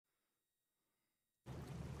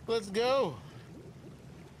Let's go.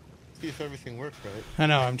 See if everything works right. I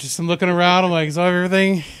know. I'm looking around. I'm like, is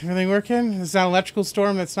everything working? Is that an electrical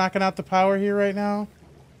storm that's knocking out the power here right now?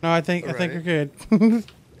 No, I think we're Right. good.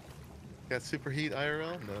 Got superheat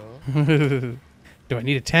IRL? No. Do I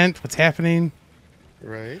need a tent? What's happening?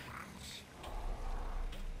 Right.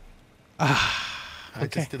 I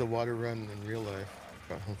Okay. just did a water run in real life.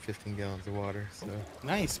 Brought home 15 gallons of water. So.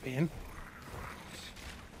 Nice, man.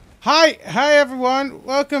 Hi everyone.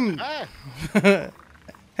 Welcome. Ah.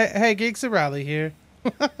 Hey, Geeks Arahli here.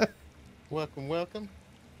 Welcome, welcome.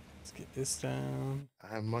 Let's get this down.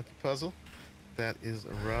 I'm Monkey Puzzle. That is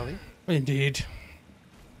Arahli. Indeed.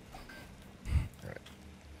 All right.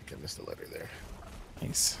 I think I missed a letter there.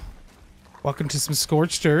 Nice. Welcome to some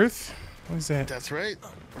Scorched Earth. What is that? That's right.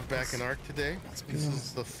 We're back in ARK today. This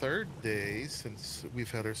is the third day since we've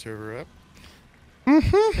had our server up.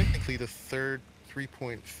 Technically the third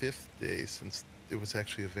 3.5 day since it was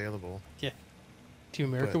actually available. Yeah. Team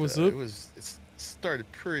America was up. up. It started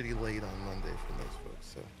pretty late on Monday for most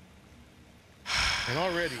folks. So, and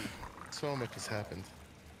already so much has happened.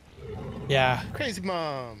 Yeah. Crazy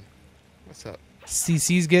Mom, what's up?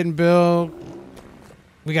 CC's getting built.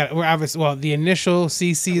 We're obviously, well, the initial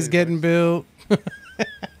CC is getting built.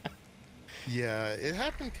 Yeah, it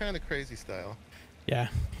happened kind of crazy style. Yeah.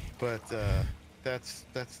 But that's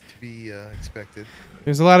to be expected.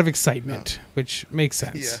 There's a lot of excitement, which makes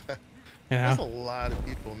sense. Yeah. You know? There's a lot of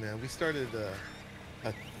people, man. We started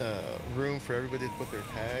a room for everybody to put their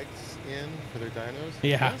tags in for their dinos.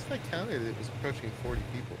 Yeah. Last I counted, it was approaching 40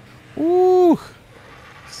 people. Ooh.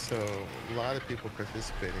 So a lot of people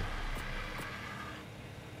participating.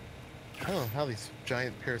 I don't know how these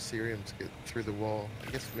giant paraceriums get through the wall.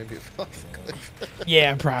 I guess maybe it fell off the cliff.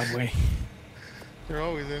 Yeah, probably. They're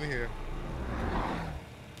always in here.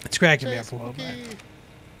 It's cracking me up a little bit.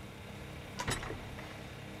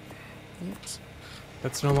 Oops.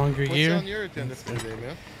 That's no longer here. What's on your agenda for today,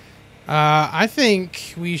 man? I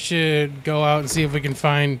think we should go out and see if we can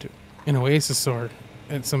find an oasis sword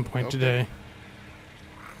at some point today.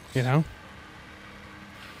 You know?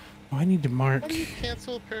 Oh, I need to mark. How do you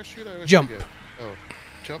cancel parachute? I always Jump. forget. Oh,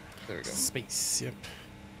 jump. There we go. Space. Yep.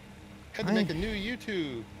 Had to make a new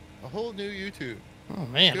YouTube. A whole new YouTube. Oh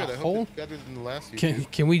man, Good. a I hope whole. it's better than the last YouTube.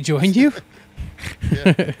 Can we join you?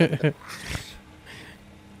 Yeah.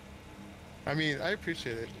 I mean, I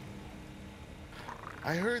appreciate it.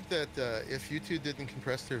 I heard that if YouTube didn't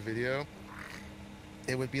compress their video,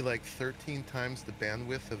 it would be like 13 times the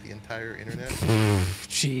bandwidth of the entire internet.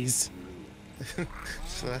 Jeez.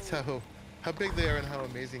 So that's how big they are and how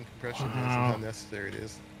amazing compression is and how necessary it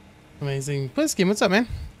is. Amazing. Pliskin, what's up, man?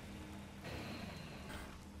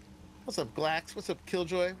 What's up, Glax? What's up,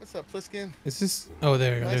 Killjoy? What's up, Pliskin? Is this? Oh,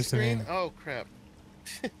 there. My There's the screen? name. Oh, crap.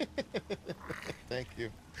 Thank you.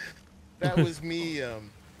 That was me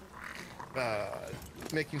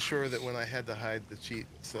making sure that when I had to hide the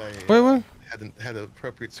cheats, I What? had an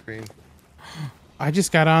appropriate screen. I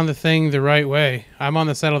just got on the thing the right way. I'm on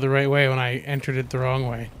the saddle the right way when I entered it the wrong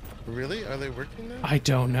way. Really? Are they working now? I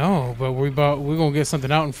don't know, but we're gonna get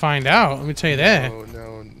something out and find out. Let me tell you that.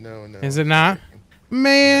 No. Is it not?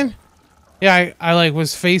 Man. Yeah, I like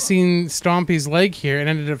was facing Stompy's leg here and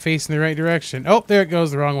ended up facing the right direction. Oh, there it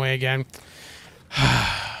goes the wrong way again.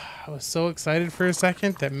 I was so excited for a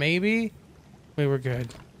second that maybe we were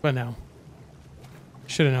good, but no.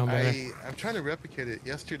 Should have known better. I'm trying to replicate it.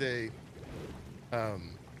 Yesterday,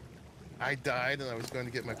 I died and I was going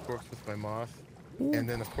to get my corpse with my moth. And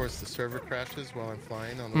then, of course, the server crashes while I'm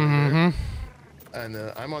flying on the way there.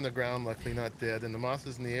 And I'm on the ground, luckily not dead, and the moth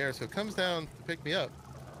is in the air, so it comes down to pick me up.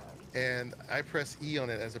 And I press E on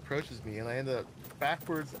it as it approaches me, and I end up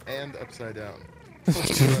backwards and upside down.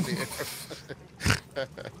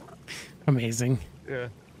 Amazing. Yeah.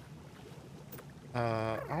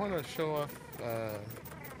 I want to show off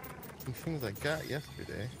some things I got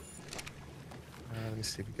yesterday. Let me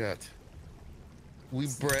see. We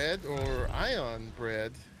bred or ion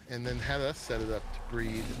bred, and then had us set it up to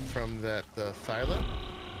breed from that thyla.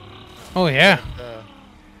 Oh yeah. That,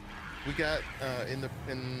 we got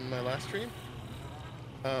in my last stream.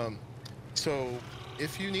 So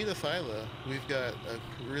if you need a thyla, we've got a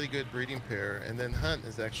really good breeding pair, and then Hunt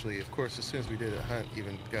is actually, of course, as soon as we did it, Hunt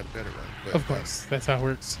even got a better one. But, Of course, that's how it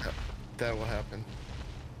works. that will happen.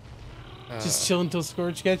 Just chill until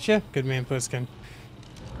Scorch gets you. Good man, Pliskin.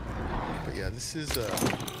 But yeah, this is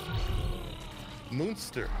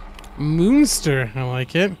Moonster. Moonster, I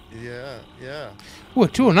like it. Yeah. Ooh,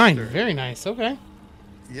 209. Moonster. Very nice. Okay.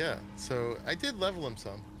 Yeah, so I did level him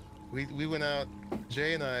some. We went out,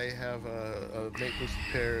 Jay and I have a mate boosted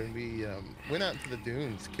pair, and we went out into the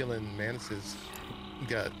dunes killing manises.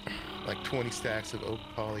 got like 20 stacks of oak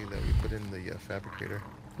poly that we put in the fabricator.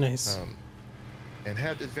 Nice. And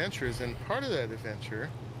had adventures, and part of that adventure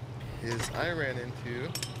is I ran into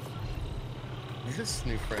this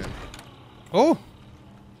new friend. Oh.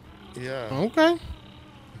 Yeah. Okay.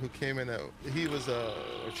 Who came in at, he was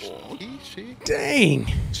she Dang.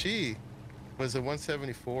 she was a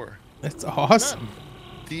 174. That's awesome.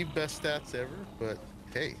 Not the best stats ever, but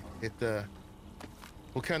hey, it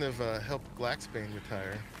will kind of help Glaxbane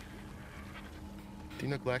retire. Do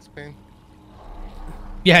you know Glaxbane?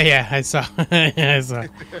 Yeah, I saw. I saw.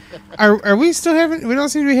 Are we still having? We don't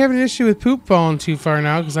seem to be having an issue with poop falling too far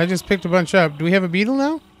now because I just picked a bunch up. Do we have a beetle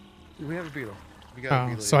now? We have a beetle. We got a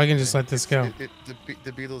beetle. So I can just let this go.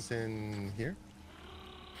 The beetle's in here.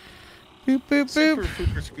 Boop boop Super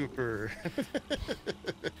boop. Scooper Scooper.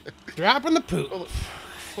 Dropping the poop.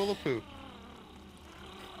 Full of poop.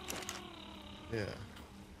 Yeah.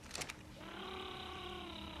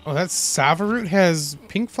 Oh, that Sava root has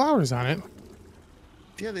pink flowers on it.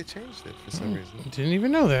 Yeah, they changed it for some reason. Didn't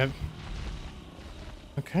even know that.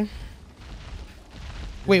 Okay.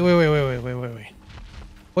 Wait.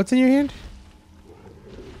 What's in your hand?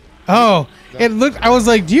 Oh, it looked. I was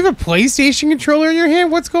like, "Do you have a PlayStation controller in your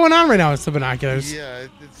hand? What's going on right now?" It's the binoculars. Yeah,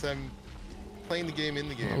 I'm playing the game in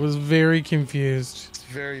the game. I was very confused. It's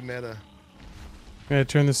very meta. Gotta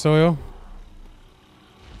turn the soil.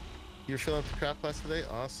 You're filling up the crop class today?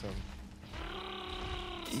 Awesome.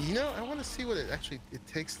 You know, I want to see what it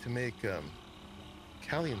takes to make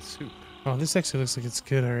Callian soup. Oh, this actually looks like it's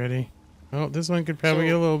good already. Oh, this one could probably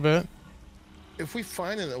get a little bit. If we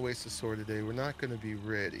find an oasis sword today, we're not going to be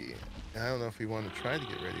ready. I don't know if we want to try to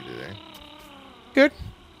get ready today. Good.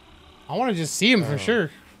 I want to just see him for sure,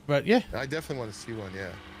 but yeah. I definitely want to see one,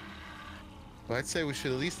 yeah. But I'd say we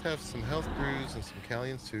should at least have some health brews and some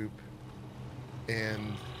Callian soup.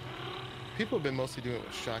 And people have been mostly doing it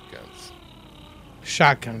with shotguns.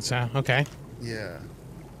 Shotguns, huh? Okay. Yeah.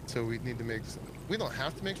 So we need to make some. We don't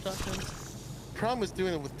have to make shotguns. Problem with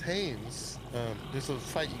doing it with tames, there's a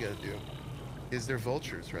fight you gotta do. Is they're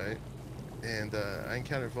vultures, right? And I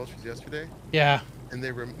encountered vultures yesterday. Yeah. And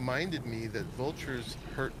they reminded me that vultures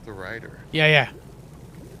hurt the rider. Yeah.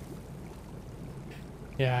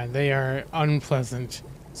 Yeah, they are unpleasant.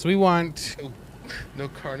 So we want... No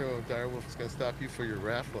Carno direwolf is gonna stop you for your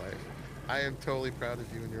raft life. I am totally proud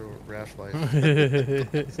of you and your raft life.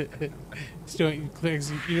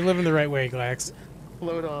 You're living the right way, Glax.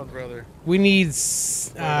 Float on, brother. We need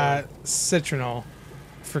citronal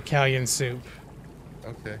for Callian soup.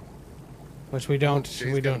 Okay. Which we don't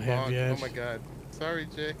have yet. Oh my god. Sorry,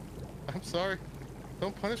 Jay. I'm sorry.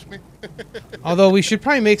 Don't punish me. Although we should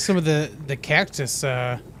probably make some of the cactus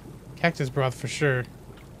broth for sure.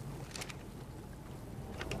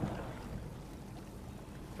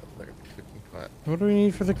 What do we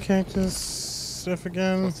need for the cactus stuff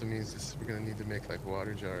again? Also means we're gonna need to make like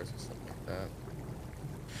water jars or something like that.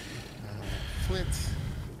 Flint.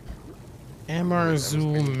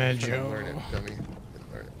 Amarzul Mejo. Learn it, dummy.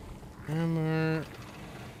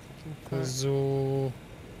 Amarzul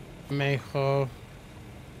Mejo.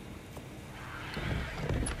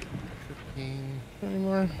 Any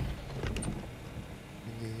more?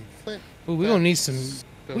 Flint. Ooh, we're gonna need some.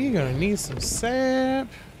 We're gonna need some sap.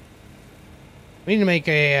 We need to make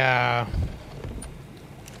a.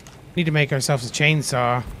 Need to make ourselves a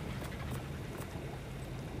chainsaw.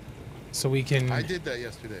 So we can. I did that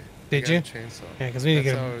yesterday. Did you? Chainsaw. Yeah, because we need to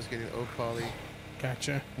get. That's how I was getting oak poly.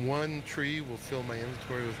 Gotcha. One tree will fill my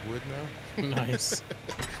inventory with wood now. Nice.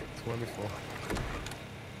 It's wonderful.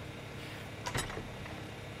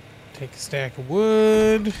 Take a stack of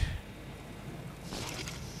wood.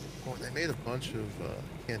 Well, they made a bunch of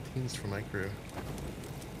canteens for my crew.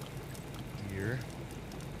 Here.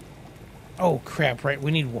 Oh crap! Right,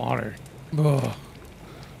 we need water. Ugh.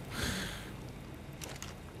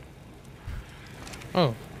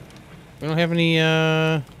 Oh, we don't have any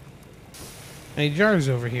jars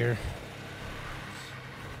over here.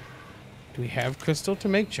 Do we have crystal to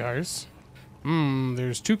make jars?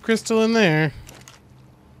 There's 2 crystal in there.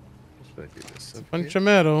 A bunch of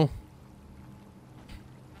metal.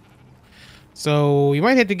 So you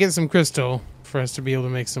might have to get some crystal for us to be able to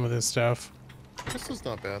make some of this stuff. Crystal's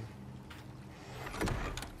not bad.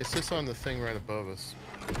 It's just on the thing right above us.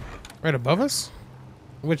 Right above us?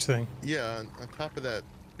 Which thing? Yeah, on top of that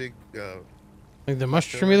big. Like the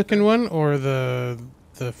mushroomy looking one, or the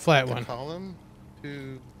flat one? Column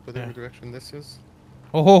to whatever direction this is.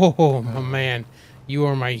 Oh, man, you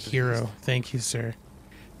are my hero. Thank you, sir.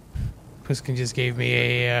 Puskin just gave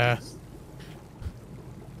me a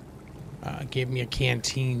Oh,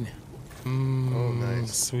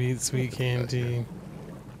 nice. Sweet canteen.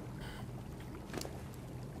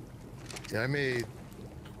 Yeah, I made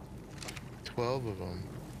 12 of them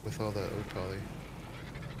with all the Otali.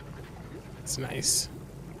 It's nice.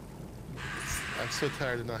 I'm so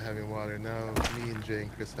tired of not having water. Now me and Jay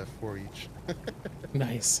and Chris have 4 each.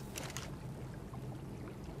 Nice.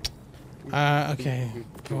 Okay.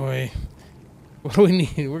 Boy. What do we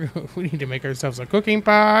need? We need to make ourselves a cooking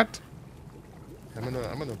pot. I'm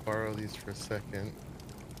gonna borrow these for a second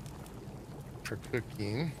for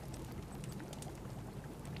cooking.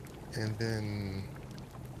 And then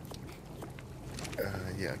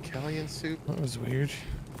yeah, Callian soup. That was weird.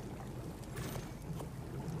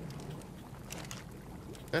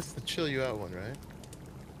 That's the chill you out one, right?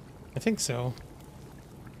 I think so.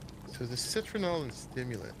 So the citronal and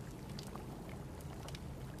stimulant.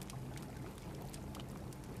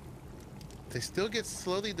 They still get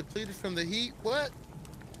slowly depleted from the heat? What?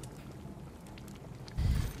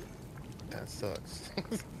 That sucks.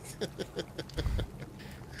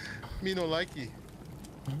 Me no likey.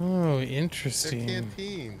 Oh, They're interesting.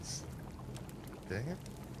 canteens. Dang it.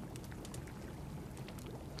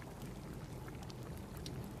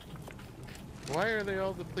 Why are they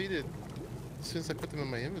all depleted as soon as I put them in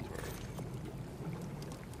my inventory?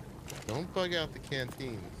 Don't bug out the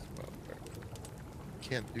canteens.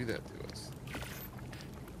 Can't do that to us.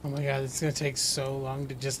 Oh my god, it's gonna take so long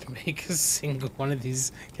to just make a single one of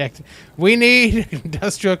these cacti. We need an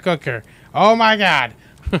industrial cooker. Oh my god.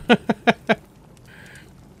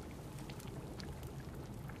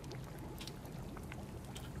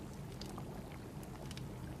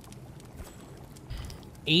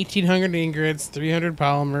 1,800 ingots, 300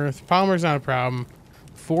 polymer. Polymer's not a problem.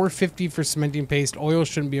 450 for cementing paste. Oil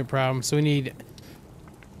shouldn't be a problem. So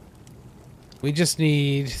we just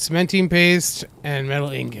need cementing paste and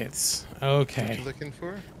metal ingots. Okay. What you looking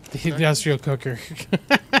for? The industrial cooker.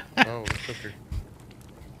 Oh, cooker.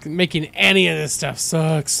 Making any of this stuff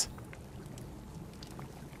sucks.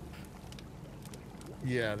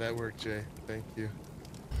 Yeah, that worked, Jay. Thank you.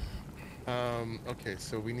 Okay,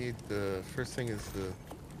 so we need the first thing is the.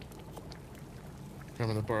 I'm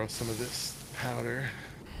gonna borrow some of this powder.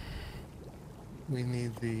 We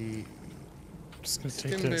need the. I'm just gonna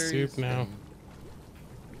take that soup now.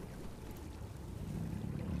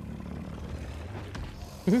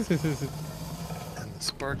 And the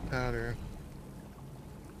spark powder.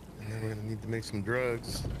 And then we're gonna need to make some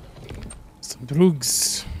drugs. Some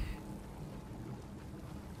drugs.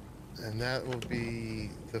 And that will be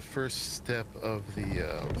the first step of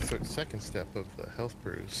the second step of the health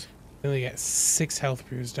brews. We only got 6 health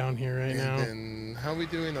brews down here right now. And how are we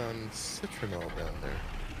doing on citronal down there?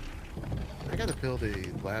 I gotta build a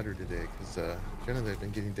ladder today because generally I've been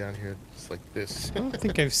getting down here just like this. I don't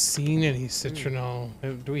think I've seen any citronal.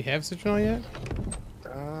 Do we have citronal yet?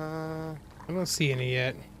 I don't see any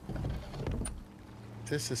yet.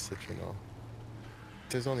 This is citronal.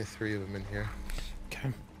 There's only 3 of them in here. Okay.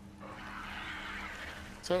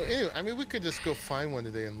 So anyway, I mean, we could just go find one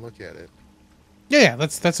today and look at it. Yeah,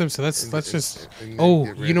 let's just.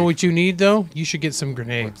 Oh, you know what you need though? You should get some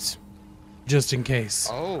grenades, just in case.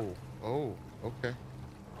 Oh, okay.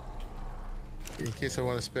 In case I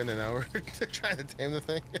want to spend an hour trying to tame the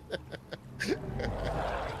thing.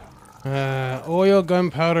 Oil,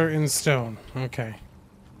 gunpowder, and stone. Okay.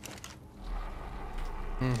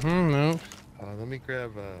 No. Let me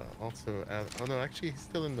grab also. Oh no, actually, he's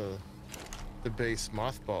still in the base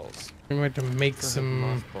mothballs. We might have to make some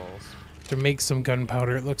mothballs. To make some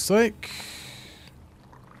gunpowder. It looks like.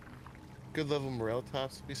 Good level morale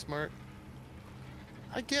tops would be smart.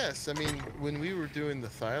 I guess. I mean, when we were doing the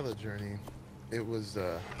Thyla journey, it was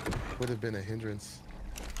would have been a hindrance.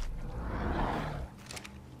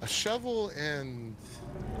 A shovel and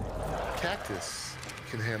cactus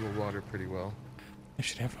can handle water pretty well. I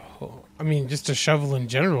should have a whole. I mean, just a shovel in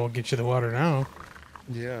general will get you the water now.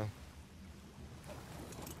 Yeah.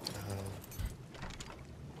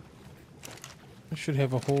 I should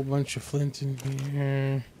have a whole bunch of flint in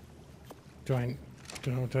here. Did I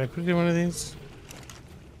put it in one of these?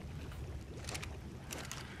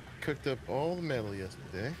 Cooked up all the metal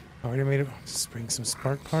yesterday. Already made it. Just bring some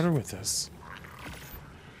spark powder with us.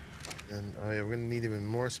 And we're gonna need even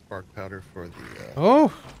more spark powder for the.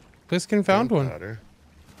 Oh, Pliskin found one. Powder.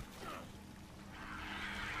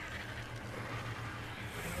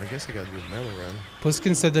 I guess I gotta do a metal run.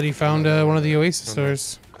 Pliskin said that he found one of the Oasis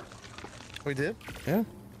stores. Oh, he did? Yeah.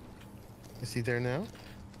 Is he there now?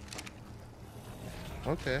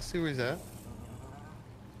 Okay, I see where he's at.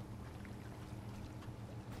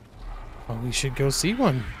 Well, we should go see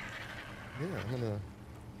one. Yeah, I'm gonna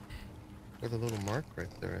put a little mark right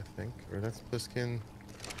there, I think. Or that's Pliskin.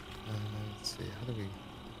 Let's see, how do we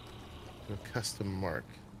do a custom mark?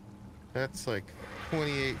 That's like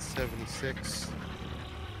 2876.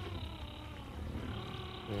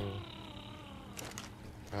 So,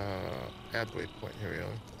 add waypoint. Here we go.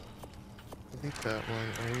 Delete that one.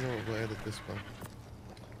 Oh, you know what? We'll edit this one.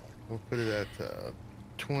 We'll put it at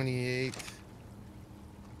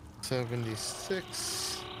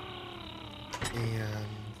 2876. And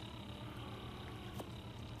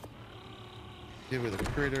give it a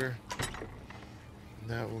critter. And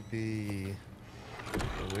that will be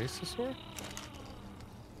Oasisaur?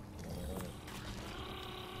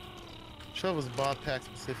 Shovel's bot pack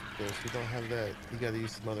specific though, so you don't have that. You gotta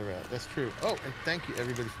use some other route. That's true. Oh, and thank you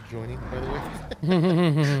everybody for joining, by the way.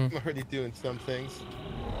 I'm already doing some things.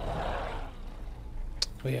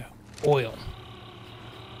 Oh yeah, oil.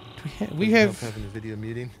 We Help have having a video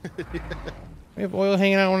meeting. we have oil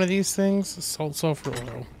hanging out on one of these things. Salt, sulfur,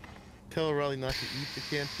 oil. Tell Arahli not to eat the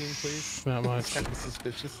canteen, please. Not much. That was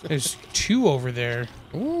suspicious. There's 2 over there.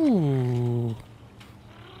 Ooh.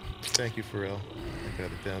 Thank you, Pharrell. I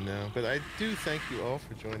got it down now. But I do thank you all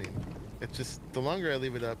for joining. It's just, the longer I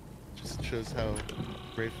leave it up, just shows how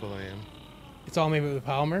grateful I am. It's all made with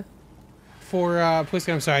polymer. For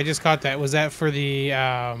Pliskin, I'm sorry, I just caught that. Was that for the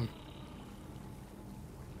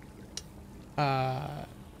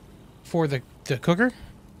cooker?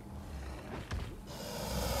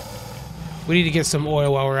 We need to get some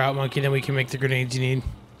oil while we're out, Monkey, then we can make the grenades you need.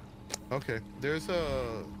 Okay, there's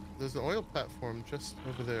an oil platform just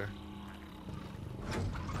over there.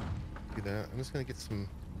 See that? I'm just gonna get some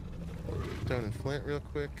stone and flint real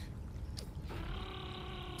quick.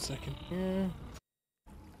 Second here.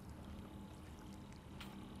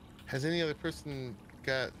 Has any other person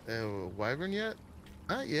got a wyvern yet?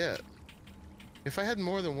 Not yet. If I had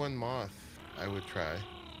more than one moth, I would try.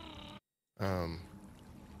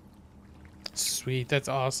 Sweet, that's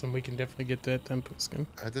awesome. We can definitely get that then, Pliskin.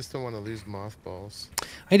 I just don't want to lose mothballs. I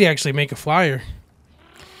need to actually make a flyer.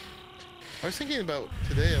 I was thinking about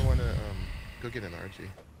today. I want to go get an RG.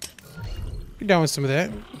 You're down with some of that.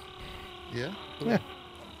 Yeah. Cool. Yeah.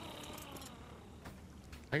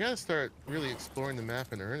 I gotta start really exploring the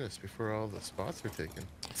map in earnest before all the spots are taken.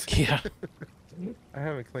 Yeah. I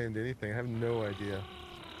haven't claimed anything. I have no idea.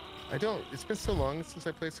 I don't. It's been so long since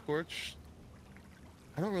I played Scorched.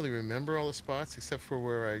 I don't really remember all the spots except for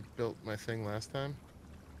where I built my thing last time.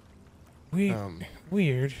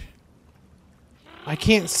 Weird. I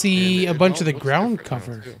can't see a bunch of the ground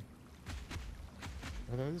cover.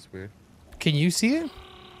 Oh, that is weird. Can you see it?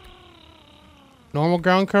 Normal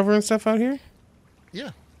ground cover and stuff out here?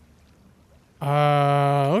 Yeah.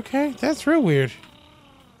 Okay. That's real weird.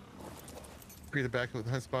 Breed it back with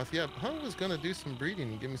hunt spots. Yeah, Hunt was gonna do some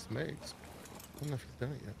breeding and give me some eggs. I don't know if he's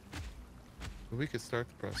done it yet. But we could start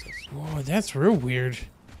the process. Whoa, that's real weird.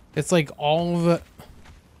 It's like all the...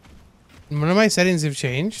 None of my settings have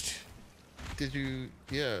changed. Did you...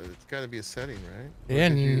 Yeah, it's gotta be a setting, right? Yeah,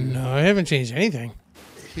 no, I haven't changed anything.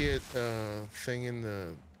 Hit thing in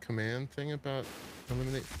the command thing about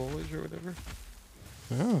eliminate foliage or whatever?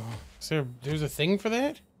 Oh, there's a thing for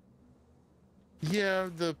that? Yeah,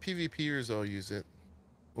 the PvPers all use it.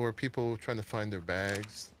 Or people trying to find their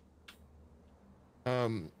bags.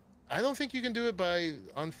 I don't think you can do it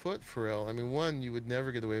on foot, Pharrell. I mean, one, you would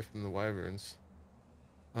never get away from the wyverns.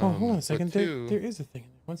 Oh, hold on a second. Two, there is a thing.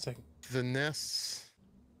 1 second. The nests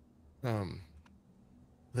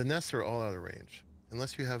are all out of range.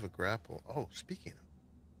 Unless you have a grapple. Oh, speaking of,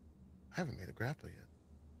 I haven't made a grapple yet.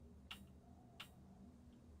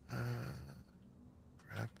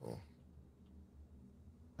 Grapple.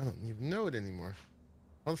 I don't even know it anymore.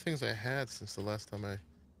 All the things I had since the last time I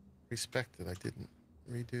respected, I didn't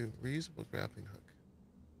redo. Reusable grappling hook.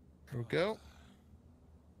 There we go.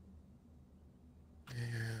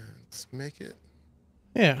 And let's make it.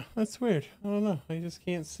 Yeah, that's weird. I don't know. I just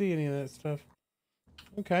can't see any of that stuff.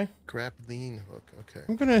 Okay. Grappling hook. Okay. I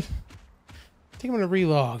think I'm gonna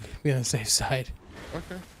relog. Be on the safe side.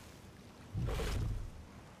 Okay.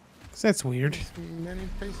 Cause that's weird. Some menu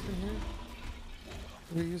paste in here.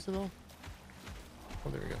 Did we use it all? Oh,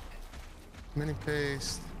 there we go. Mini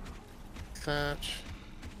paste, thatch,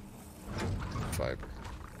 fiber.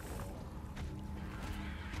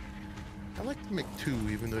 I like to make 2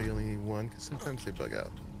 even though you only need 1 because sometimes they bug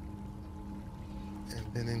out. And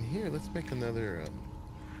then in here, let's make another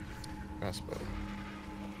crossbow.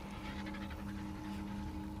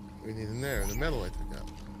 We need in there, the metal I took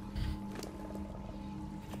out.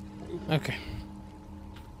 Okay.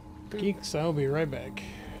 Geeks, I'll be right back.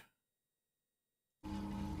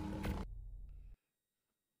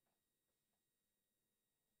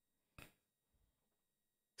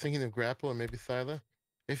 Thinking of grapple or maybe Thyla?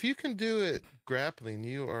 If you can do it grappling,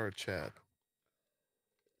 you are a Chad.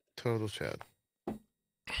 Total Chad.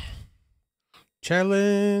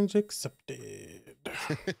 Challenge accepted.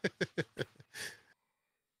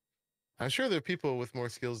 I'm sure there are people with more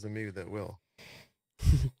skills than me that will.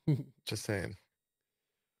 Just saying.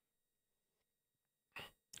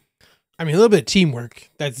 I mean, a little bit of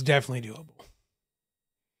teamwork. That's definitely doable.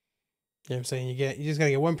 You know what I'm saying? You just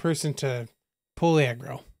gotta get one person to pull the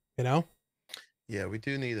aggro, you know? Yeah, we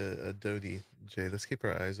do need a Dodie, Jay. Let's keep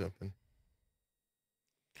our eyes open.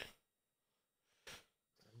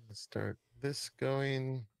 Let's start this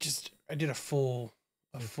going. I did a full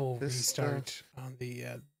This restart on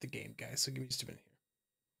the game, guys. So give me just a minute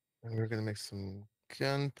here. And we're gonna make some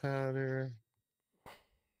gunpowder.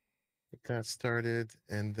 Get that started,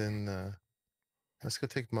 and then let's go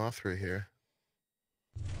take Mothra here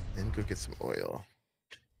and go get some oil.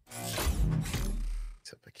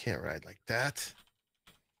 Except I can't ride like that.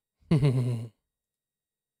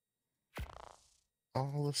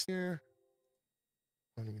 All of here.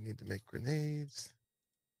 What do we need to make grenades?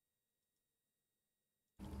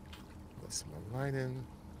 Let some more light in.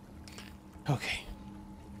 Okay.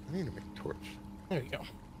 I need to make a torch. There you go.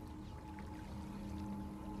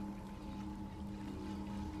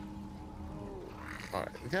 All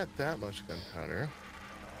right, we got that much gunpowder.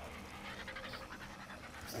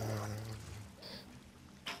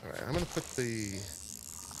 All right, I'm gonna put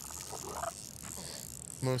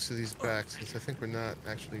most of these back since I think we're not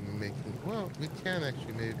actually making. Well, we can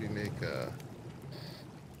actually maybe make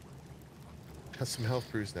have some health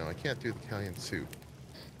brews now. I can't do the Italian soup.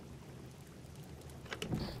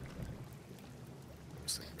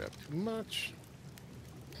 Looks like I grabbed too much.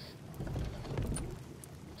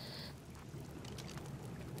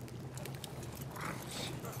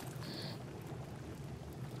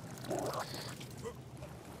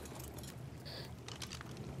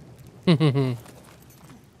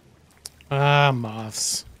 Ah,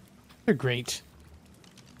 moths. They're great.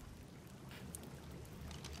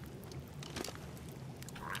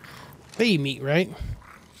 They eat meat, right?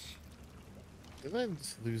 Did I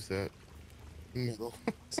just lose that middle?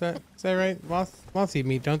 Is that right? Moths eat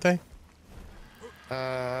meat, don't they?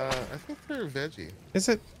 I think they're veggie. Is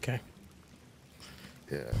it? Okay.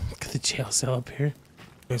 Yeah. Look at the jail cell up here.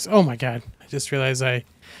 Oh my god. I just realized I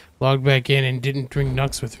logged back in and didn't bring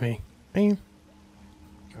Nux with me. Hey.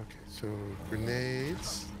 Okay, so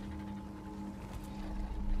grenades.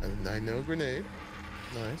 And I know grenade.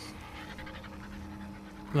 Nice.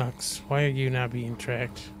 Nux, why are you not being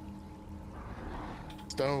tracked?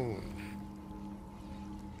 Stone.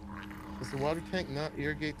 Does the water tank not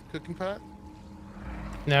irrigate the cooking pot?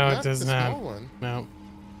 No, Not it does the not. small one. No.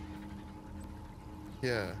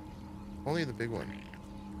 Yeah. Only the big one.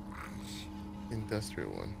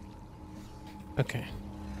 Industrial one. Okay.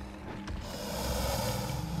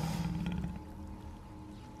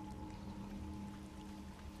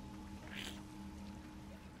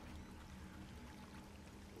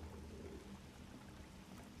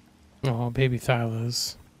 Oh, baby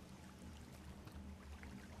Thylas.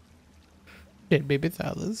 Dead baby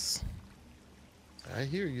Thylas. I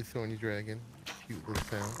hear you, Thorny Dragon. Cute little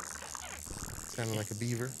sound. Sounding like a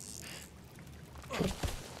beaver.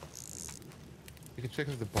 You can check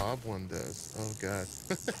if the Bob one does. Oh, God.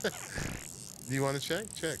 Do you want to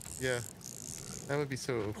check? Check. Yeah. That would be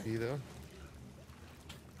so OP, though.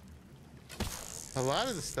 A lot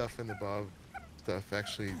of the stuff in the Bob stuff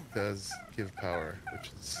actually does give power,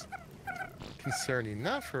 which is concerning.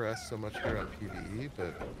 Not for us so much here on PvE,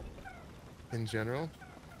 but in general.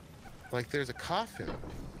 Like, there's a coffin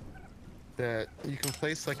that you can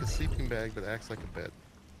place like a sleeping bag but acts like a bed.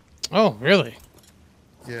 Oh, really?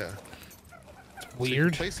 Yeah. Weird. So you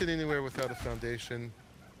can place it anywhere without a foundation,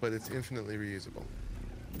 but it's infinitely reusable.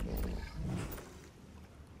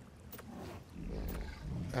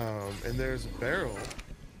 And there's a barrel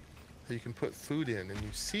that you can put food in, and you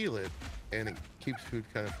seal it, and it keeps food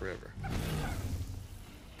kind of forever.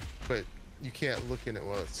 But you can't look in it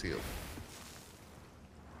while it's sealed.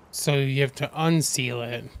 So you have to unseal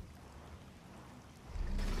it,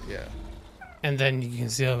 Yeah. and then you can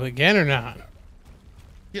seal it again or not?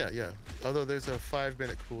 Yeah, yeah. Although there's a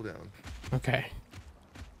 5-minute cooldown. Okay.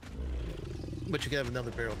 But you can have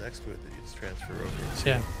another barrel next to it that you just transfer over.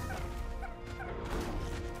 Yeah.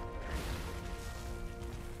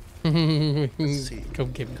 Let's see. Go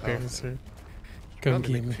get me Coffin. bears, sir. Go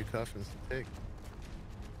Probably get make me. a few coffins to take.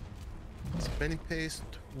 Spending paste,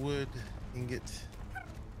 wood, ingot.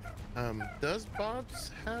 Does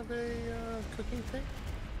Bob's have a cooking thing?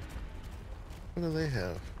 What do they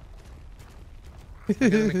have? I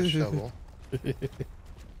gotta make a shovel. You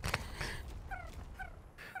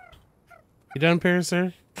done, Paris,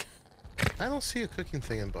 sir? I don't see a cooking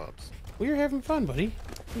thing in Bob's. Well, you're having fun, buddy.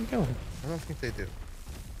 Where you going? I don't think they do.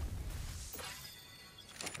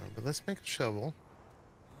 But let's make a shovel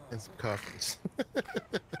and some coffins.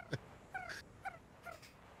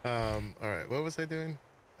 Alright, what was I doing?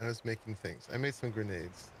 I was making things. I made some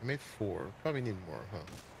grenades. I made 4. Probably need more, huh?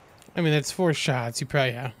 I mean, that's 4 shots. You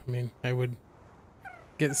probably, yeah. I mean, I would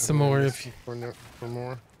get some more if you... For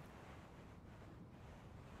more.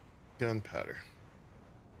 Gunpowder.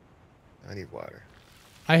 I need water.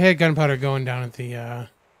 I had gunpowder going down at the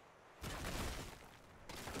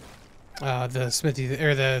smithy,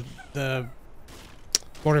 or the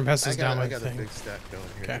mortar and pestle down by the thing. I got a big stack going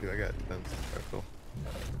here too. I got tons of charcoal.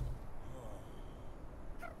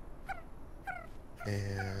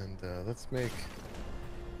 And let's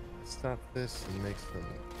stop this and make some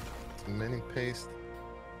mini paste.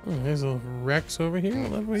 Oh, there's a Rex over here. I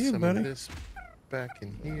love you, some buddy. of this back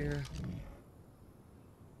in here.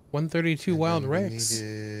 132 and wild we Rex.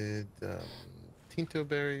 needed Tinto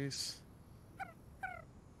berries.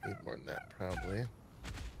 Need more than that, probably.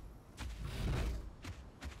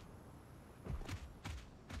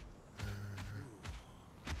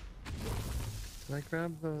 Did I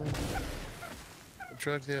grab the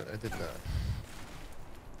drugs yet? I did not.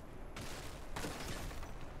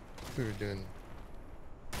 We were doing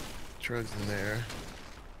drugs in there.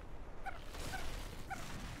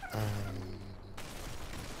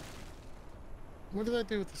 What did I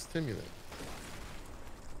do with the stimulant?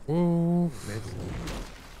 Whoa. Made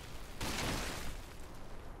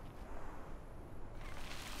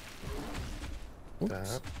some.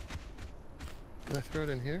 That. Can I throw it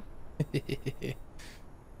in here? It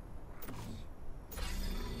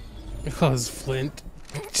was Flint.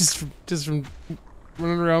 Just from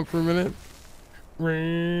running around for a minute.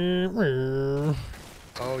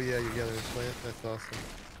 Oh yeah, you're gathering Flint. That's awesome.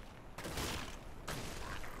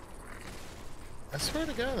 I swear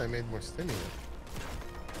to God, I made more stimulant.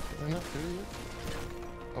 Did I not do it?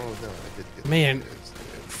 Oh no, I did get. Man,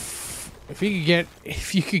 if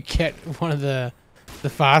you could get one of the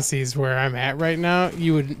Fossies where I'm at right now,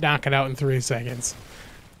 you would knock it out in 3 seconds.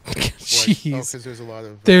 Jeez. Oh, because there's a lot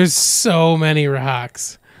of. There's so many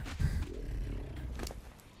rocks.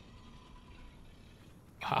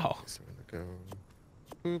 Wow. So we're gonna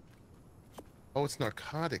go. Boop. Oh, it's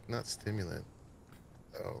narcotic, not stimulant.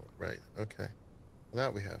 Oh, right. Okay. Well,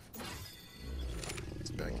 that we have.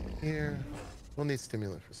 It's back in here. We'll need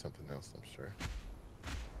stimulant for something else, I'm sure.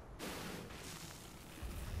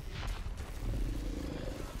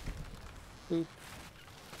 Boop.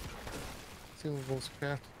 Consumables,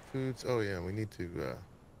 crafted foods. Oh yeah, we need to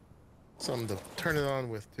something to turn it on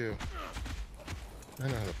with too. I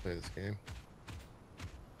know how to play this game.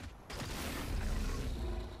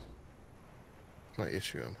 My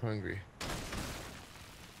issue, I'm hungry.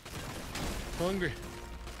 Hungry.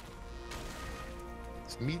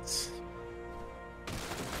 It's meats.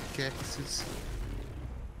 Cactuses.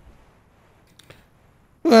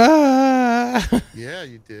 Ah! Yeah,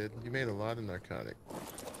 you did. You made a lot of narcotic.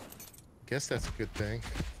 Guess that's a good thing.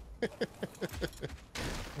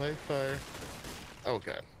 Light fire. Oh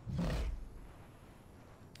god.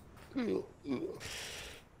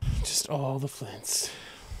 Just all the flints.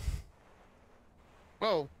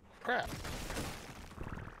 Oh crap.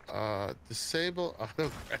 Disable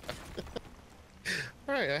autocraft.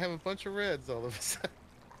 Alright, I have a bunch of reds all of a sudden.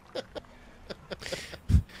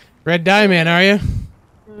 Red dye man, are you?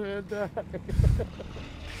 Red dye.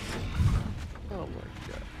 Oh my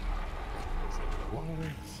god.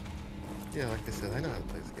 Yeah, like I said, I know how to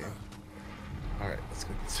play this game. Alright, let's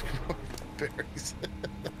go get some more berries.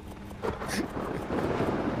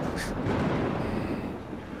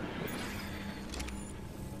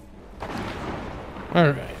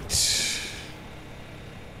 Alright.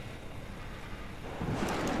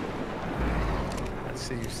 I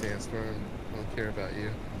see you, Sandstorm. I don't care about you.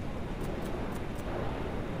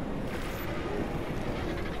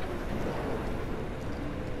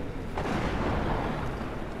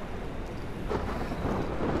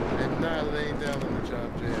 I'm not laying down on the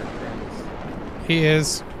job, Jay, I promise. He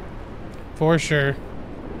is. For sure.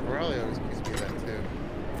 Arahli always keeps me that too.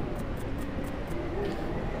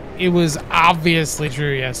 It was obviously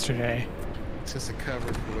true yesterday. It's just a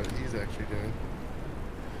cover for what he's actually doing.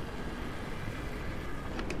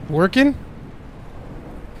 Working?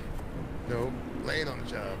 Nope, laying on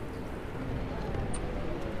the job.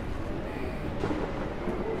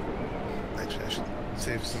 Actually, I should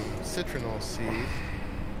save some citronal seed.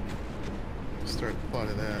 Start a plot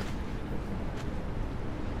of that.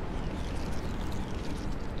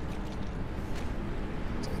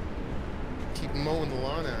 Keep mowing the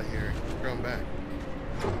lawn out here. Keep growing back.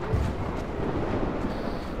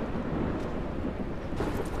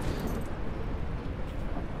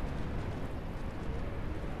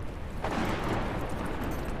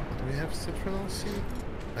 see?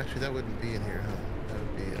 Actually, that wouldn't be in here, huh? That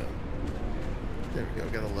would be, there we go.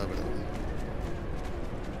 Got 11 of them.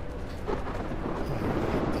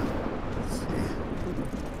 Let's see.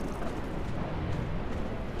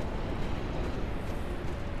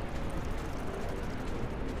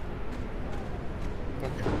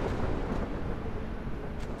 Okay.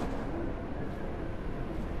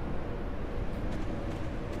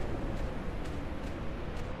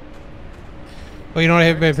 Well, you know what I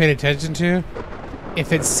haven't been paying attention to?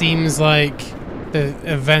 If it seems like the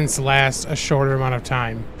events last a shorter amount of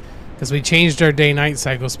time. Because we changed our day-night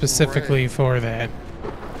cycle specifically for that.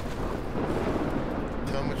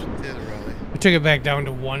 How much it did, Arahli? We took it back down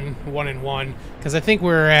to one and one. Because I think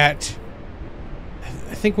we're at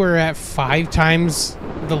 5 times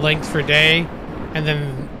the length for day. And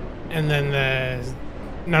then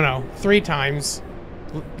no, 3 times.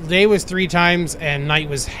 Day was 3 times and night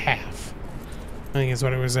was half. I think is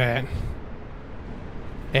what it was at.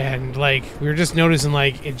 And like we were just noticing,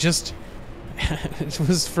 like it just it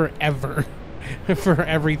was forever for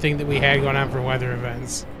everything that we had going on for weather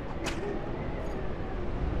events.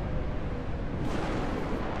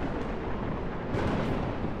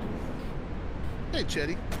 Hey,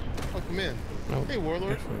 Chetty. Welcome in. Oh, hey,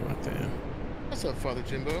 Warlord. definitely want that. What's up, Father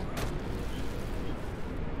Jimbo?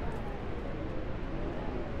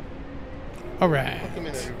 All right. Welcome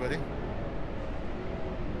in, everybody.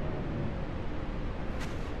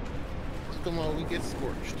 Come on, we get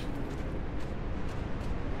scorched.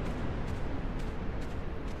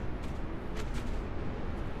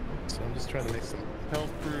 So I'm just trying to make some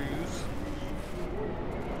health brews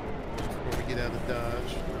before we get out of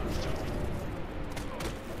dodge.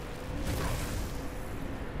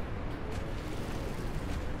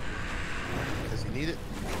 Because you need it.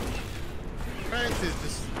 Trying to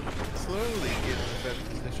just slowly get in a better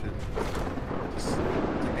position just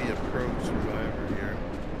to be a pro survivor here.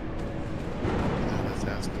 That's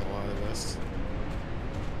asking a lot of us.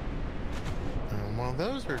 While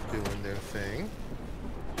those are doing their thing,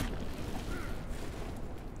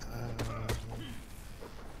 I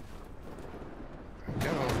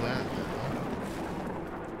got all that now.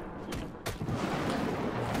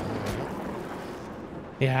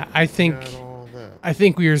 Yeah, I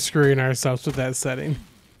think we were screwing ourselves with that setting.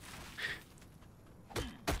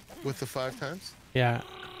 With the 5 times? Yeah.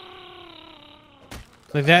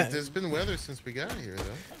 Like that. There's been weather since we got here, though.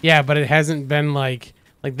 Yeah, but it hasn't been like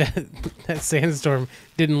that. That sandstorm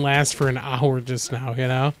didn't last for an hour just now, you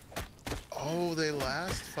know. Oh, they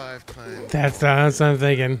last 5 times. That's what I'm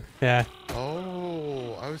thinking. Yeah.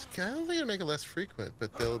 Oh, I don't think it'll make it less frequent,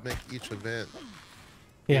 but they'll make each event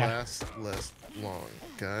last less long.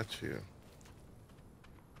 Got you.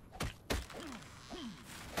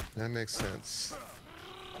 That makes sense.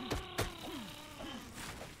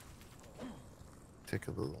 Take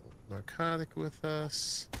a little narcotic with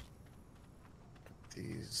us. Put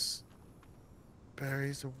these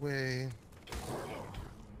berries away.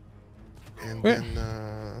 And then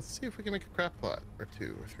let's see if we can make a crop plot or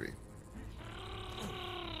 2 or 3.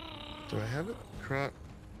 Do I have it? Crop.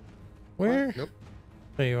 Where? Plot? Nope.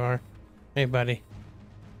 There you are. Hey, buddy.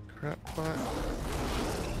 Crop plot.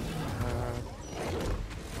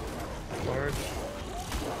 Large.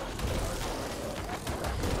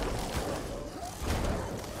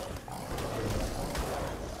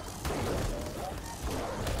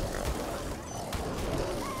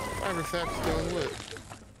 Artifacts going lit.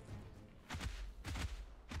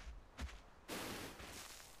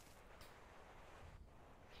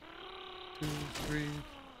 Two, 3.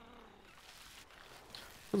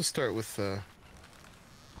 We'll start with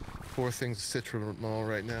 4 things of citronal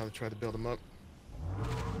right now to try to build them up.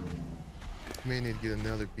 May need to get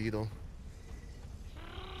another beetle.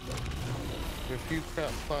 There are a few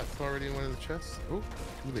crop plots already in one of the chests. Oh,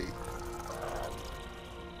 too late.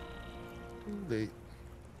 Too late.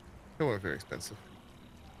 They weren't very expensive.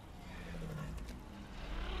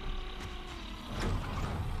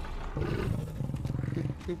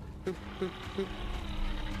 Boop, boop, boop, boop.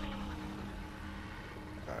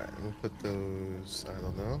 Alright, we'll put those, I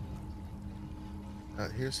don't know,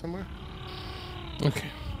 out here somewhere. Okay.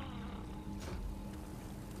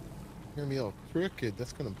 Gonna be all crooked.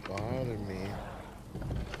 That's gonna bother me.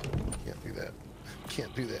 Can't do that.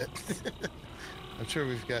 Can't do that. I'm sure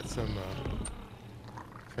we've got some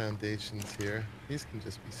foundations here. These can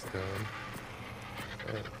just be stone.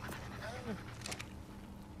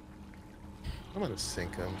 I'm gonna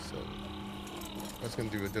sink them, so I was gonna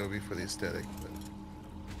do adobe for the aesthetic, but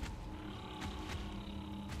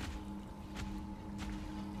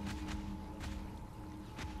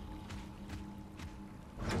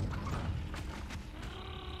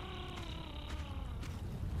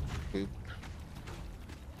Boop.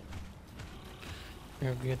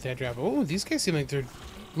 Yeah, we get that drop. Oh, these guys seem like they're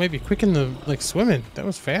might be quick in the like swimming. That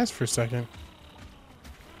was fast for a second.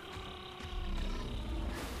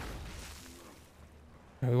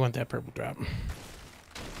 Oh, we want that purple drop.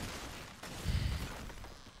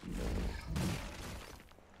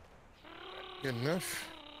 Good enough.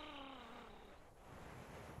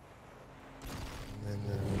 And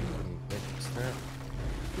then we can make it snap.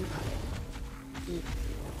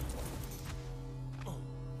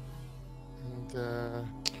 And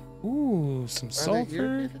Ooh, some are they sulfur.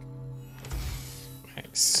 irrigated?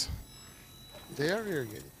 Nice. They are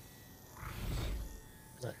irrigated.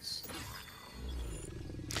 Nice.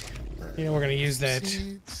 You know we're gonna use that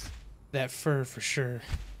Seeds. fur for sure.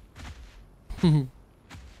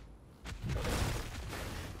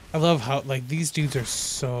 I love how like these dudes are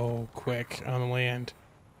so quick on the land.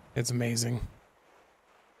 It's amazing.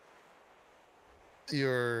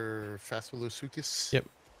 Your Phasphilosukis? Yep.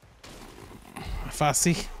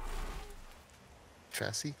 Fossy.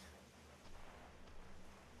 Chassis?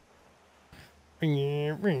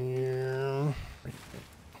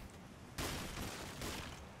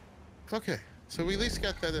 Okay, so we at least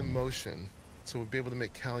got that in motion, so we'll be able to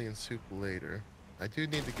make Callian soup later. I do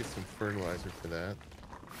need to get some fertilizer for that.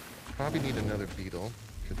 Probably need another beetle,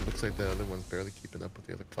 because it looks like the other one's barely keeping up with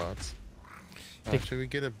the other plots. Should we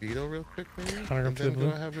get a beetle real quick, maybe? And then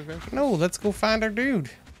go have revenge? No, let's go find our dude.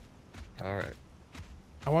 Alright.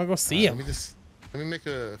 I want to go see him. Let me make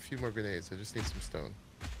a few more grenades. I just need some stone.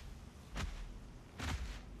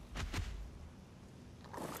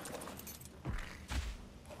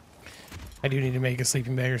 I do need to make a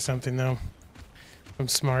sleeping bag or something, though. I'm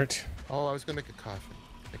smart. Oh, I was gonna make a coffin.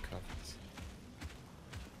 Make coffins.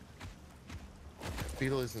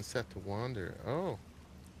 Beetle isn't set to wander. Oh.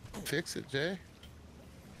 Fix it, Jay.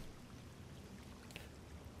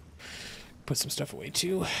 Put some stuff away,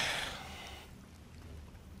 too.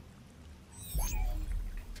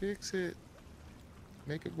 Fix it.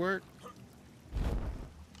 Make it work.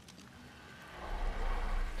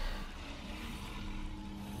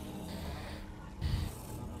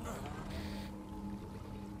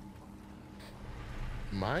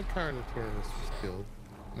 My Carnotaurus was killed.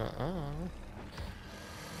 Nuh-uh.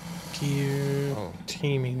 Gear. Oh.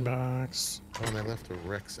 Taming box. Oh, and I left a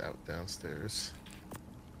Rex out downstairs.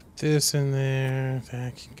 This in there.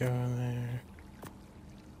 That can go in there.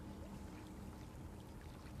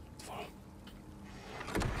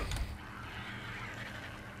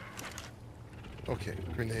 Okay,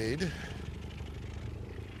 grenade.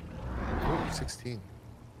 Oh, 16.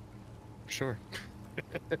 Sure.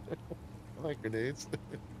 I like grenades.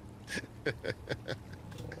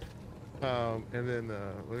 And then,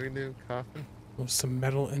 what are we gonna do? Coffin? Oh, some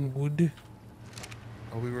metal and wood.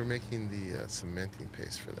 Oh, we were making the cementing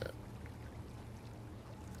paste for that.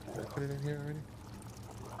 Did I put it in here already?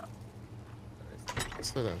 Alright, let's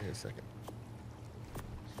slow down here a second.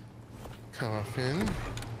 Coffin.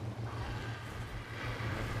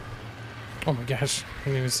 Oh my gosh, I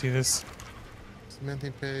didn't even see this.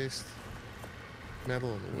 Cementing paste.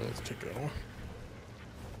 Metal and wood. Let's take it all.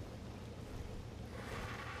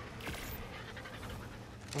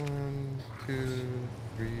 One, two,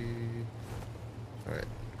 three. Alright.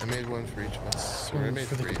 I made one for each of us. Or I made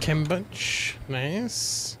For the three. chem bunch.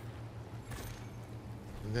 Nice.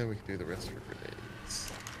 And then we can do the rest for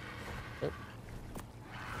grenades. Oh.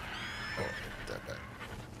 Oh, put that back.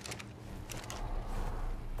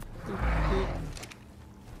 Boop, boop.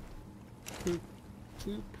 Boop,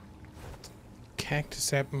 boop. Cactus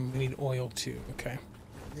sap, and we need oil too. Okay.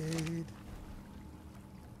 Grenade.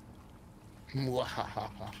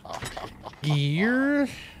 Gear.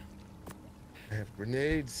 I have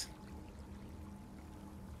grenades.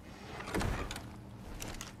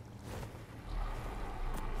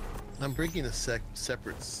 I'm bringing a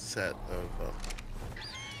separate set of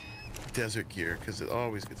desert gear because it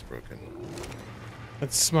always gets broken.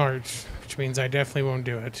 That's smart, which means I definitely won't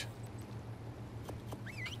do it.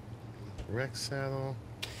 Rex saddle.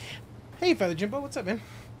 Hey, Feather Jimbo, what's up, man?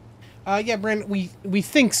 Yeah, Brandon, we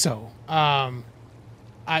think so.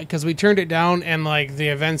 Because we turned it down, and like the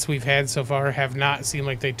events we've had so far have not seemed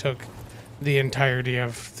like they took the entirety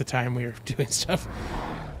of the time we were doing stuff.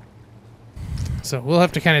 So we'll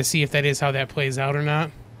have to kind of see if that is how that plays out or not.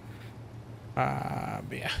 But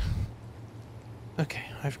yeah. Okay,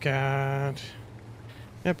 I've got.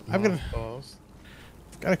 Yep, I've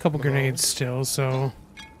got a couple grenades still, so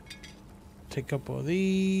take a couple of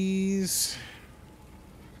these.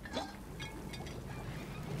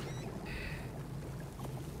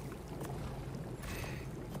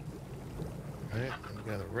 Alright, I've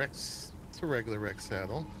got a Rex. It's a regular Rex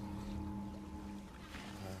saddle.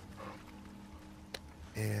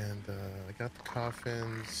 And I got the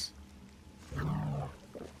coffins. Did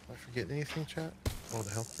I forget anything, chat? Oh,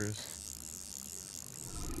 the health brews.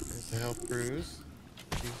 There's the health brews.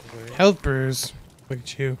 These away. Health brews. Look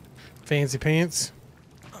at you. Fancy pants.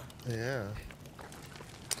 Yeah.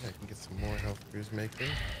 I can get some more health brews making.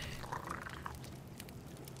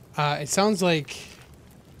 It sounds like...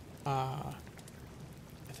 I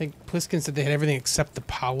think Pliskin said they had everything except the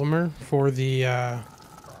polymer for the...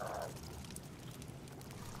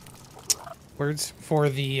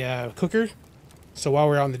 cooker. So while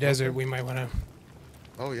we're out in the desert, we might want to...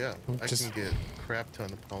 Oh, yeah. I can get crap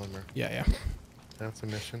ton of polymer. Yeah. That's a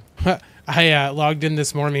mission. I logged in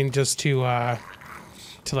this morning just to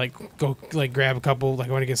like go like grab a couple, like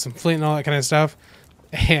I want to get some flint and all that kind of stuff,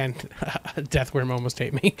 and Deathworm almost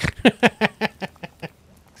ate me.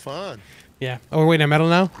 Fun. Yeah. Oh, we're waiting on metal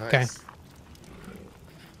now. Nice. Okay.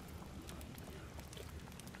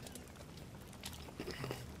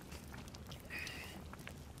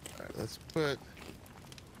 All right, let's put.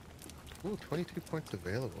 Ooh, 22 points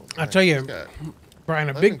available. I'll Nice. tell you, He's got Brian,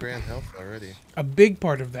 11 grand health already. a big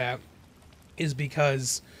part of that is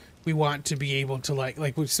because we want to be able to like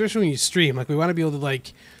especially when you stream, like we want to be able to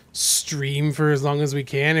like stream for as long as we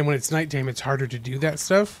can, and when it's nighttime it's harder to do that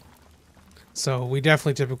stuff. So we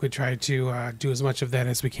definitely typically try to do as much of that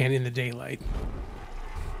as we can in the daylight.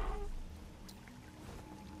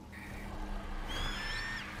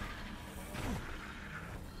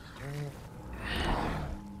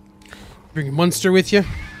 Bring a monster with you.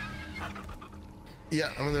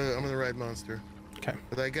 Yeah, I'm gonna ride monster. Okay.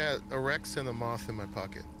 But I got a Rex and a moth in my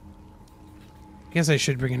pocket. I guess I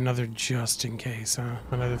should bring another just in case,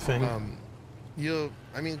 another thing. I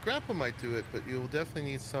mean, grapple might do it, but you'll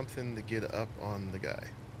definitely need something to get up on the guy.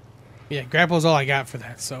 Yeah, grapple's all I got for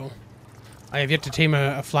that, so I have yet to tame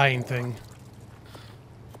a flying thing.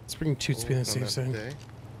 Let's bring Toot Speed and save thing.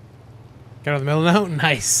 Got out of the middle now?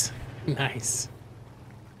 Nice. Nice.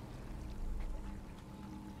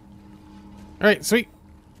 Alright, sweet.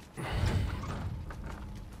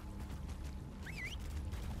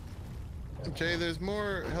 Jay, there's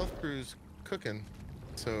more health brews cooking,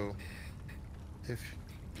 so if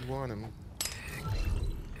you want them,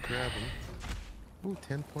 grab them. Ooh,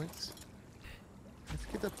 10 points. Let's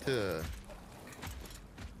get up to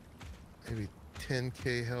maybe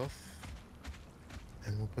 10k health,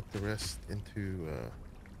 and we'll put the rest into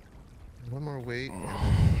one more weight and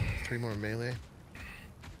 3 more melee.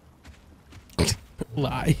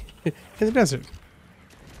 Lie. In the desert.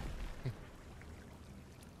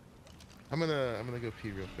 I'm gonna go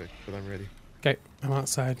pee real quick, but I'm ready. Okay, I'm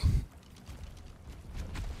outside.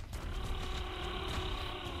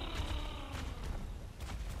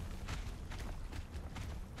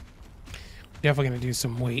 Definitely gonna do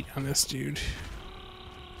some weight on this dude.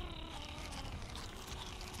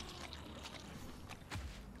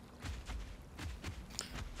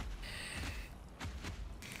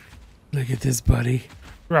 Look at this, buddy.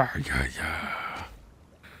 Rah, yeah, yeah.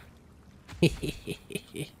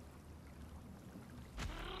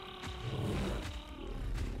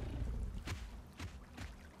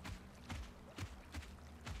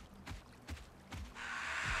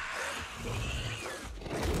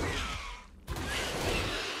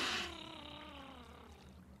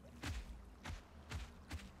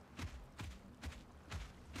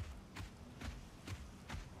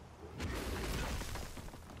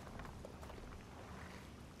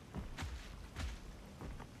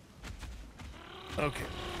 Okay.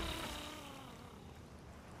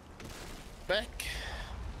 Back.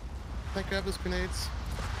 Can I grab those grenades?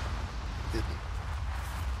 Didn't.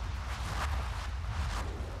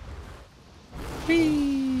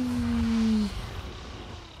 Whee!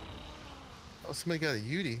 Oh, somebody got a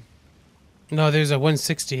Yudi. No, there's a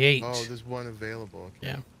 168. Oh, there's one available.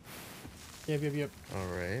 Okay. Yeah. Yep. All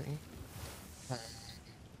right.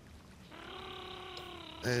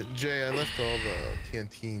 Jay, I left all the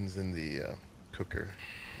canteens in the cooker.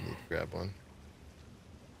 You need to grab one.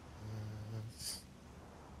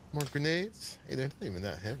 More grenades? Hey, they're not even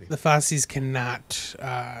that heavy. The Fossies cannot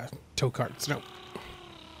tow carts. No.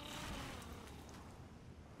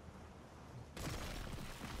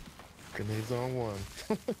 Grenades on one.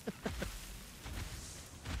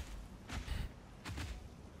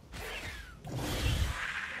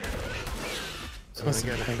 So I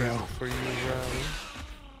got a present for you, Arahli.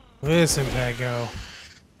 Listen, Pago.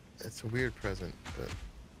 It's a weird present, but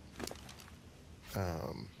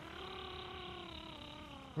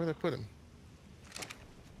where'd I put him?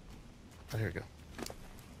 Oh, here we go.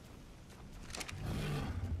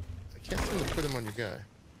 I can't seem to put him on your guy.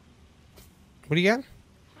 What do you got?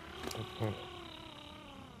 I'm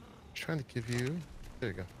trying to give you There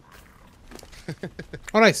you go.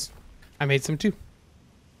 Oh, nice. I made some too.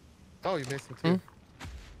 Oh, you made some too?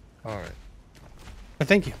 All right. But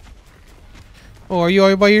thank you. Oh, are you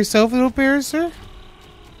all by yourself, little bear, sir?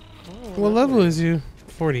 Oh, What level is you?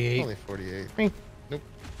 48. Only 48. Me. Nope.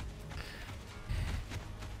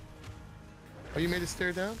 Oh, you made a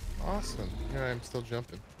stair down? Awesome. Here I am still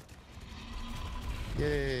jumping.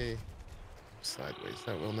 Yay. Sideways.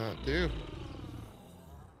 That will not do.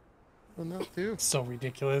 Will not do. So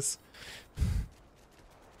ridiculous.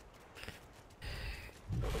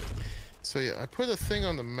 So yeah, I put a thing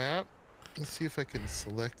on the map. Let's see if I can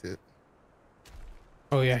select it.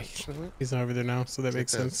 Oh yeah, Show it? he's not over there now, so that It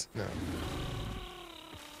makes does. sense. No.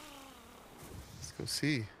 Let's go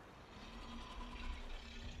see.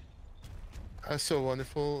 That's so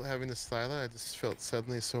wonderful having the styler. I just felt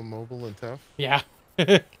suddenly so mobile and tough. Yeah.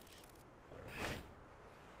 And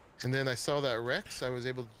then I saw that Rex. I was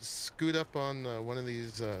able to scoot up on one of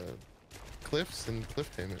these cliffs and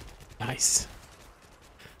cliff tame it. Nice.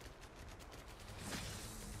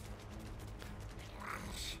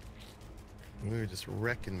 We were just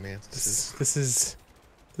wrecking mantises. This is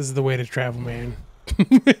the way to travel, man.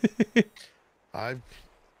 I'm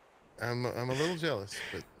a little jealous,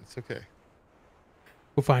 but it's okay.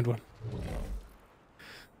 We'll find one.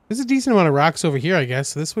 There's a decent amount of rocks over here, I guess,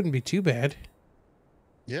 so this wouldn't be too bad.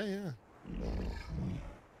 Yeah, yeah.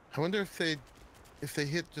 I wonder if they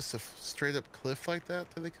hit just a straight up cliff like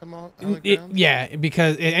that, do they come out on the ground? Yeah,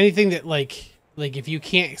 because anything that like if you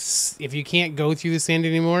can't go through the sand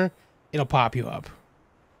anymore, it'll pop you up.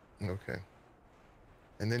 Okay.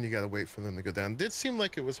 And then you gotta wait for them to go down. It did seem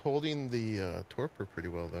like it was holding the torpor pretty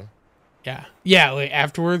well though. Yeah, yeah. Like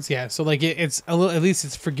afterwards, yeah. So like it's a little. At least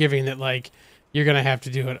it's forgiving that like you're gonna have to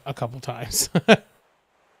do it a couple times.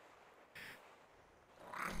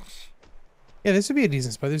 Yeah, this would be a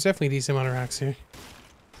decent spot. There's definitely a decent amount of rocks here.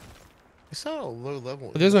 I saw a low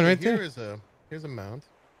level. Oh, there's one right Here there. Here's a mound.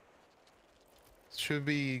 Should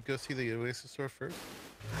we go see the Oasis store first?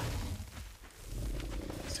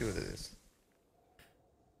 Let's see what it is.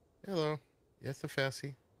 Hello. Yes, the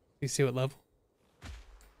Fassy. You see what level?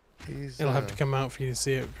 He's It'll have to come out for you to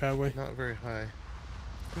see it, probably. not very high.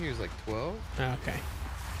 I think he was like 12. Okay.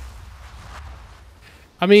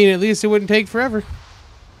 I mean, at least it wouldn't take forever.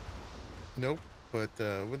 Nope, but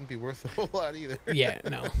wouldn't be worth a whole lot either. Yeah,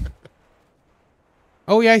 no.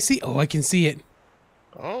 Oh, yeah, I see. Oh, I can see it.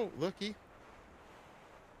 Oh, looky.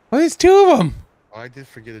 Oh, there's two of them. Oh, I did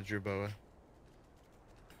forget a Jerboa.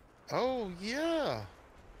 Oh, yeah.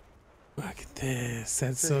 Look at this.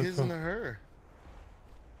 That's It's a so his cool. and a her.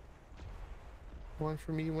 One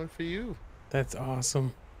for me, one for you. That's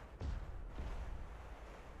awesome.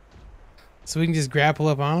 So we can just grapple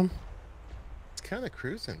up on them? It's kind of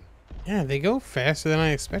cruising. Yeah, they go faster than I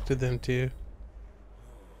expected them to.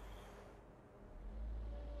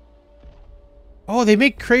 Oh, they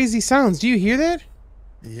make crazy sounds. Do you hear that?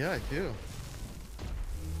 Yeah, I do.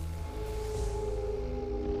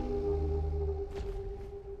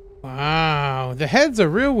 Wow, the heads are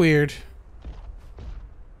real weird.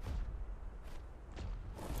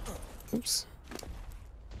 Oops.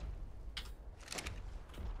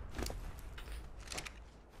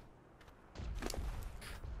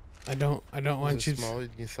 I don't want you to... Smaller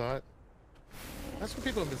than you thought. That's what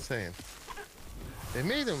people have been saying. They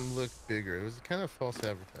made him look bigger. It was kind of false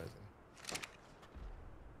advertising.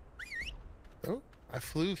 Oh,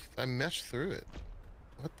 I meshed through it.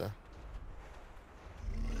 What the?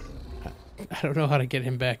 I don't know how to get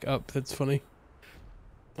him back up. That's funny.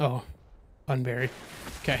 Oh, unbury.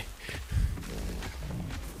 Okay.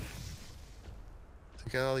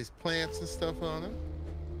 They got all these plants and stuff on them.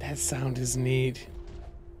 That sound is neat.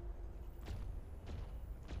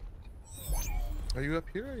 Are you up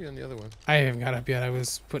here or are you on the other one? I haven't got up yet. I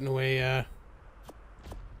was putting away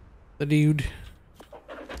the dude.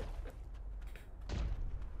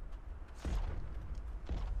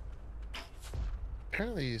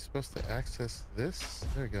 Apparently you're supposed to access this.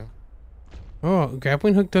 There we go. Oh,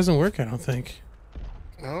 grappling hook doesn't work, I don't think.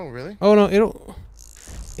 Oh, really? Oh, no,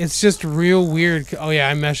 it's just real weird. Oh, yeah,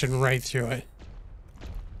 I'm meshing right through it.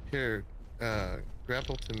 Here,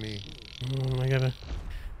 grapple to me.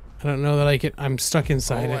 I don't know that I'm stuck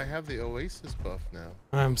inside I it. have the Oasis buff now.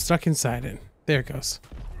 I'm stuck inside it. There it goes.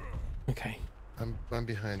 Okay. I'm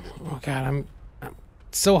behind it. Oh, God, I'm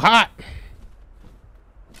so hot.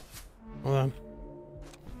 Hold on.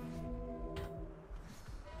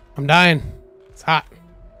 I'm dying. It's hot.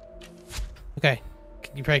 Okay.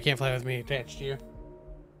 You probably can't fly with me attached to you.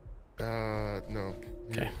 No.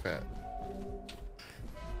 You're Okay. fat.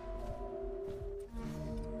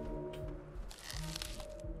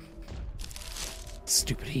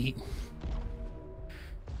 Stupid heat.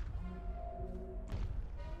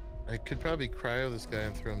 I could probably cryo this guy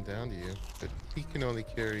and throw him down to you, but he can only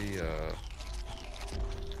carry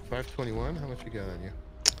 521. How much you got on you?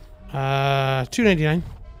 299.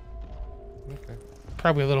 Okay.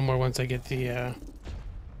 Probably a little more once I get the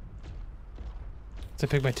to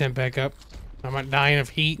pick my tent back up. I'm not dying of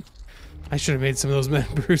heat. I should have made some of those men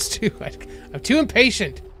brews too. I'm too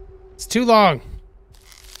impatient. It's too long.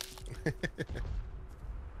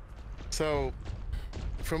 So,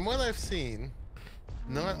 from what I've seen,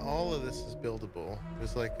 not all of this is buildable.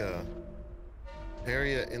 There's like a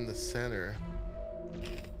area in the center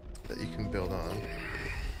that you can build on,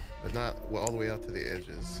 but not all the way out to the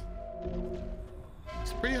edges.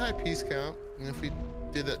 It's a pretty high piece count, and if we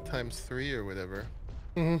did that times 3 or whatever,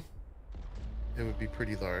 it would be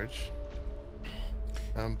pretty large.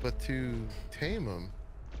 But to tame them,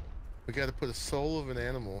 we got to put a soul of an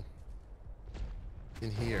animal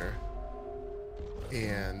in here,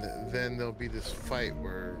 and then there'll be this fight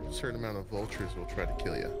where a certain amount of vultures will try to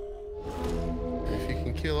kill you. And if you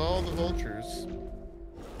can kill all the vultures,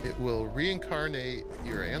 it will reincarnate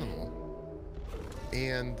your animal,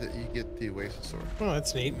 and you get the Oasis Sword. Oh,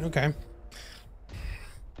 that's neat. Okay.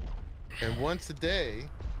 And once a day,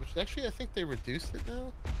 which actually I think they reduced it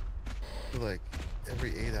now to like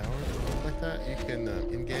every 8 hours or something like that, you can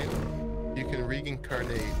in-game you can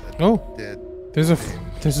reincarnate a dead. There's a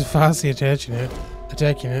Fossey attacking it.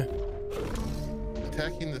 Attacking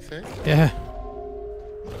the thing? Yeah.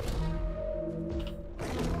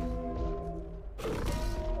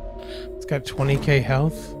 It's got 20k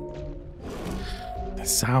health. The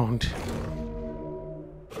sound.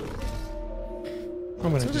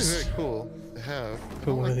 I'm gonna just very cool to have.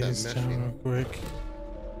 Put one of these down real quick.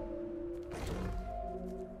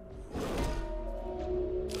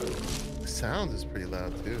 The sound is pretty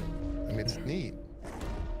loud too. I mean, it's neat.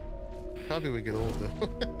 Probably would get old though.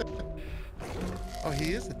 Oh,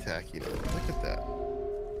 he is attacking it. Look at that.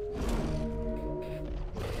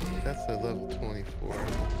 That's a level 24.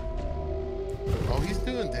 Oh, he's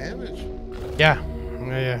doing damage. Yeah.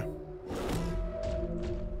 Yeah.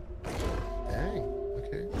 Dang.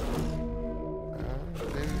 Okay.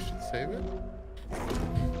 Maybe we should save it.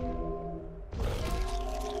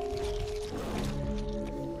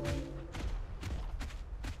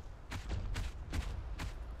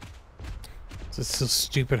 It's so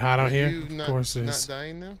stupid hot out here. Of course it is. Not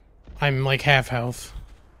dying now? I'm like half health.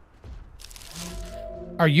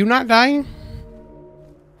 Are you not dying?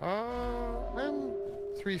 I'm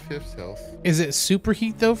 3/5 health. Is it super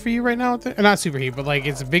heat though for you right now? Not super heat, but like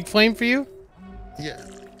it's a big flame for you? Yeah.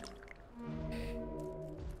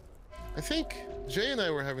 I think Jay and I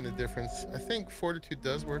were having a difference. I think fortitude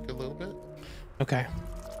does work a little bit. Okay.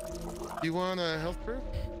 Do you want a health brew?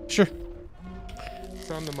 Sure. It's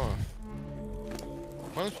on the moth.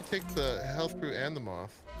 Why don't you take the health brew and the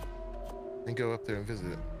moth and go up there and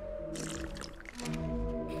visit it?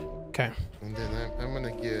 Okay. And then I'm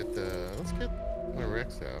gonna get, let's get my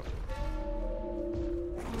Rex out.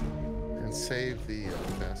 And save the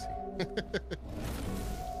Fassy.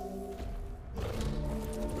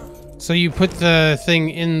 So you put the thing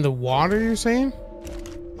in the water, you're saying?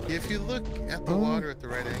 If you look at the water at the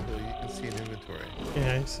right angle, you can see an inventory.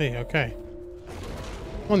 Yeah, I see. Okay.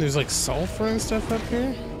 Oh, and there's like sulfur and stuff up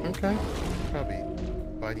here? Okay. Probably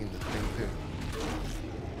biting the thing too.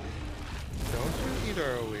 Don't you eat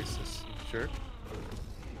our Oasis, you jerk.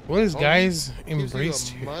 What is guys embraced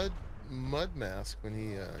here? Mud mask when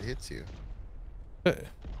he hits you.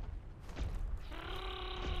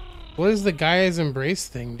 What does the guy's embrace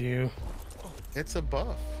thing do? It's a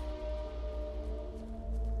buff.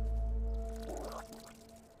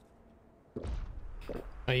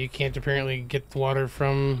 Oh, you can't apparently get the water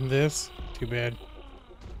from this? Too bad.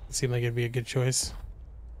 It seemed like it'd be a good choice.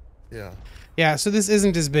 Yeah. Yeah, so this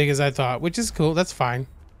isn't as big as I thought, which is cool. That's fine.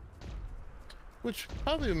 Which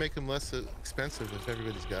probably would make them less expensive if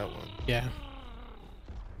everybody's got one. Yeah.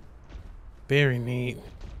 Very neat.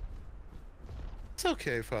 It's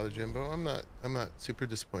okay, Father Jimbo. I'm not super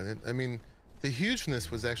disappointed. I mean, the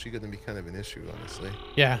hugeness was actually going to be kind of an issue, honestly.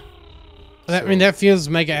 Yeah. I mean, that feels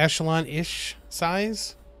mega echelon-ish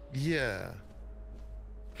size. Yeah.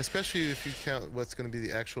 Especially if you count what's going to be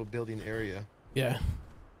the actual building area. Yeah.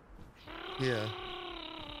 Yeah.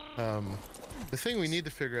 The thing we need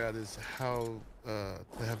to figure out is how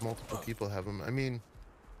to have multiple people have them. I mean,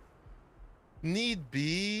 need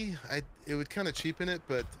be, it would kind of cheapen it,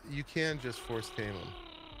 but you can just force tame them.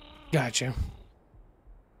 Gotcha.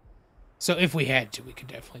 So if we had to, we could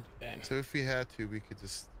definitely do that. So if we had to, we could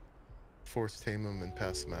just force tame them and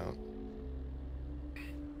pass them out.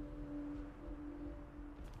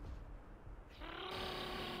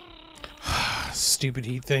 Stupid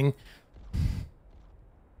heat thing.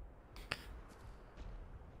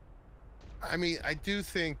 I mean, I do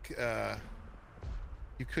think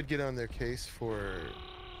you could get on their case for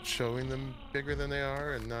showing them bigger than they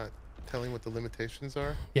are and not telling what the limitations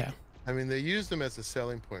are. Yeah. I mean, they use them as a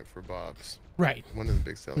selling point for Bob's. Right. One of the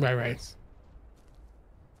big selling points.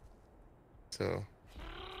 So,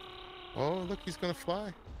 oh, look, he's going to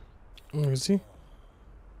fly. Where is he?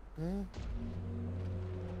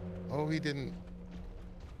 Oh, he didn't.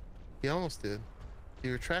 He almost did. He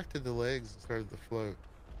retracted the legs and started to float.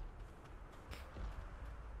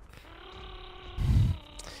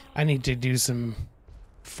 I need to do some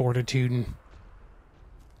fortitude.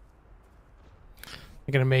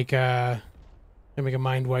 I'm gonna make a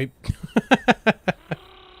mind wipe.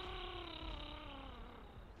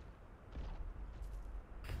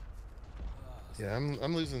 Yeah,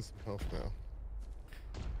 I'm losing some health now.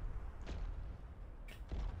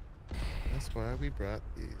 That's why we brought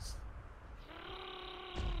these.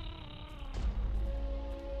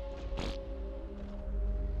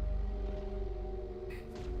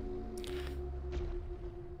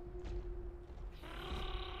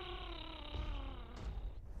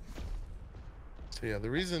 So yeah,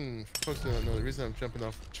 the reason, for folks who don't know, the reason I'm jumping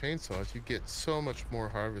off the chainsaw is you get so much more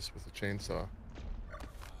harvest with the chainsaw.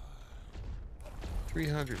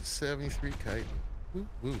 373 chitin. Woo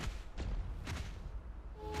woo.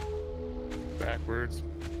 Backwards.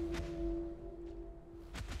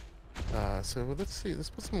 So let's see.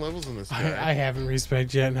 Let's put some levels in this guy. I haven't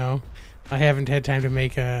respec yet. No, I haven't had time to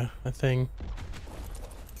make a thing.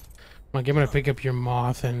 Like, I'm gonna pick up your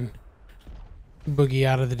moth and boogie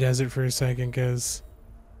out of the desert for a second, cause.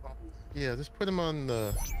 Yeah, just put him on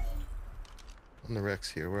the Rex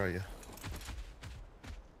here. Where are you?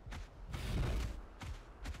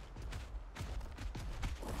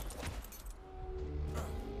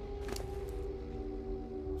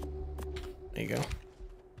 There you go.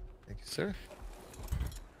 Thank you, sir.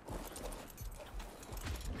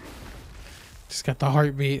 Just got the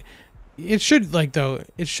heartbeat. It should, like, though,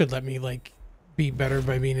 it should let me, like, be better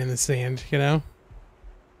by being in the sand, you know?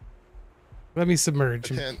 Let me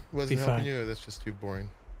submerge. Wasn't helping you, or that's just too boring?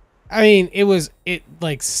 I mean, it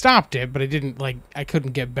like stopped it, but I didn't, like, I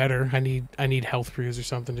couldn't get better. I need health brews or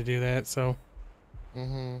something to do that, so.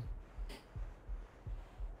 Mm-hmm.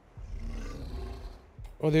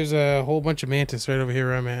 Oh, there's a whole bunch of mantis right over here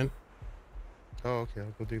where I'm at. Oh, okay,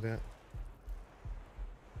 I'll go do that.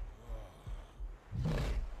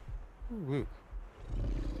 Woo.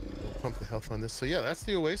 Pump the health on this. So yeah, that's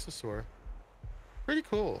the Oasisaur. Pretty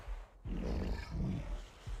cool.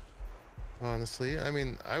 Honestly, I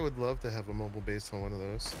mean, I would love to have a mobile base on one of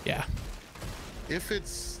those. Yeah. If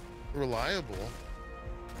it's reliable,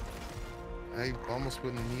 I almost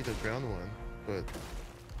wouldn't need a ground one, but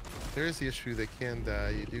there is the issue they can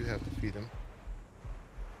die. You do have to feed them.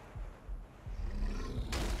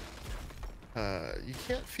 You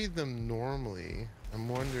can't feed them normally. I'm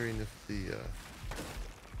wondering if the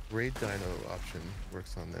raid dino option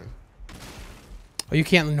works on them. Oh, you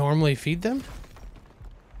can't normally feed them?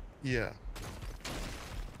 Yeah.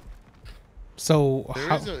 So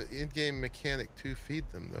there is an in-game mechanic to feed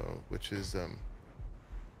them though, which is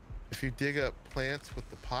if you dig up plants with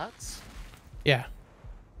the pots. Yeah.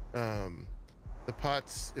 The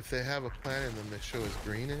pots, if they have a plant in them, they show as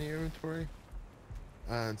green in your inventory.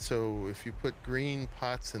 And so if you put green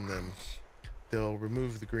pots in them, they'll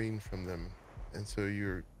remove the green from them. And so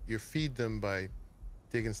you feed them by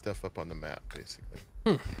digging stuff up on the map, basically.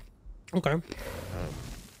 Okay.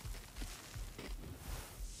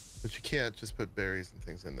 But you can't just put berries and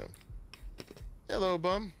things in them. Hello,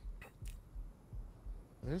 bum.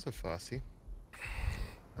 There's a Fossey.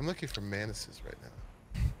 I'm looking for manises right now.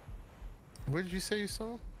 Where did you say you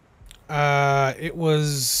saw him? It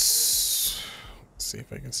was. Let's see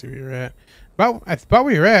if I can see where you're at. About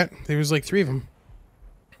where you're at. There was like 3 of them.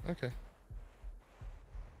 Okay.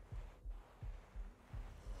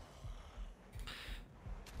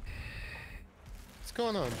 What's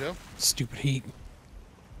going on, Joe? Stupid heat.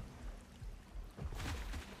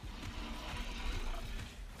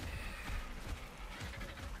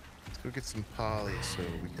 Let's go get some poly so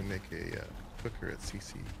we can make a cooker at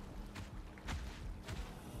CC.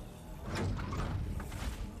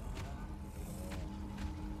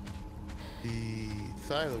 The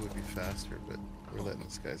Thyla would be faster, but we're letting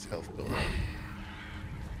this guy's health build up.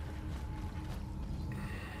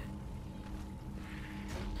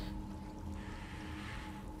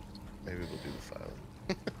 Maybe we'll do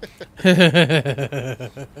the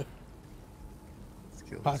Thyla.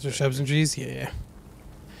 Pots or shrubs and trees? Yeah.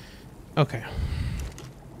 Okay.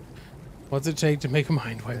 What's it take to make a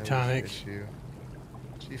mind wipe tonic?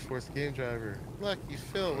 G-Force Game Driver. Lucky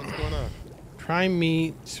Phil, what's going on? Prime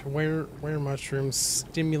meat, where mushrooms,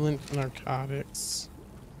 stimulant, narcotics.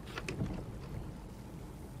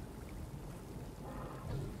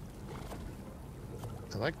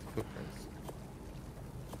 I like the footprints.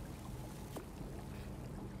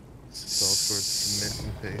 This is all towards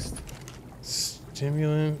cement and paste.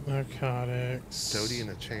 Stimulant, narcotics. Sody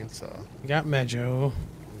and a chainsaw. We got Mejo. We'll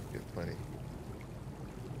get plenty.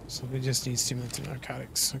 So we just need stimulant and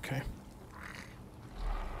narcotics. Okay.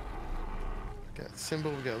 Got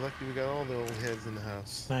Symbol, we got Lucky, we got all the old heads in the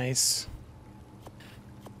house. Nice.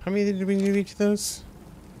 How many did we need of each of those?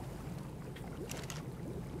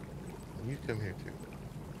 And you come here too.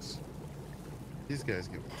 These guys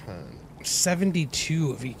give a ton.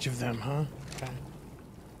 72 of each of them, huh? Okay.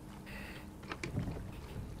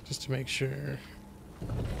 Just to make sure. Do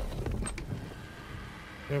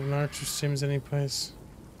you have an archer sims anyplace?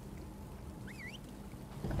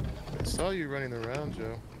 I saw you running around,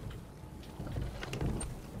 Joe.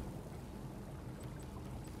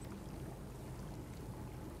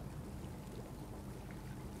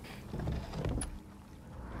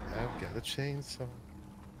 I've got a chainsaw.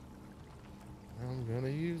 I'm gonna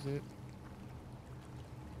use it.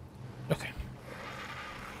 Okay.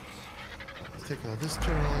 Let's take all this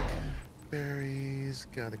junk. Berries,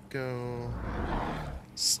 gotta go.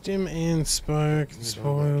 Stim and spark, Need all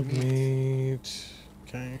spoiled that meat. meat.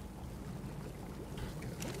 Okay.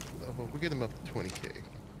 Level. We'll get him up to 20k.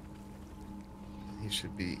 He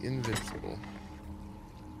should be invincible.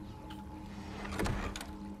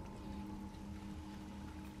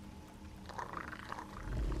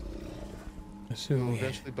 Assume We'll we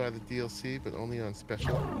eventually buy the DLC, but only on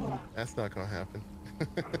special. That's not gonna happen.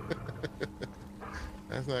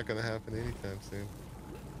 That's not gonna happen anytime soon.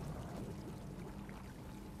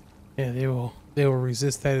 Yeah, they will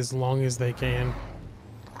resist that as long as they can.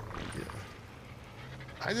 Yeah.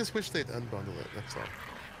 I just wish they'd unbundle it, that's all.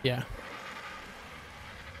 Yeah.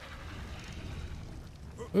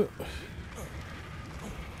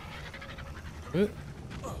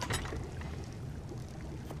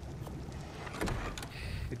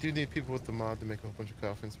 We do need people with the mod to make a whole bunch of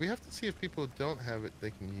coffins. We have to see if people don't have it, they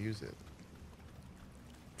can use it.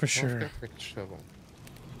 For Oh, I sure. forgot to make a shovel.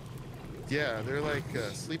 Yeah, they're like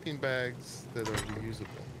sleeping bags that are reusable.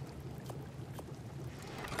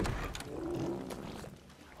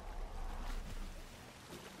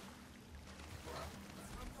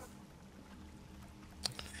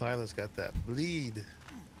 Thyla's got that bleed.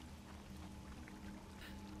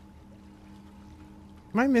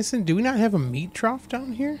 Am I missing? Do we not have a meat trough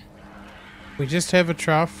down here? We just have a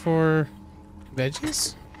trough for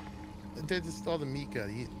veggies? They just all the meat got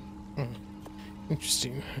eaten. Oh,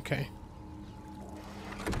 interesting. Okay.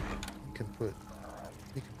 You can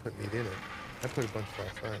put meat in it. I put a bunch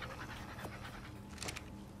last night.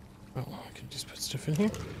 Oh, I could just put stuff in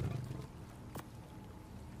here.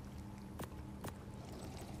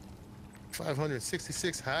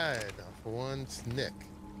 566 hide off one snick.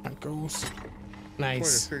 That goes.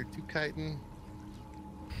 Nice. 432 chitin.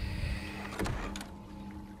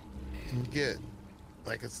 You get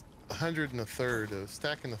like it's 100 and a third of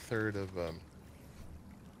stack and a third of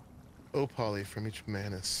opoly from each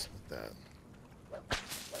manus with that.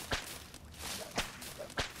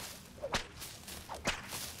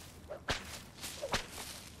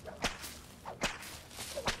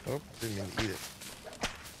 Oh, didn't mean to eat it.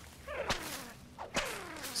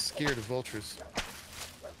 Scared of vultures.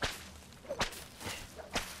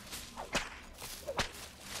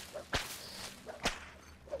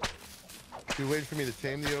 You waiting for me to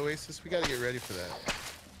tame the oasis? We gotta get ready for that.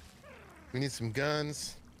 We need some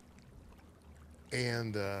guns.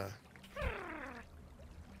 And I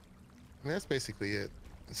mean, that's basically it.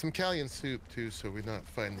 And some Callian soup too, so we're not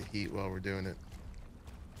fighting the heat while we're doing it.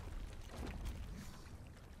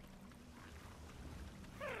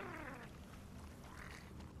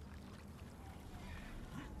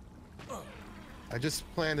 I just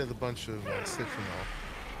planted a bunch of citronal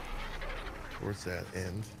towards that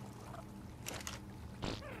end.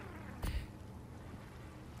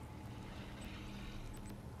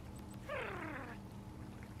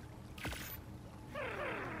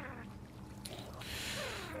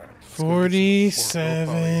 Let's go get some more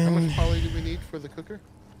poly. How 47. much poly do we need for the cooker?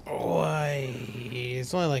 Oh,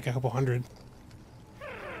 it's only like a couple hundred.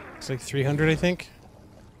 It's like 300, I think.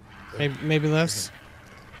 Maybe less.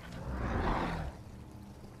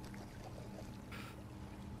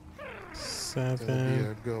 That'll be our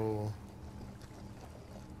 7, goal.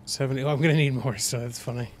 70. Oh, I'm gonna need more, so that's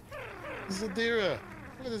funny. Zadira,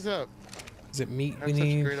 what is up? Is it meat I'm we such a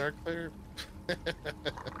need? great ARK player.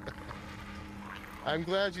 I'm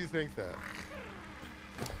glad you think that.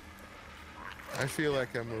 I feel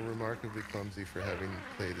like I'm remarkably clumsy for having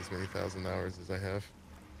played as many thousand hours as I have.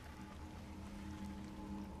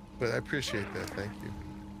 But I appreciate that, thank you.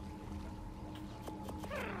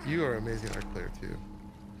 You are an amazing art player too.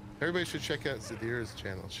 Everybody should check out Zadira's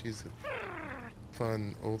channel. She's a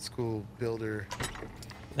fun, old school builder.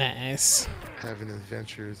 Nice. Having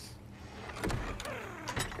adventures.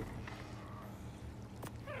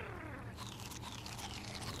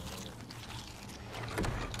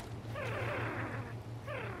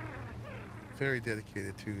 Very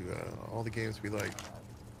dedicated to all the games we like.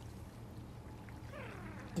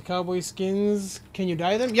 The cowboy skins, can you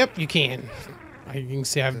dye them? Yep, you can. You can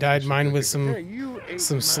see I've dyed mine with some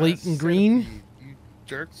slate and green. Centipede, you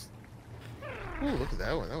jerks. Ooh, look at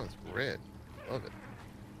that one. That one's red. Love it.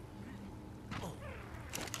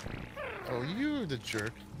 Oh, you're the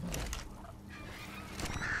jerk.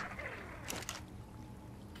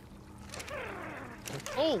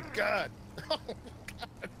 Oh, God. Oh,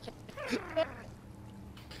 God.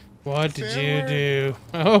 What did you do?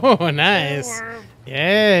 Oh, nice. Yeah,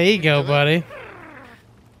 there you go, buddy.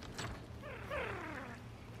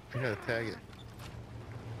 I gotta tag it.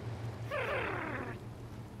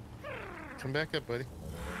 Come back up, buddy.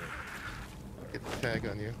 Get the tag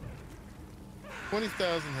on you.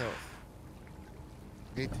 20,000 health.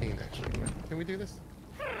 18, actually. Can we do this?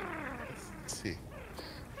 Let's see.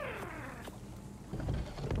 Get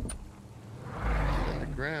on the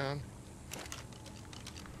ground.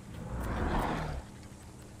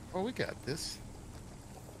 Oh, we got this.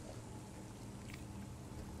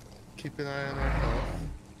 Keep an eye on our health.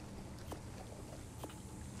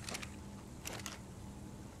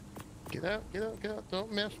 Get out, get out, get out.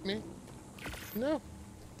 Don't mess me. No.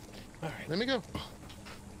 Alright. Let me go.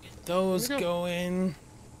 Get those going.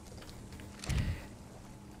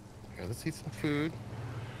 Alright, let's eat some food.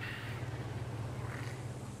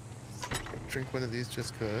 Drink one of these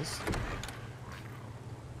just cause.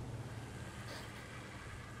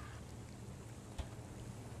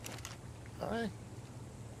 Hi.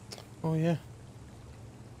 Oh, yeah.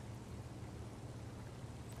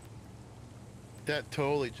 That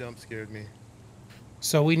totally jump scared me.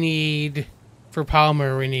 So we need, for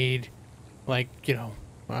polymer, we need, like, you know,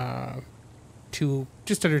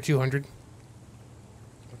 just under 200.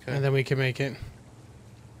 Okay. And then we can make it.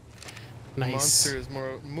 Nice.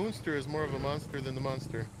 Monster is more of a monster than the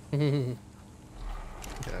monster. Yeah,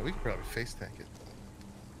 we could probably face tank it.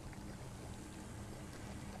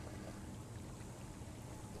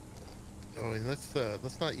 Oh, and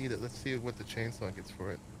let's not eat it. Let's see what the chainsaw gets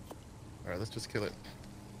for it. All right, let's just kill it.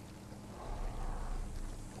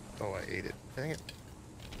 Oh, I ate it. Dang it.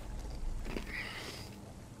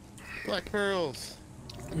 Black pearls.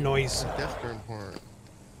 Noise. Deathburn horn.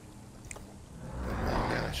 Oh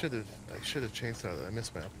man, I should have chainsawed it. I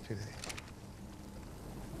missed my opportunity.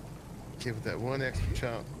 Give it that one extra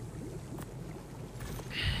chop.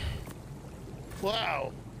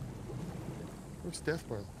 Wow. Where's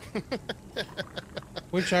Deathburn?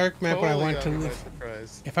 Which ARK map would I want to live?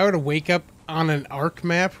 If I were to wake up on an ARK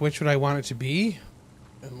map, which would I want it to be?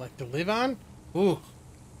 And like to live on? Ooh.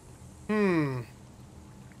 Run!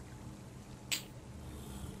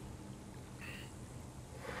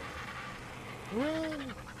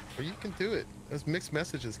 Or you can do it. Those mixed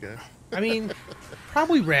messages, guys. I mean,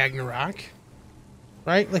 probably Ragnarok.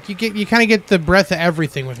 Right? Like you kind of get the breadth of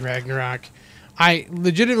everything with Ragnarok. I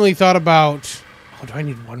legitimately thought about... Oh, do I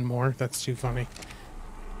need one more? That's too funny.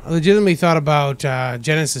 I legitimately thought about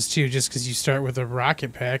Genesis 2 just because you start with a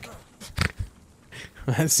rocket pack.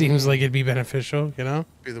 That seems like it'd be beneficial, you know?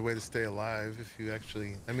 Be the way to stay alive if you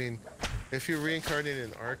actually... I mean, if you're reincarnated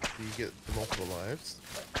in ARK, do you get the multiple lives?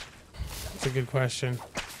 That's a good question.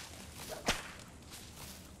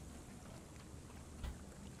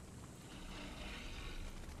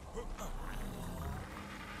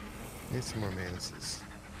 Need some more mantises.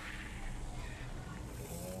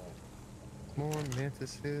 More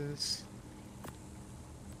mantises.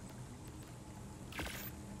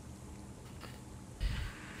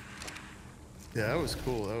 Yeah, that was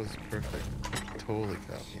cool. That was perfect. Totally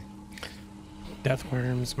got me. Death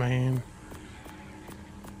worms, man.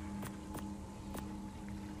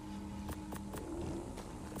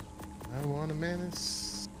 I want a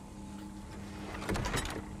mantis.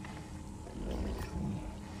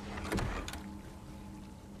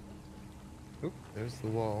 Oop, there's the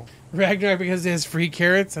wall. Ragnar because it has free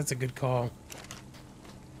carrots? That's a good call.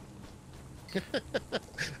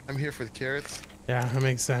 I'm here for the carrots. Yeah, that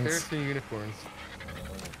makes sense. Carrots and unicorns.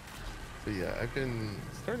 So yeah, I've been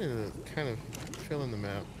starting to kind of fill in the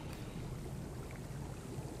map.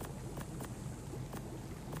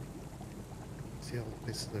 see all the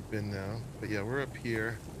places I've been now. But yeah, we're up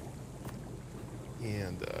here.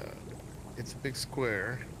 And it's a big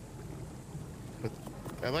square. But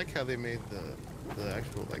I like how they made the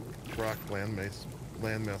actual like rock landmass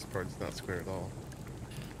part is not square at all.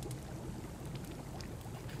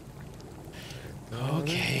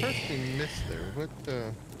 Okay. There's parts we missed there. What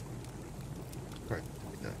part did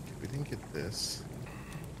we not get? We didn't get this.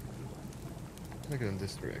 I'm gonna go in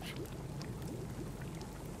this direction.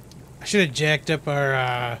 I should have jacked up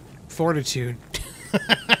our fortitude.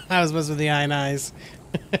 I was messing with the eye and eyes.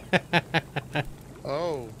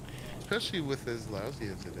 Oh, especially with as lousy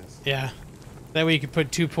as it is. Yeah. That way you could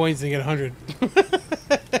put 2 points and get 100.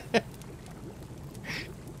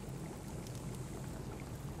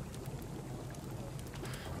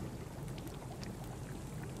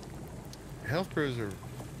 Health bros are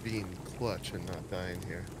being clutch and not dying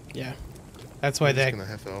here. Yeah. That's why I'm that just gonna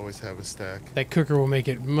have to always have a stack. that cooker will make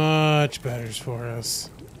it much better for us.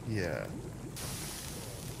 Yeah.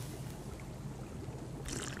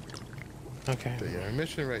 Okay. But yeah, our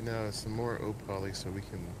mission right now is some more oak poly so we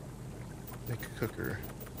can make a cooker.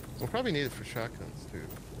 We'll probably need it for shotguns too.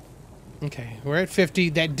 Okay. We're at 50.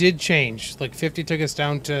 That did change. Like 50 took us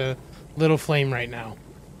down to little flame right now.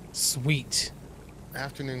 Sweet.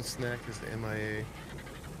 Afternoon snack is the MIA.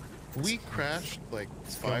 We crashed like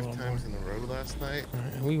 5 times in a row last night.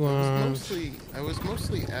 Alright, we want I was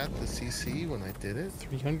mostly at the CC when I did it.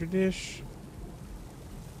 300-ish.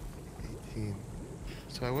 18.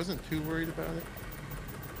 So I wasn't too worried about it.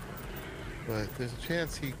 But there's a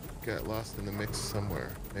chance he got lost in the mix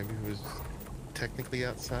somewhere. Maybe he was technically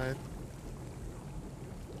outside.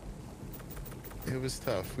 It was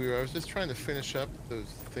tough. I was just trying to finish up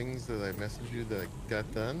those things that I messaged you that I got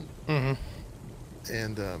done. Mm-hmm.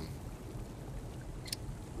 And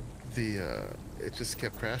it just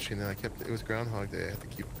kept crashing, and it was Groundhog Day. I had to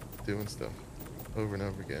keep doing stuff over and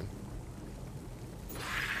over again.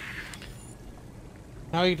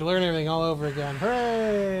 Now you get to learn everything all over again.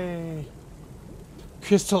 Hooray!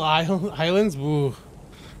 Crystal Islands? Woo.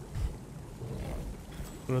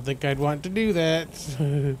 I don't think I'd want to do that.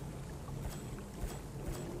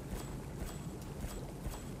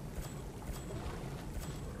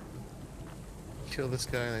 Kill this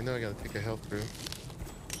guy, and I know I gotta take a health brew.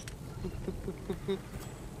 Boop, boop, boop, boop, boop.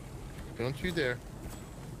 Don't you dare.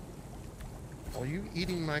 Are you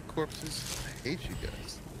eating my corpses? I hate you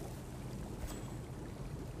guys.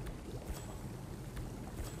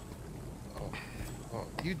 Oh,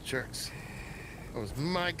 you jerks. That was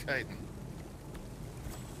my chitin.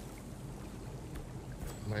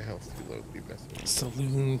 My health's too low to be messing with.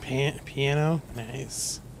 Saloon piano?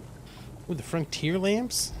 Nice. With the frontier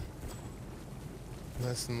lamps?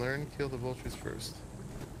 Lesson learned, kill the vultures first.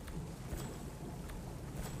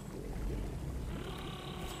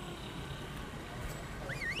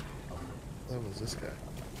 What was this guy?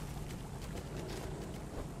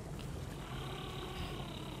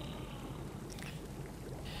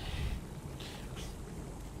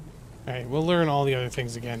 Alright, we'll learn all the other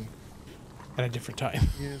things again at a different time.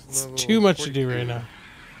 It's Level too much to do 42. right now.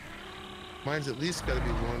 Mine's at least got to be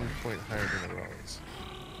 1 point higher than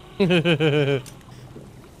Arahli's.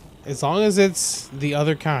 As long as it's the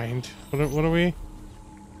other kind. What are we?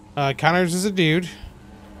 Connors is a dude.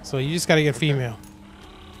 So you just gotta get female.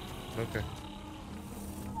 Okay.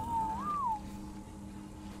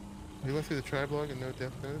 You went through the tribe log and no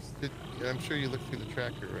death notice? I'm sure you looked through the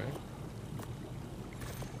tracker, right?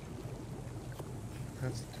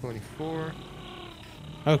 That's 24.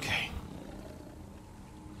 Okay.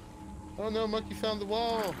 Oh no, monkey found the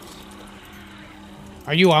wall!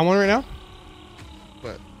 Are you on one right now?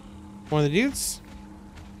 What? One of the dudes?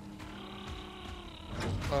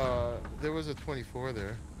 There was a 24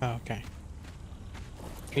 there. Oh, okay.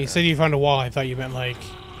 You said you found a wall. I thought you meant like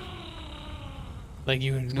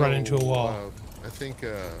you would run into a wall. I think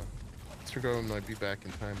Mr. Grover might be back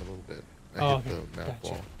in time a little bit. I Oh, hit okay. the map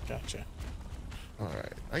wall. Gotcha.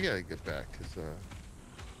 Alright, I gotta get back, because,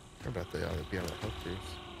 how about they ought to be on a health cruise?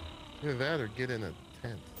 Either that or get in a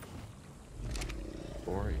tent.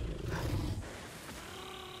 Boring.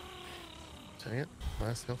 Dang it,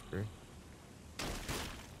 last health crew.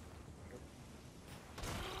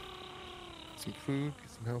 Some food,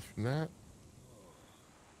 get some health from that.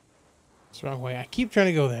 It's the wrong way. I keep trying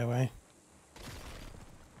to go that way.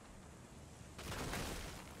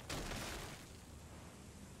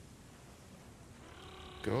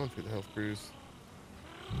 Going through the health cruise.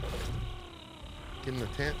 Get in the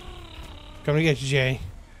tent. Coming to get you, Jay.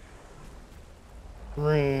 Get to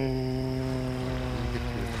the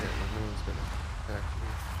tent. No one's gonna attack me.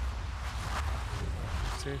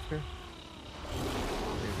 Safe here?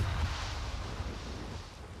 Maybe.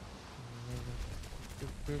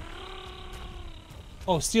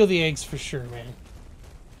 Oh, steal the eggs for sure, man.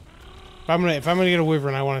 If I'm gonna get a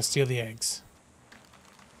wyvern, I want to steal the eggs.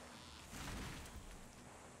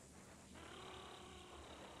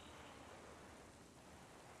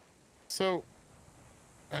 So,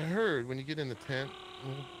 I heard when you get in the tent,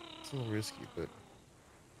 it's a little risky, but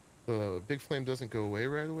the big flame doesn't go away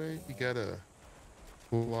right away. You gotta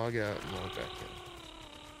log out and log back in.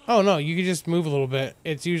 Oh no, you can just move a little bit.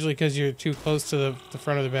 It's usually because you're too close to the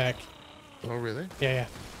front or the back. Oh, really? Yeah, yeah.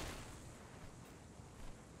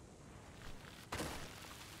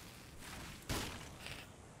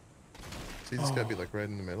 So you just gotta be like right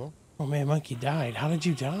in the middle? Oh man, monkey died. How did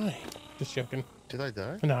you die? Just joking. Did I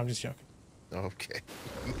die? No, I'm just joking. Okay.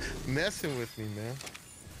 Messing with me, man.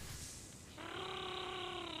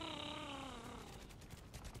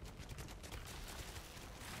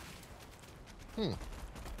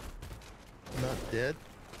 Not dead?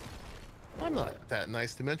 I'm not that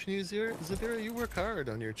nice to mention you, Zadira. You work hard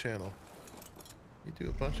on your channel. You do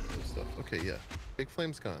a bunch of cool stuff. Okay, yeah. Big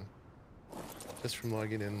flame's gone. Just from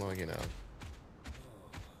logging in, logging out.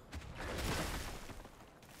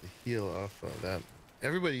 The heal off that.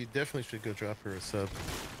 Everybody, you definitely should go drop her a sub.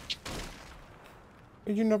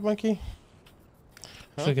 Did you know, monkey? Huh?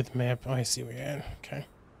 Let's look at the map. Oh, I see where you're at. Okay.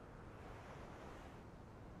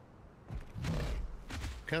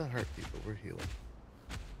 Kind of hurt people. We're healing.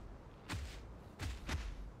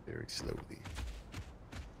 Very slowly.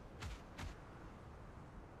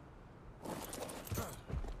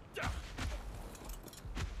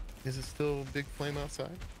 Is it still big flame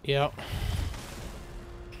outside? Yep.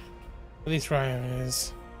 At least Ryan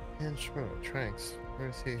is. And Shmo, Tranks. Where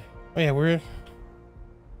is he? Oh yeah, we're.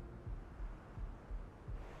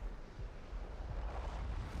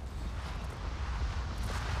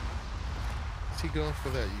 Is he going for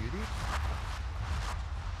that Yudi?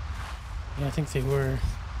 Yeah, I think they were.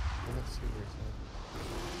 Let's see where he's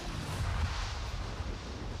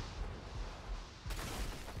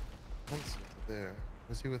at. Hunt's there.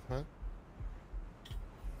 Was he with Hunt?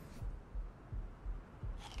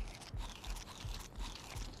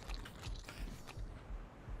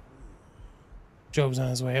 Job's on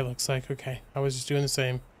his way, it looks like. Okay. I was just doing the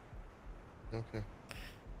same. Okay.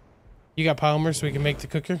 You got polymer so we can make the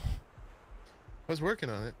cooker? I was working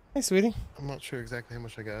on it. Hey, sweetie. I'm not sure exactly how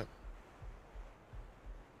much I got.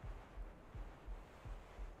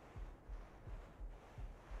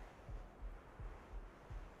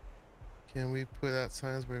 Can we put out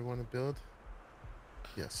signs where we want to build?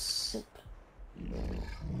 Yes.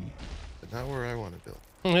 But not where I want to build.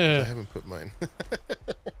 I Yeah. haven't put mine.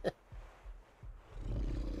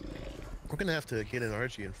 We're going to have to get an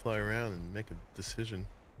RG and fly around and make a decision.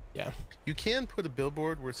 Yeah. You can put a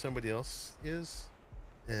billboard where somebody else is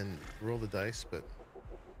and roll the dice, but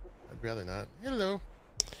I'd rather not. Hello.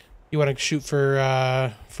 You want to shoot for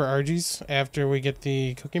RGs after we get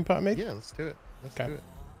the cooking pot made? Yeah, let's do it. Let's Okay. do it.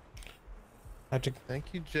 I have to.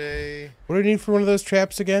 Thank you, Jay. What do you need for one of those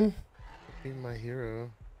traps again? Being my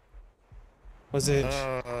hero. Was it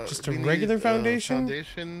just a we regular need, foundation?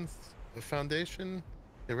 A foundation,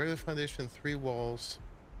 a regular foundation, 3 walls,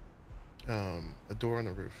 a door on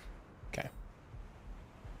the roof. Okay.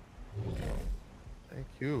 Thank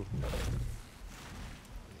you.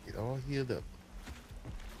 Get all healed up.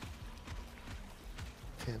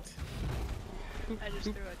 Tent. I just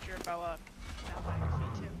threw a gerbo up down by your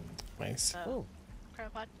feet too. Nice. Oh,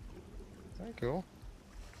 Cryopod. thank you.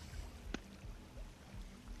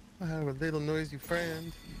 I have a little noisy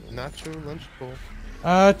friend. Nacho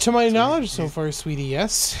Lunchable. To my knowledge so far, sweetie,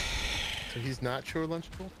 yes. So he's Nacho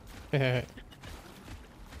Lunchable? I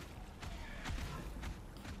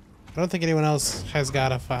don't think anyone else has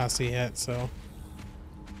got a Fossey yet, so.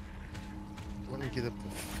 Let me get up to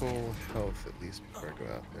full health at least before I go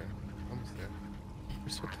out there. Almost there. You're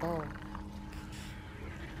so tall.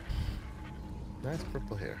 Nice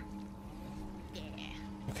purple hair.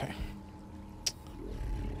 Okay.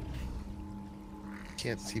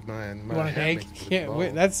 Can't see mine. You My want an hat egg? makes me look Yeah,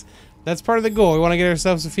 wait, bald. that's part of the goal. We want to get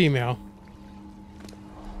ourselves a female.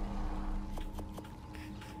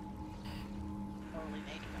 Totally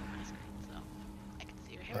naked on my screen, so I can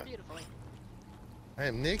see your hair beautifully. I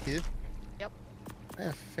am naked. Yep. I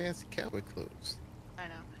have fancy cowboy clothes. I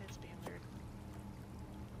know, it's being weird.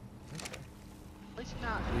 Okay. At least you're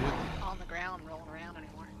not on the ground rolling around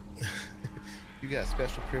anymore. You got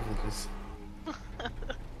special privileges.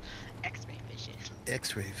 X-ray vision.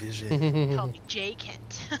 X-ray vision. Call me Jay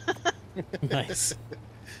Kent. Nice.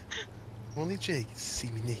 Only Jake can see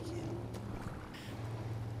me naked.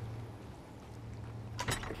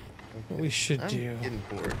 What we should I'm do. getting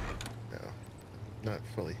bored now. Not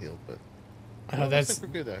fully healed, but Oh, looks like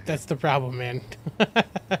we're good out here. that's the problem, man. I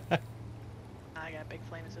got a big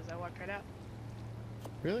flame as soon as I walked right out.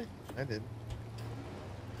 Really? I did.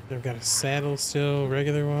 They've got a saddle still,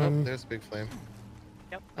 regular Oh, one. there's a big flame.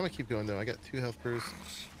 Yep. I'm gonna keep going though. I got 2 health brews.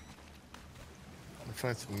 I'm gonna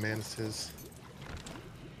find some manises.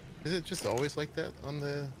 Is it just always like that on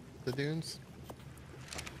the dunes?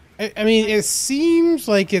 I mean, it seems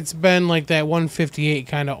like it's been like that 158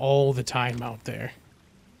 kind of all the time out there.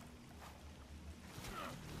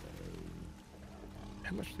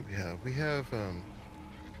 How much do we have? We have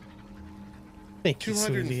Thank you,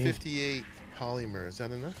 sweetie. 258 polymer. Is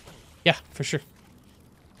that enough? Yeah, for sure.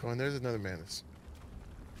 Oh, and there's another mantis.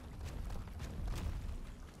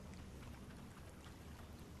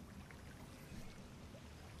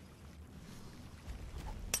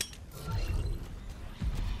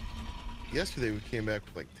 Yesterday we came back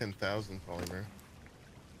with like 10,000 polymer.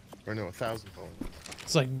 Or no, 1,000 polymer.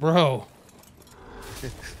 It's like, bro.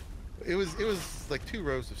 It was like 2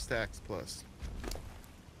 rows of stacks plus.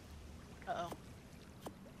 Uh-oh.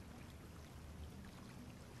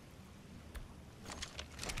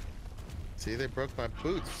 See, they broke my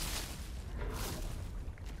boots.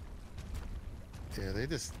 Yeah, they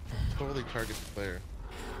just totally target the player.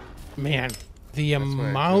 Man, the That's why I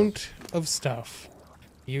amount of stuff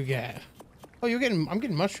you get. Oh, I'm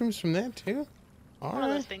getting mushrooms from that too? All One of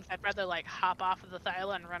those right. things, I'd rather like hop off of the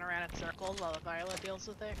Thyla and run around in circles while the Thyla deals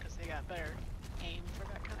with it, because they got better aim for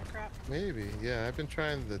that kind of crap. Maybe, yeah, I've been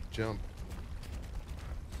trying to jump.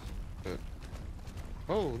 But,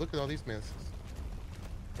 oh, look at all these mantises.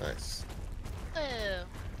 Nice. Oh.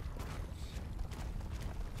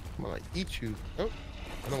 I'm gonna eat you. Oh,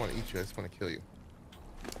 I don't want to eat you, I just want to kill you.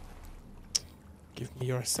 Give me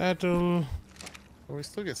your saddle. Well, we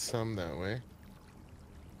still get some that way.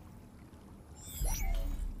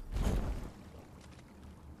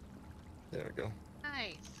 There we go.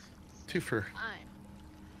 Nice. 2 for. Fine.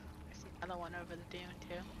 I see another one over the dune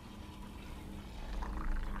too.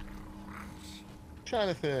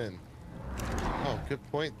 Jonathan! Oh, good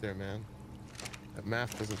point there, man. That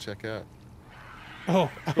math doesn't check out. Oh,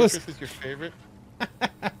 I This was. is your favorite?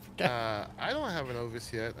 I don't have an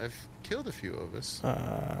Ovis yet. I've killed a few Ovis.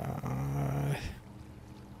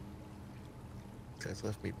 Guys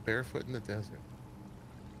left me barefoot in the desert.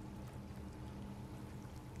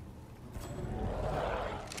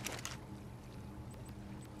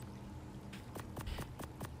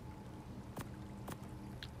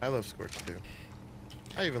 I love Scorched too.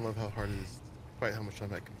 I even love how hard it is, despite how much I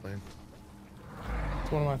might complain.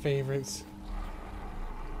 It's one of my favorites.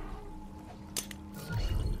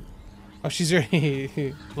 Oh, she's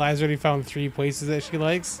already. Liz already found 3 places that she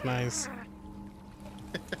likes. Nice.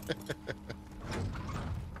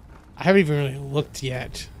 I haven't even really looked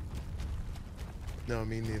yet, No,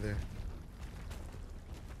 me neither.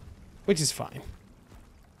 which is fine.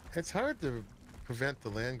 It's hard to prevent the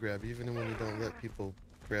land grab, even when you don't let people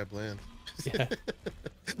grab land. Yeah.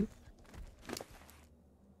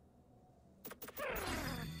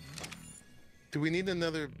 Do we need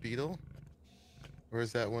another beetle? Or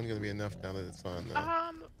is that one going to be enough now that it's on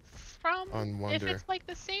on If Wonder? it's like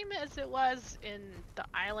the same as it was in the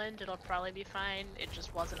island, it'll probably be fine. It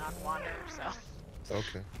just wasn't on Wander, so.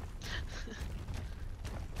 Okay.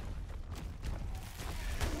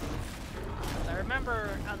 I remember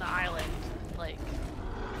on the island, like,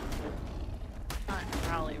 on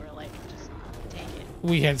Arahli, we're like, just take it.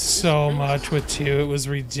 We had so much with 2. It was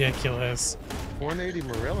ridiculous. 180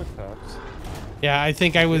 Morella tops. Yeah, I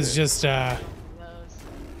think I was just. Those.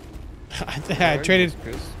 I traded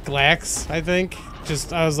Glax, I think.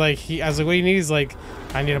 Just I was like, I was like, what do you need? He's like,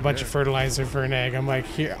 I need a bunch of fertilizer for an egg. I'm like,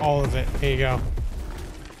 here, all of it. Here you go.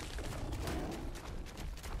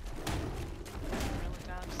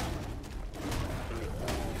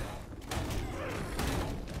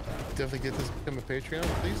 Definitely get this to become a Patreon.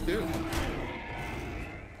 Please do.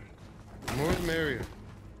 The more the merrier.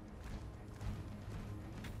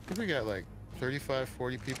 I think we got like 35,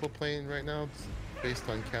 40 people playing right now, based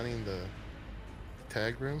on counting the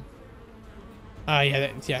tag room.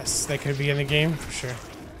 Yeah, yes, that could be in the game for sure.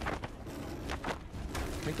 I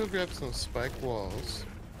think I'll grab some spike walls,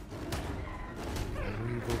 and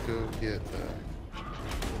we will go get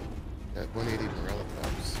that 180 Morella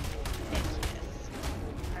tops.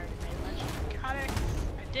 I already made a bunch of narcotics.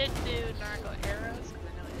 I did do narco arrows because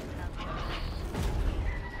I know I didn't have them.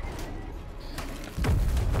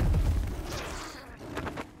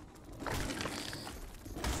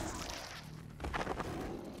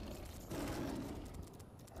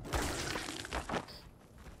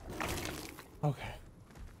 Okay.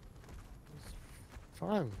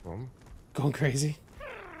 5 of them. Going crazy.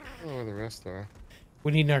 don't know where the rest are.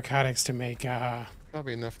 We need narcotics to make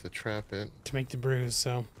Probably enough to trap it. the brews.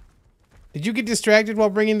 So, did you get distracted while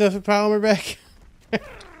bringing the polymer back?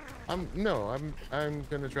 No, I'm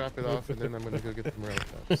gonna drop it off and then I'm gonna go get the morale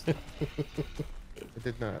tops. I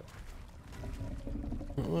did not.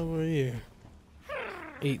 What level are you?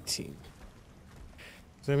 18.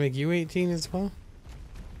 Does that make you 18 as well?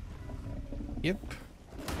 Yep.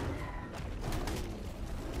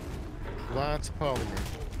 Lots of polymer.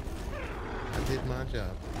 I did my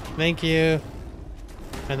job. Thank you.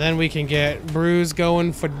 And then we can get brews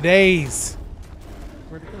going for days.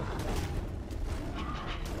 Where'd it go?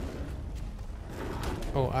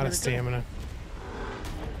 Oh, out of stamina.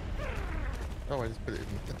 Oh, I just put it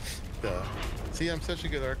in the... See, I'm such a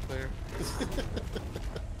good ARK player.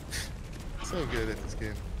 So good at this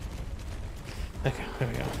game. Okay, there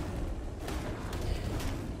we go.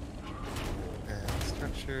 And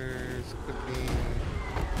structures, cooking...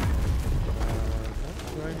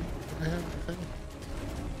 do I have a thing?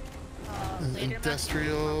 Later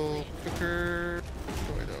Industrial cooker...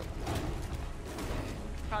 No, I don't.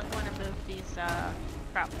 Probably want to move these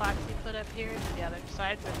crop plots you put up here to the other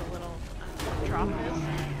side where the little drop is.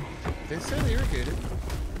 They said irrigated.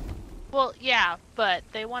 Well, yeah, but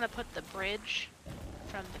they want to put the bridge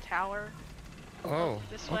from the tower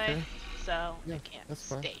this way, so Yeah, I can't that's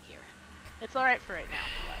stay fine. here. It's alright for right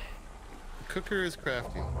now. The cooker is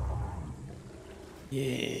crafting.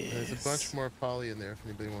 Yeah. There's a bunch more poly in there if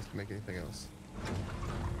anybody wants to make anything else.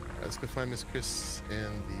 Alright, let's go find Miss Chris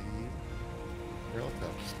and the rail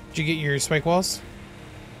tops. Did you get your spike walls?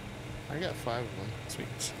 I got 5 of them.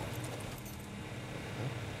 Sweet.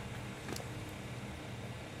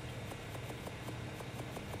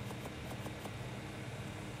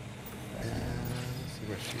 And let's see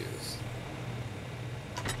where she is.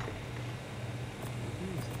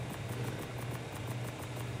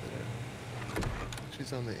 There.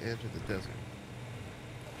 She's on the edge of the desert.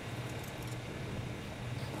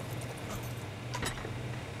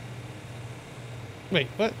 Wait,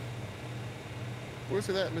 what? Where's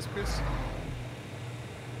it at, Miss Chris?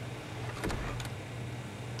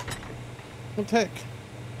 What the heck?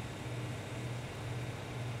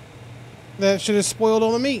 That should have spoiled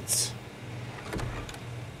all the meats.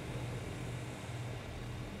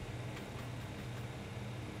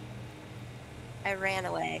 I ran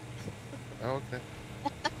away. Oh, okay.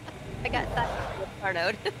 I got stuck with our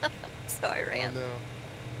node, so I ran. Oh, no.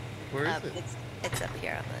 Where is it? It's up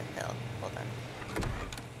here on the hill. Hold on.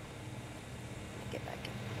 Get back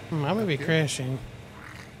in. I might be here? crashing.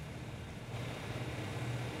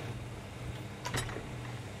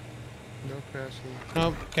 No crashing.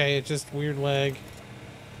 Oh, okay, it's just weird lag.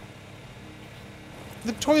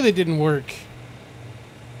 The toilet didn't work.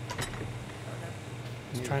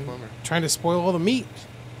 Need a Trying, plumber. trying to spoil all the meat.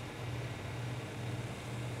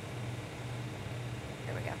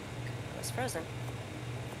 There we go. It was frozen.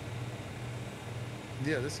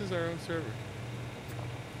 Yeah, this is our own server.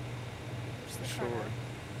 Where's For the sure. front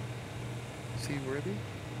Seaworthy?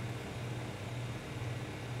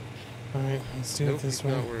 Alright, let's do Nope, it this he's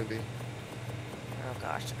way. not worthy. one? Oh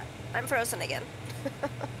gosh, I'm frozen again.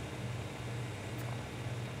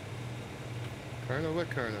 Karna, what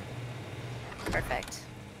Karna? Perfect.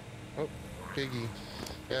 Oh, piggy.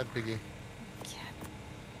 Bad piggy. Yeah.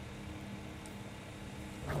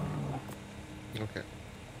 Okay.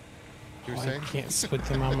 You were Oh, I saying? can't split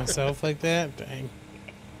them on myself like that. Dang.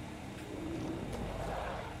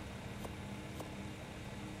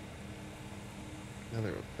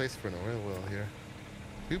 Another place for an oil well here.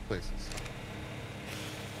 2 places.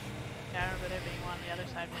 Yeah, I remember there being one on the other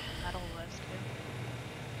side where the metal was too.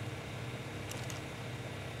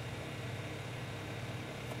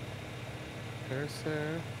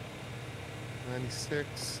 Parasair.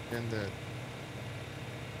 96 and the...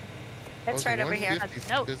 It's right over here.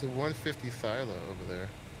 Nope. There's a 150 Thyla over there.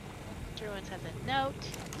 Druins has a note.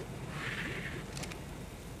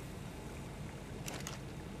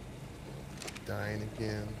 Dying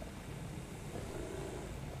again.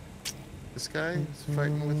 This guy is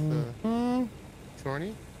fighting with the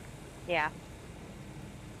Thorny? Yeah.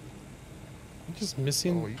 I'm just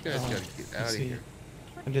missing. Oh, you guys gotta get out of see. here.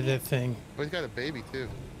 I did that thing. Oh, he's got a baby too.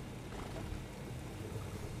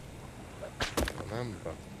 And I'm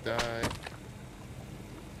about to die.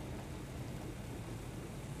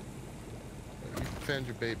 You defend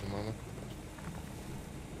your baby, mama.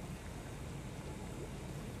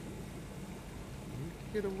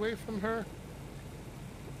 You get away from her.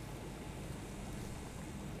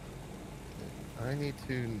 I need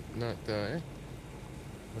to not die.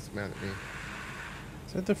 What's mad at me?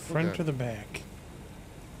 Is that the front Okay. or the back?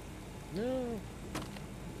 No.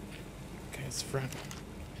 this front.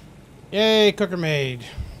 Yay, cooker made.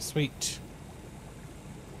 Sweet.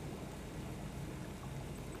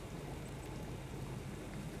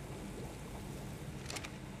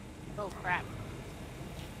 Oh crap.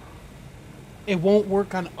 It won't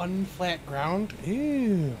work on unflat ground?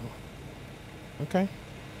 Ew. Okay.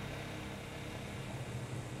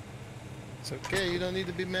 It's okay, you don't need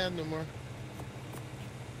to be mad no more.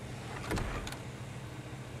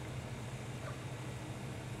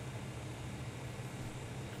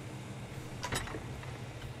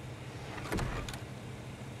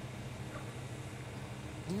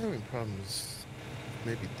 I'm having problems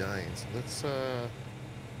maybe dying, so let's Oh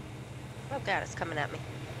god, it's coming at me.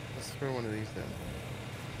 let's throw one of these down.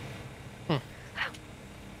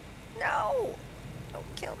 No! Don't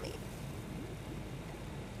kill me.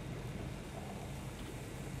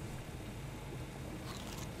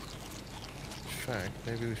 In fact,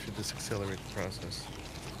 maybe we should just accelerate the process. Oh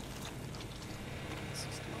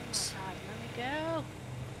my god, let me go.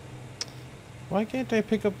 Why can't I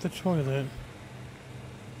pick up the toilet?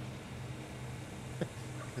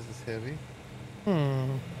 Because it's heavy.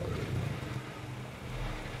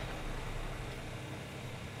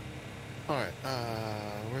 Alright,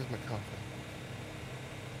 where's my coffin?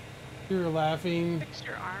 You were laughing. Fix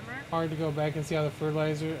your armor. Hard to go back and see how the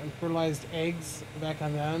fertilizer and fertilized eggs are back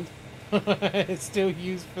on the end. It's still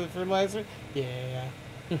used for the fertilizer? Yeah.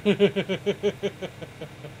 Alright,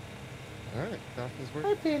 coffin's Hi,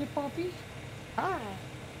 working. Patty Poppy. Hi.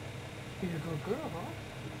 You're a good girl,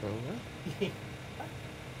 huh? Over.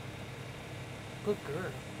 Good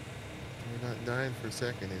girl. We're not dying for a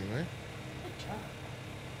second anyway. Good job.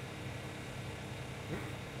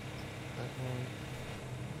 That one.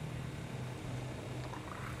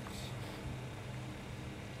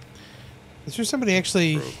 Is there somebody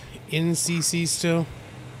actually in CC still?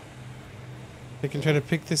 They can try to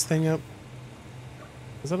pick this thing up?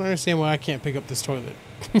 Because I don't understand why I can't pick up this toilet.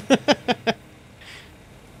 Sorry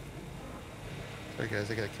guys,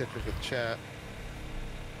 I gotta catch up with chat.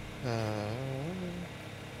 Yeah,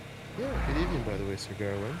 good evening by the way, Sir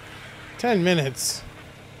Garland. 10 minutes.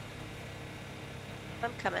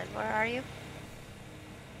 I'm coming. Where are you?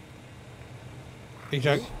 Are you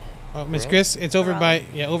talking? Oh, Miss Well, Chris, it's over well. by,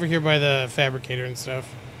 yeah, over here by the fabricator and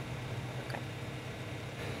stuff. Okay.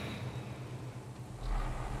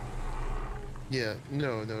 Yeah,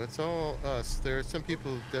 no, it's all us. There are some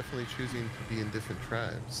people definitely choosing to be in different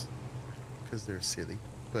tribes because they're silly.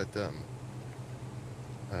 But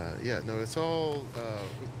yeah, no, it's all.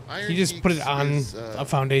 You just put it IronGeeks on is, a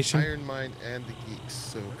foundation. Iron Mind and the Geeks,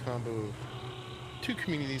 so combo of two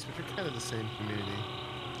communities which are kind of the same community.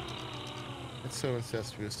 It's so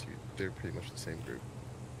incestuous, they're pretty much the same group.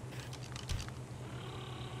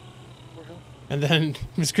 And then,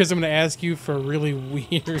 Miss Chris, I'm going to ask you for a really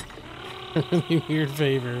weird,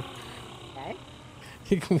 favor. Okay.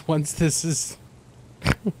 Once this is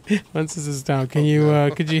down, can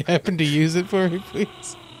you could you happen to use it for me,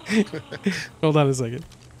 please? Hold on a second.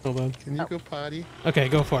 Hold on. Can you go potty? Okay,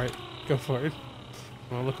 go for it. Go for it.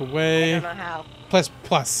 I'll look I away. don't know how. Plus.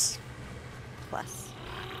 Plus.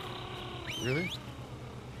 Really?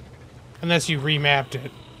 Unless you remapped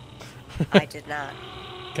it. I did not.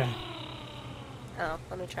 Okay. Oh,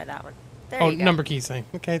 let me try that one. There Oh, you go. number keys thing.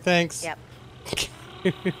 Okay, thanks. Yep.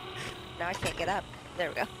 Now I can't get up. There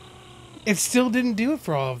we go. It still didn't do it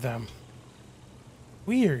for all of them.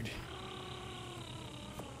 Weird.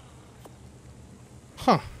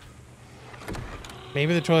 Huh.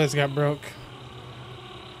 Maybe the toilets got broke.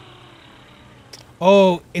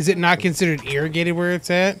 Oh, is it not considered irrigated where it's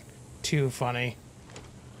at? Too funny.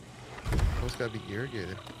 Those gotta be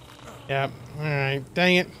irrigated. Yep. Alright.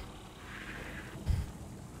 Dang it.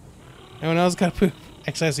 No one else got poop.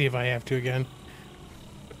 Actually, I'll see if I have to again.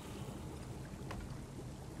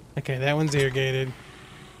 Okay, that one's irrigated.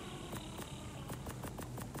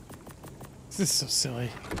 This is so silly.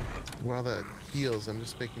 While that heals, I'm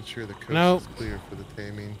just making sure the coast Nope. is clear for the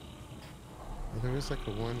taming. Oh, there is like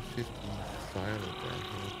a 150 violet down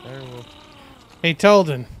here. Firewolf. Hey,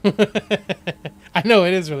 Telden. I know,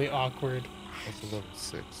 it is really awkward. That's a level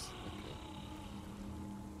 6.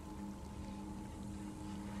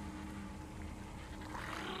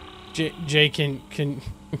 Jay, could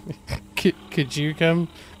you come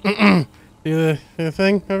do the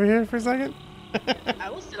thing over here for a second? I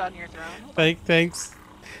will sit on your throne. Thanks.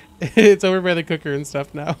 It's over by the cooker and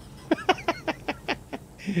stuff now.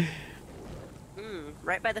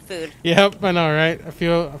 Right by the food. Yep, I know, right? I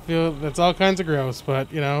feel that's all kinds of gross,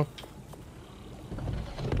 but you know.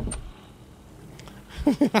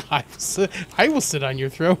 I will sit on your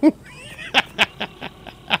throne.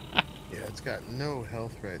 Yeah, it's got no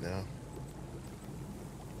health right now.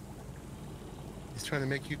 trying to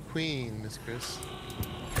make you queen, Miss Chris.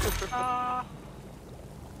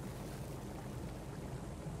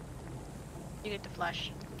 You get to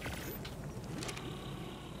flush.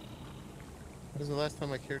 When was the last time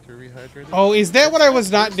my character rehydrated? Oh, is that what I was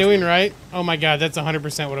not doing right? Oh my god, that's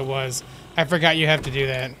 100% what it was. I forgot you have to do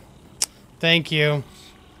that. Thank you.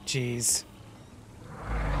 Jeez.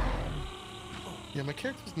 Yeah, my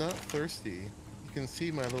character's not thirsty. You can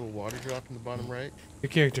see my little water drop in the bottom right. Your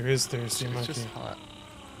character is thirsty, It's monkey. just hot.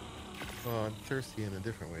 Well, I'm thirsty in a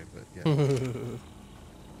different way, but yeah.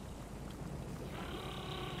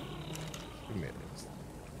 We made it.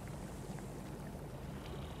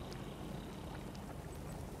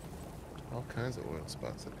 All kinds of oil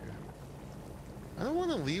spots up here. I don't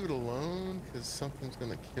want to leave it alone because something's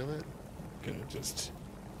gonna kill it. Gonna just...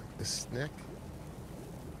 The snake.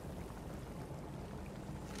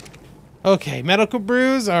 Okay, medical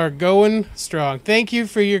brews are going strong. Thank you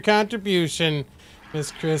for your contribution,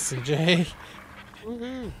 Miss Chris and Jay.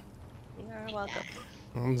 Woohoo! You're welcome.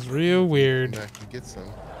 That was real weird. Come back and get some.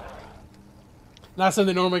 Not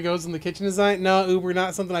something that normally goes in the kitchen design. No, Uber,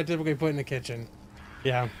 not something I typically put in the kitchen.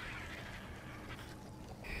 Yeah.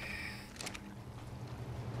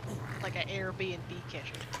 Like an Airbnb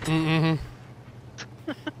kitchen. Mm-hmm.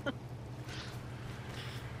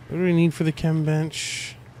 What do we need for the chem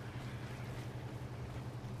bench?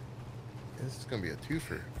 This is gonna be a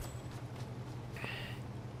twofer.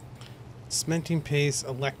 Cementing paste,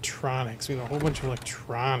 electronics. We have a whole bunch of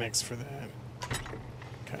electronics for that.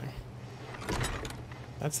 Okay.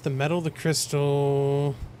 That's the metal, the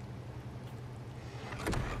crystal.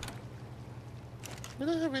 We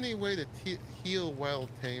don't have any way to heal wild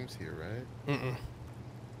tames here, right? Mm-mm.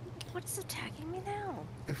 What's attacking me now?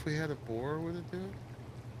 If we had a boar, would it do it?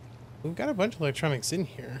 We've got a bunch of electronics in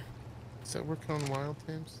here. Does that work on wild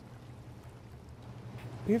tames?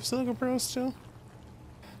 We have silica pearls still?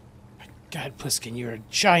 My God, Puskin, you're a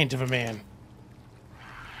giant of a man.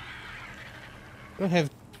 We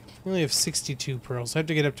only have 62 pearls. I have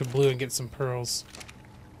to get up to blue and get some pearls.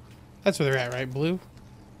 That's where they're at, right? Blue?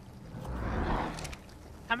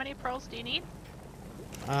 How many pearls do you need?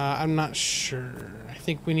 I'm not sure. I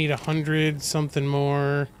think we need 100 something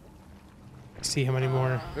more. Let's see how many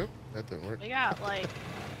more. Nope, that didn't work. We got like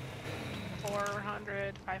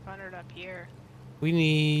 400, 500 up here. We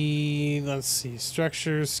need, let's see,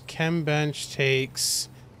 structures, chem bench takes,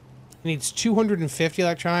 needs 250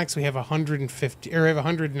 electronics. We have 150, or we have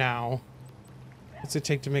 100 now. What's it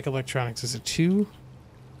take to make electronics? Is it 2?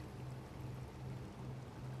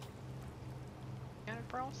 300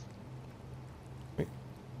 pearls? Wait.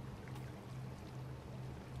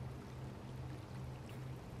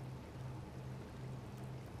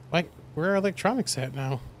 Like, where are electronics at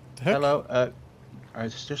now? The heck? Hello, I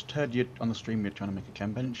just heard you on the stream. You're trying to make a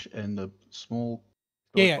chem bench in the small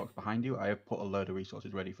Yeah. box behind you. I have put a load of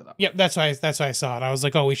resources ready for that. Yep, that's why I saw it. I was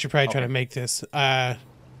like, oh, we should probably try to make this. But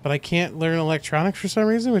I can't learn electronics for some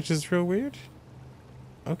reason, which is real weird.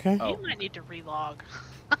 Okay. Oh. You might need to relog.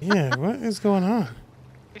 Yeah, what is going on?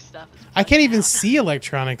 Your stuff is I can't bugged even out. see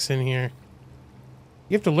electronics in here.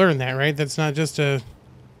 You have to learn that, right? That's not just a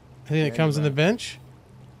thing that Yeah, comes in you're the right. bench?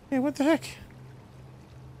 Hey, what the heck?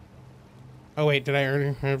 Oh, wait, did I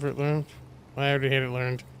already have it learned? I already had it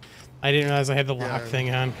learned. I didn't realize I had the lock Yeah.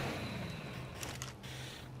 thing on.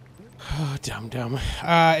 Oh, dumb.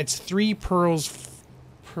 It's 3 pearls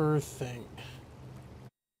per thing.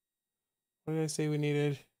 What did I say we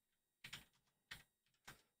needed?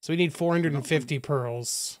 So we need 450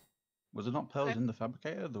 pearls. Was there not pearls in the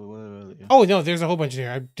fabricator? There were earlier. Oh, no, there's a whole bunch in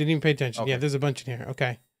here. I didn't even pay attention. Okay. Yeah, there's a bunch in here.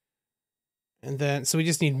 Okay. And then, so we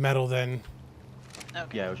just need metal then.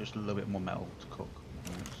 Okay. Yeah, it was just a little bit more metal to cook.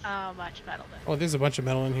 How much metal then? Oh, there's a bunch of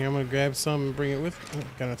metal in here. I'm going to grab some and bring it with me.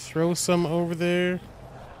 Gonna throw some over there.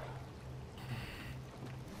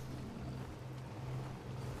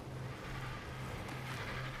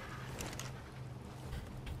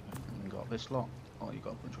 And got this lot. Oh, you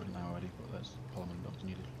got a bunch ready now already, but there's polymer blocks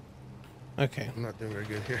needed. Okay. I'm not doing very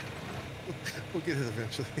good here. We'll get it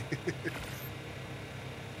eventually.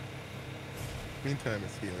 Meantime,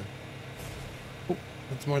 it's healing.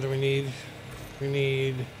 That's more than we need. We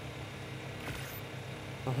need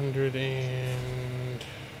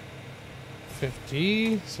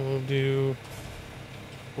 150. So we'll do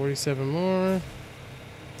 47 more. I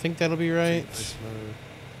think that'll be right. Nice mode.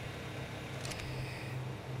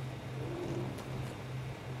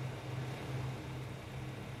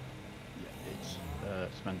 Yeah,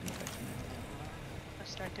 it's cementing paste.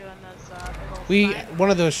 Let's start doing those big old slime. One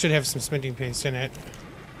of those should have some cementing paste in it.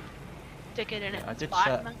 Stick it in I its did spot,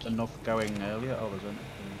 set monkey. enough going earlier. Oh, there's not enough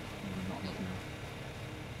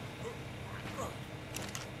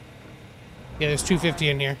Yeah, there's 250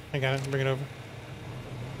 in here. I got it. Bring it over.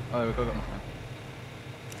 Oh, there we go. Got my friend.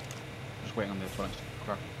 Just waiting on the electronics to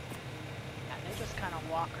crack. Yeah, they just kind of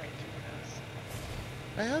walk right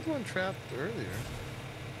through I had one trapped earlier.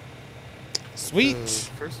 Sweet.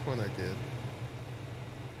 The first one I did.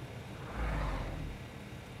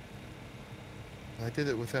 I did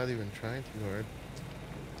it without even trying too hard.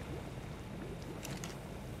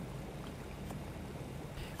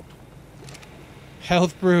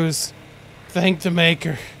 Health brews. Thank the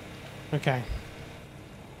maker. Okay.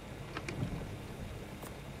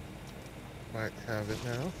 Might have it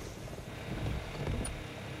now.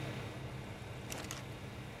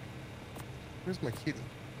 Where's my kitty?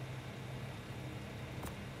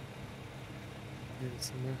 Here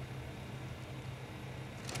it's somewhere.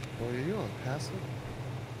 Oh, are you on passive?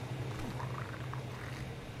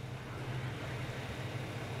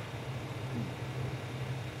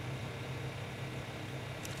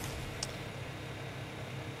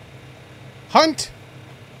 Hunt!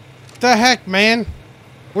 The heck, man?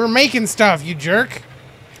 We're making stuff, you jerk.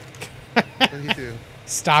 What do you do?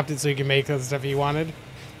 Stopped it so you can make the stuff you wanted.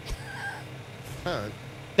 Hunt.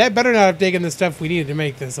 That better not have taken the stuff we needed to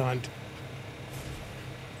make this hunt.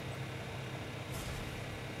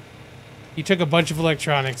 You took a bunch of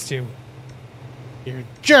electronics too. You're a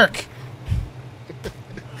jerk!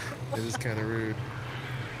 It is kind of rude.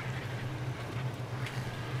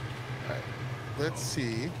 Alright, let's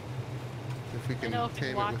see if we I can know if you tame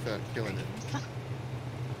it walk without killing it.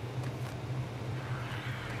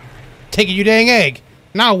 Taking you dang egg.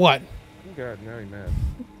 Now what? Oh god, now he's mad.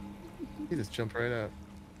 He just jumped right out.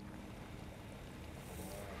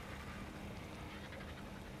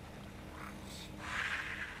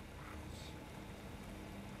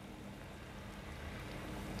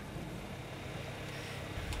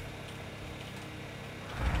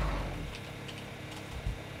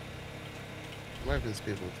 Might just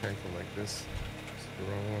be able to tank him like this. It's the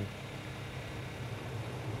wrong one.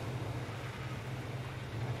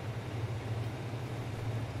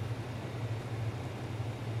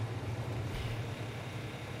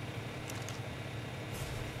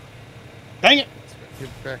 Dang it! That's right.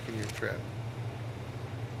 Get back in your trap.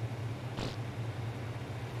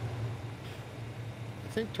 I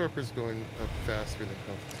think Torpor's going up faster than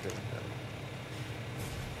Health is going down.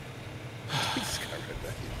 He just got right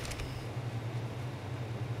back in.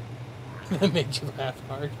 That made you laugh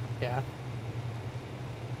hard. Yeah.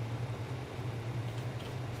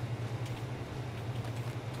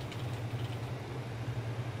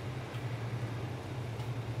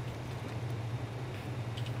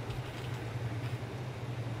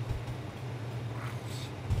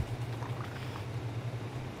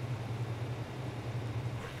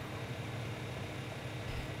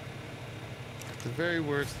 At the very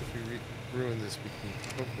worst, if we ruin this, we can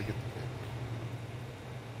hopefully get the game.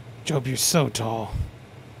 Job, you're so tall.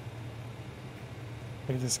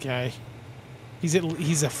 Look at this guy. He's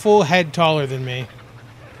a full head taller than me.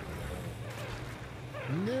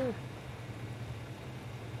 No.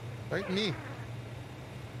 Fight me.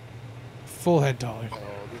 Full head taller. Oh,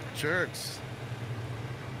 the jerks.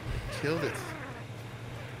 Killed it.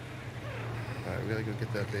 Alright, we gotta go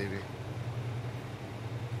get that baby.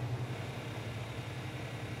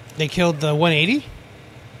 They killed the 180?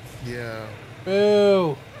 Yeah.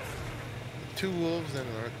 Boo! 2 wolves and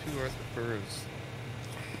 2 arthropods.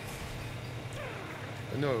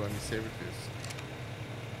 No, I mean saber-tooths.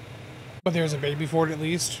 But there's a baby for it at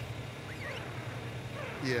least.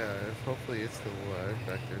 Yeah, hopefully it's still alive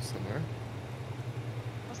back there somewhere.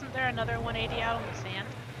 Wasn't there another 180 out on the sand?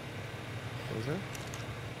 What was that?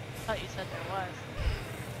 I thought you said there was.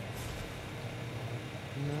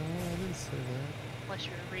 No, I didn't say that. Unless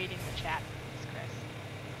you were reading the chat, Chris.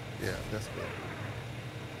 Yeah, that's good.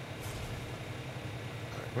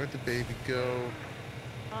 Alright, where'd the baby go?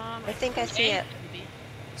 I think I see it. You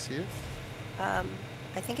see it? I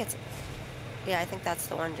think it's... Yeah, I think that's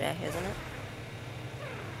the one, Jay, isn't it?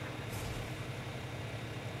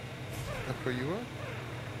 Up where you are?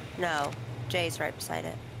 No, Jay's right beside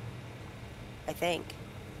it. I think.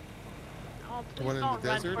 Oh, The please one in the don't run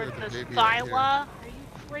desert or towards the this baby out here? Thyla. Are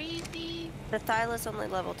you crazy? The Thyla's only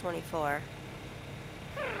level 24.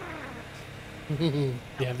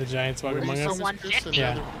 Yeah, the giants walk What do among you us. say, One Chris? fifty.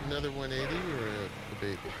 Yeah. Another 180 or the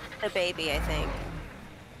baby? The baby, I think.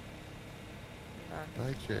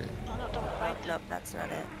 Hi, Jay. Oh, no, don't fight them. Nope, that's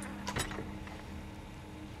not it.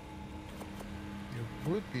 It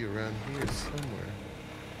would be around here somewhere.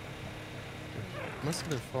 It must have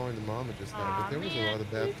been falling to Mama just now, Aw, but there was a man, lot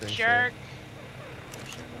of bad you things jerk. There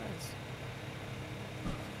she was.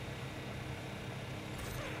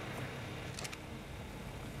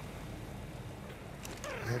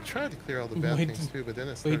 I tried to clear all the bad Wait things to- too, but then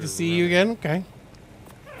it started Wait to see you again? Okay.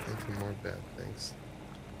 into more bad things.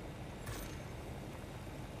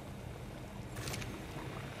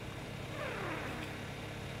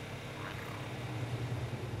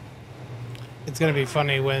 It's gonna be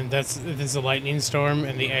funny when there's a lightning storm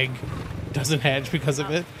and the egg doesn't hatch because of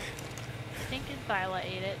it. I think Viola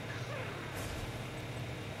ate it.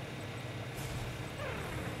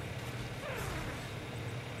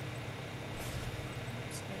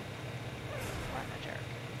 What a jerk.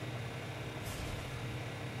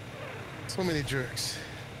 So many jerks.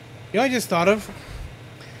 You know what I just thought of?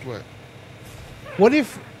 What? What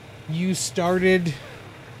if you started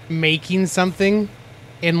making something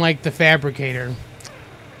in like the fabricator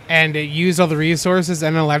and it used all the resources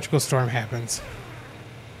and an electrical storm happens?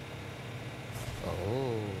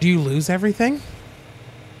 Oh. Do you lose everything?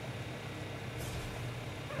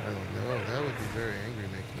 I don't know. That would be very angry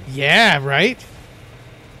making. Yeah, right?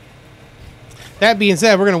 That being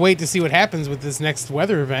said, we're going to wait to see what happens with this next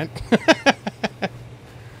weather event.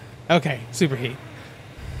 Okay, superheat.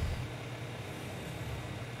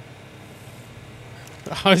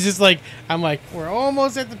 I was just like, I'm like, we're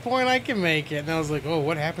almost at the point I can make it. And I was like, oh,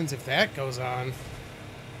 what happens if that goes on?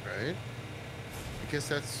 Right? I guess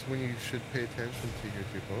that's when you should pay attention to your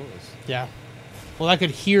depots. Yeah. Well, I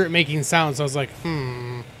could hear it making sounds, so I was like,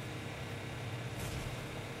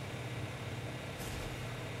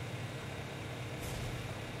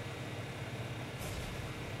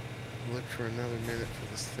 Look for another minute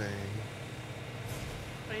for this thing.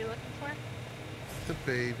 What are you looking for? The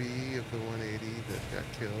baby of the 180 that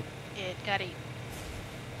got killed. It got eaten.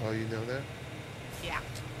 Oh, you know that? Yeah.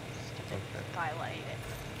 Stupid Okay. Viola ate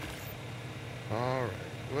it. Alright.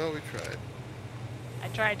 Well, we tried. I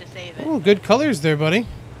tried to save it. oh, good colors there, buddy.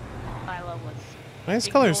 Viola was Nice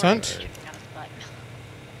colors, ignoring Hunt. it, kicking on his butt.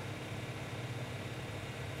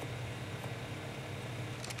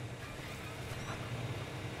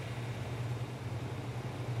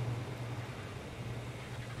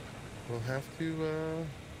 We'll have to,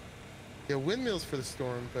 yeah, windmills for the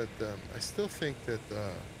storm, but I still think that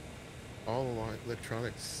all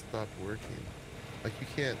electronics stopped working. Like, you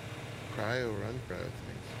can't cryo or uncryo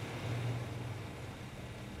things.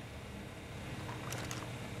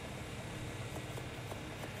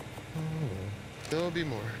 Oh, there'll be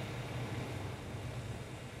more.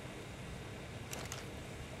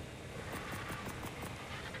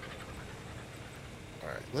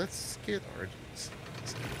 Alright, let's get RGs.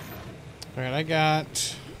 All right, I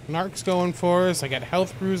got narcs going for us. I got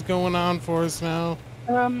health brews going on for us now.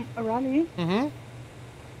 Arahli, Mm-hmm.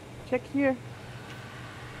 check here.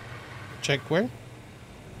 Check where?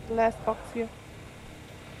 The last box here.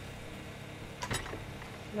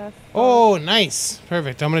 Last Oh, nice.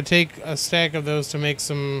 Perfect. I'm going to take a stack of those to make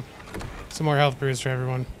some more health brews for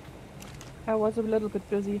everyone. I was a little bit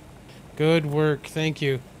busy. Good work. Thank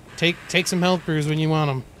you. Take some health brews when you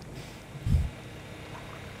want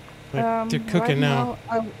them. They're cooking right now.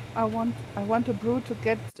 I want a brew to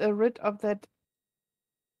get rid of that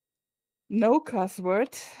no cuss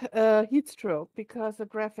word heat stroke because the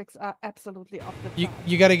graphics are absolutely off the chart.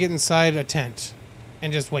 You got to get inside a tent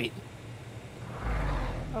and just wait.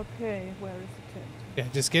 Okay, where is the tent? Yeah,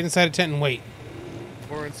 just get inside a tent and wait.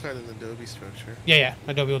 Or inside an adobe structure. Yeah.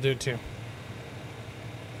 Adobe will do it too.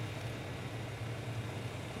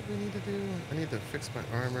 What do we need to do? I need to fix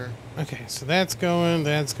my armor. Okay, so that's going.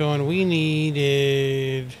 We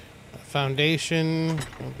needed a foundation.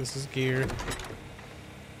 Oh, this is gear.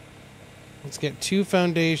 Let's get 2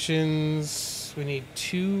 foundations. We need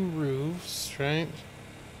 2 roofs, right?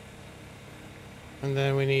 And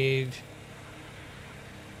then we need...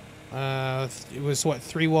 it was what,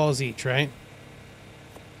 3 walls each, right?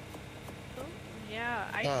 Oh, yeah,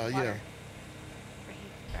 ice Yeah. water. Right,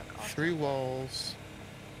 grab all 3 walls,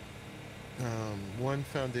 1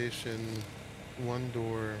 foundation, 1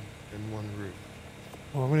 door, and 1 roof.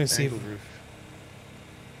 Well, I'm gonna see if Angled roof.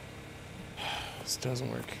 this doesn't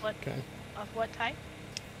work. What? Okay. Of what type?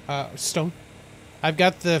 Stone. I've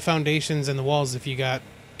got the foundations and the walls if you got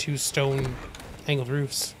 2 stone angled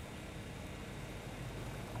roofs.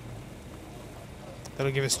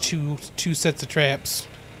 That'll give us two sets of traps.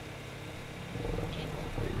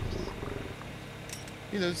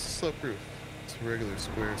 You know, it's a slope roof. It's a regular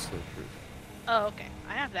square slope roof. Oh, okay.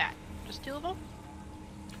 I have that. Just 2 of them?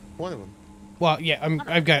 One of them. Well, yeah,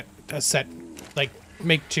 I've got a set. Like,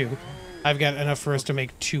 make 2. I've got enough for us to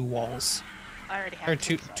make 2 walls. I already have Or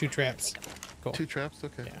two, two so two traps. take 'em. Cool. 2 traps?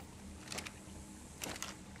 Okay. Yeah.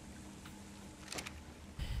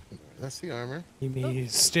 That's the armor. Give me Where's your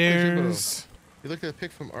stairs. You look at a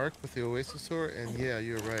pic from ARK with the Oasis-saur, and yeah,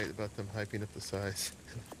 you're right about them hyping up the size.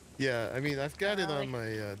 Yeah, I mean, I've got it on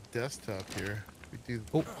my desktop here. We do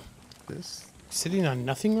Oh, this. sitting on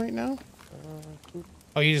nothing right now?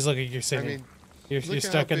 Oh, you just look at your I sitting. mean, You're look at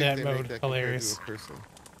stuck how in big that they make mode. that compared Hilarious. to a person.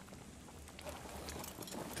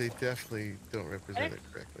 They definitely don't represent it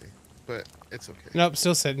correctly, but it's okay. Nope,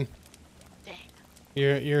 still sitting. Dang.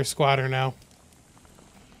 You're a squatter now.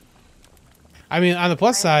 I mean, on the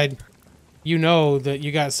plus side, you know that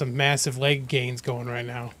you got some massive leg gains going right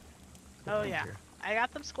now. Oh yeah. I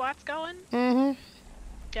got them squats going. Mm-hmm.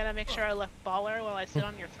 Gotta make sure I look baller while I sit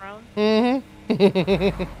on your throne.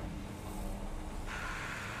 Mm-hmm.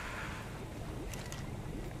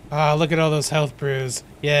 Ah, look at all those health brews.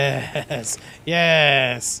 Yes.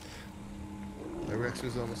 Yes. My Rex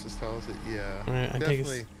was almost as tall as it. Yeah, All right, I take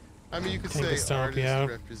definitely. I mean, you could take a say stomp, artist yeah.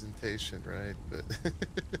 representation, right? But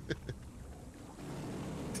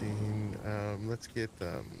let's get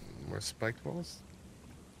more spiked walls.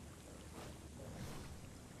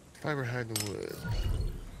 Fiber hiding wood.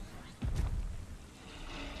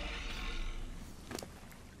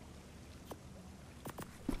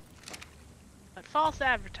 But false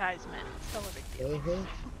advertisement. Still a big deal.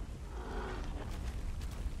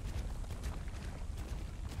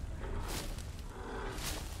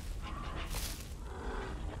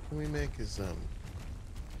 What we make is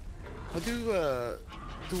I'll do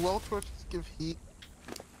wall torches give heat?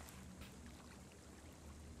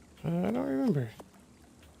 I don't remember.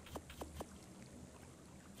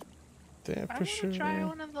 That I for want sure. to try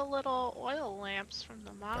one of the little oil lamps from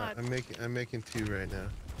the mod. I'm making 2 right now.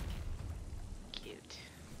 Cute.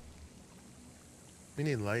 We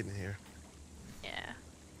need light in here. Yeah.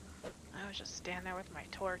 I was just standing there with my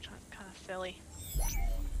torch. It's kind of silly.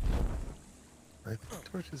 I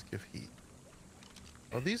think torches give heat.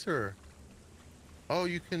 Oh, these are. Oh,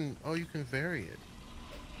 you can vary it.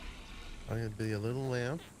 I'm gonna be a little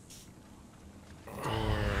lamp or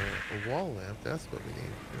a wall lamp. That's what we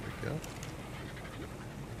need. There we go.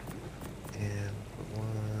 And put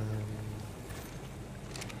one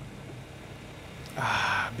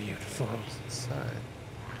Ah, beautiful. side.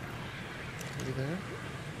 Are you there?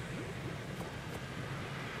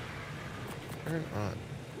 Turn on.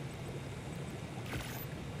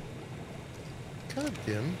 Kind of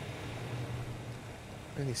dim.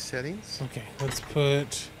 Any settings? Okay, let's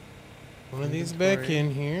put one of these back Inventory.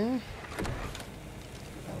 in here.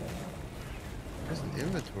 There's an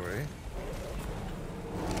inventory.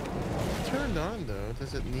 Turned on though.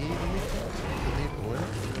 Does it need anything? Does it need oil?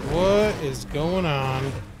 What is going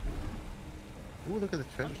on? Ooh, look at the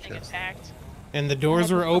treasure Something chest. attacked. And the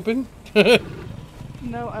doors were open?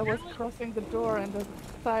 No, I was crossing the door and the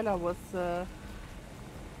Thyla was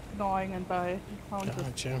gnawing and I found it.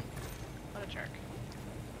 Gotcha. What a jerk.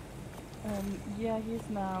 Yeah, he's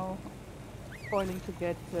now spoiling to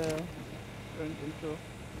get turned into.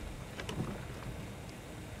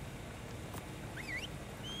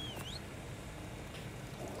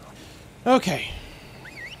 Okay.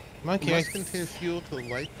 Monkey, Must contain fuel to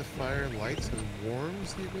light the fire, lights and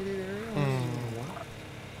warms the immediate area?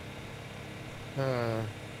 What?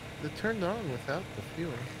 It turned on without the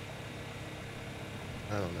fuel.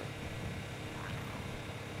 I don't know.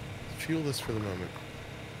 Fuel this for the moment.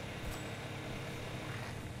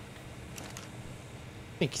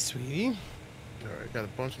 Thank you, sweetie. Alright, got a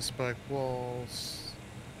bunch of spike walls.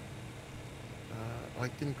 I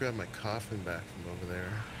didn't grab my coffin back from over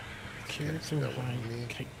there. Carrots Okay, and that one pine. for me.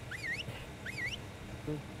 Okay.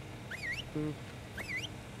 Boop.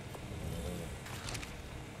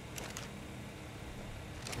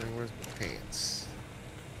 And where's my pants?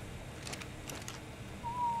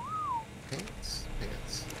 Pants.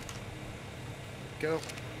 Go.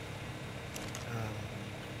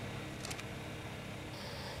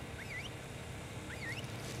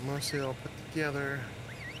 Mostly all put together.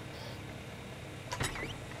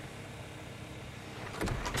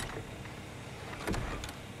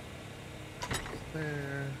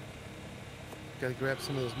 There. Gotta grab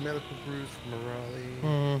some of those medical brews from Arahli.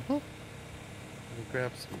 Mm-hmm. And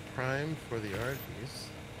grab some prime for the RGs.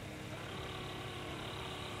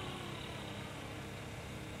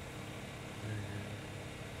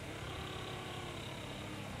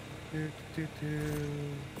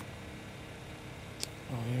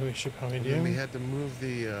 Oh, yeah, we should probably And do. then we had to move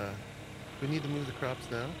the, we need to move the crops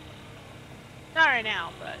now. Not right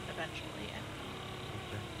now, but eventually, yeah.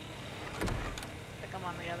 I think I'm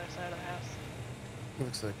on the other side of the house.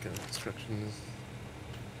 Looks like construction is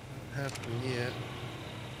not happening yet.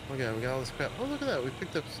 Okay, we got all this crap. Oh, look at that. We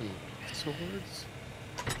picked up some swords.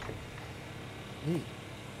 Neat.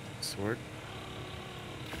 Sword.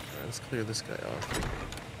 Alright, let's clear this guy off.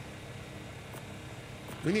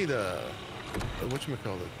 We need a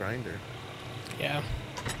whatchamacallit, grinder. Yeah.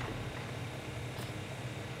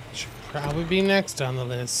 Should probably be next on the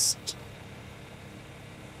list.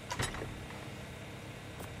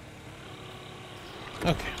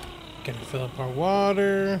 Okay. Gonna fill up our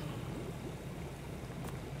water.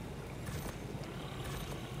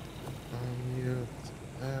 On you.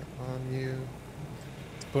 That on you.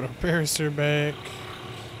 Let's put our parasaur back.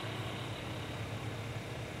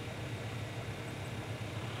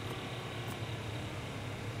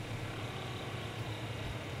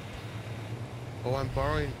 Oh, I'm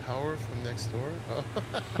borrowing power from next door? Oh.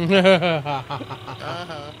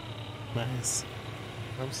 Nice.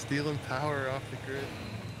 I'm stealing power off the grid.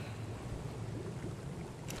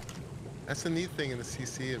 That's the neat thing in the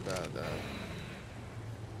CC about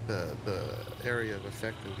the area of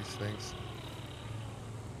effect of these things.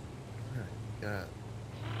 Got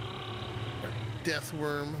our death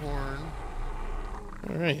worm horn.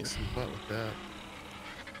 All right. Some butt with that.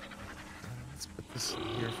 Let's put this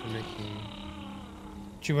here for making.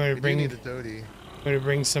 Do you want We to bring? do need a Dodie. Want to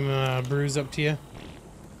bring some brews up to you?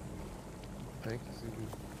 Thank you.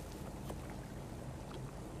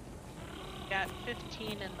 Got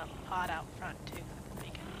 15 in the pot out front too.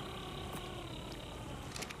 Make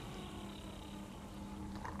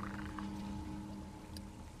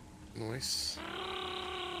it. Nice.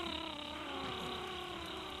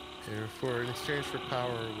 Here, in exchange for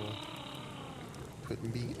power, we'll put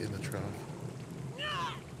meat in the trough.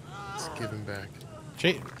 Let's give him back.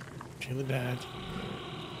 Jayla died.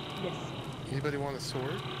 Yes. Anybody want a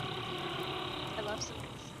sword? I love swords.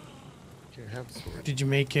 Here, have a sword. Did you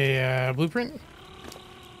make a blueprint?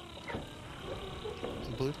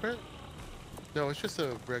 A blueprint? No, it's just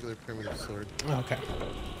a regular primitive sword Oh, okay.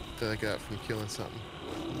 that I got from killing something.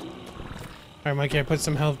 All right, Mikey. I put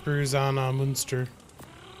some health brews on Munster.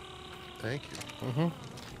 Thank you. Mm-hmm.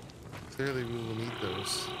 Clearly, we will need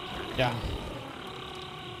those. Yeah.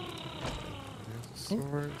 There's a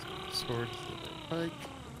sword. Sword to the pike.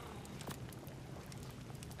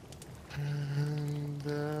 And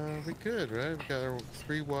we're good, right? We got our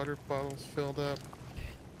 3 water bottles filled up.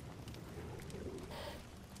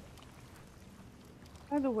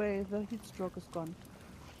 By the way, the heat stroke is gone.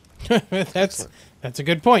 that's a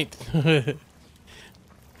good point.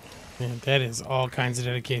 Man, that is all kinds of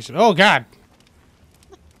dedication. Oh God!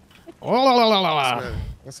 Oh, la, la, la, la, la.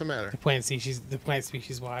 What's the matter? The plant species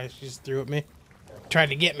wise, she just threw at me, tried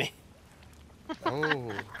to get me.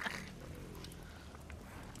 Oh.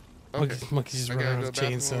 Okay. Monkey's just I running gotta around go with a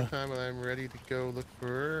bathroom one chainsaw. more time, and I'm ready to go look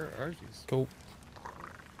for RGs. Go.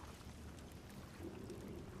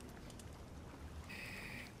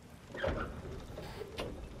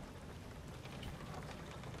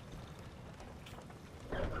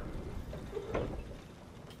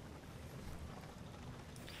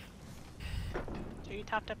 So you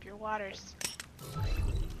topped up your waters.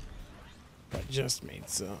 I just made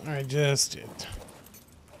some. I just did.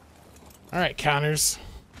 All right, counters.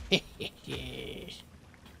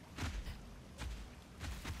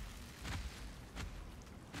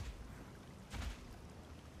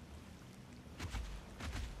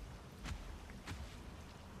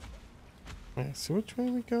 Alright, so which way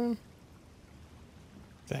are we going?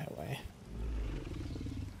 That way.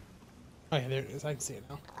 Oh yeah, there it is. I can see it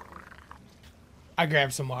now. I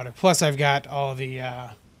grabbed some water. Plus, I've got all the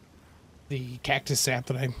cactus sap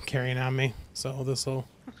that I'm carrying on me, so this will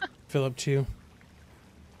fill up too.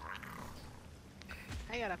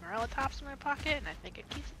 I got a Morella Tops in my pocket, and I think it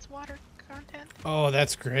keeps its water content. Oh,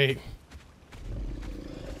 that's great.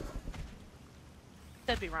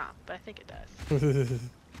 Could be wrong, but I think it does.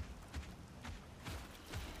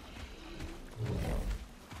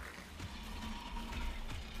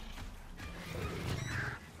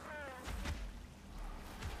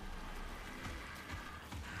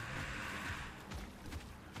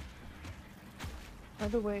 By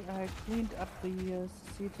the way, I cleaned up the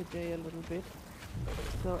sea today a little bit.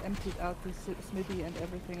 So emptied out the smithy and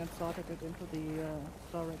everything and sorted it into the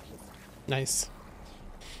storages. Nice.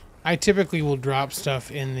 I typically will drop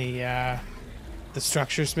stuff in the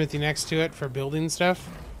structure smithy next to it for building stuff.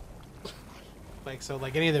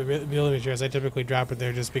 Like any of the building materials, I typically drop it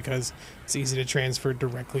there just because it's easy to transfer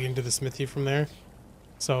directly into the smithy from there.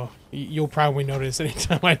 So you'll probably notice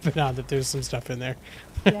anytime I put on that there's some stuff in there.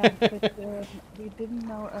 Yeah, but we didn't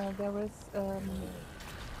know there was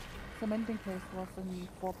cementing paste was in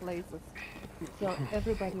 4 places. So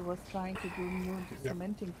everybody was trying to do new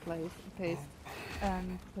cementing paste,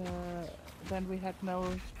 and then we had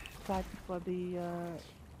no time for the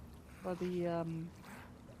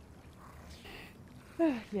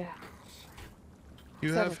Yeah. You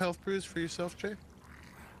Sell have it. health brews for yourself, Jay?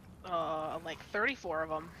 Like 34 of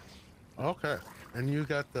them. Okay. And you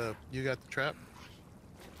got the trap?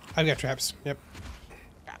 I've got traps. Yep.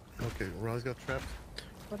 Okay, Riley's got traps.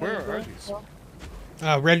 What Where you are going these?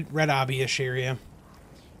 for? Red obby-ish area.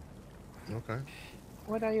 Okay.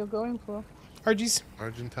 What are you going for? Argies.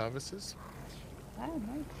 Argentavises? Ah,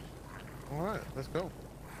 nice. Alright, let's go.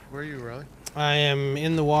 Where are you, Riley? I am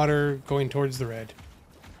in the water going towards the red.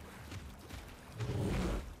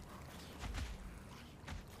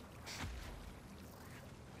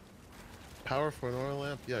 Power for an oil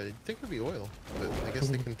lamp? Yeah, you'd think it would be oil, but I guess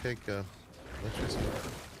they can take electricity.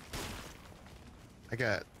 I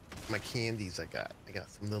got my candies. I got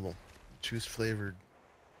some little juice flavored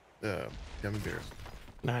gummy bears.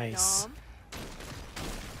 Nice. Yum.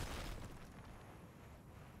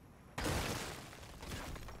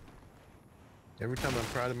 Every time I'm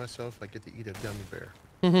proud of myself, I get to eat a gummy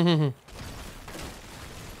bear.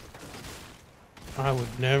 I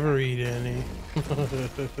would never eat any.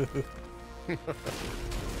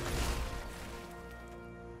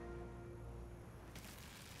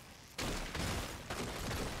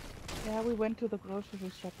 Yeah, we went to the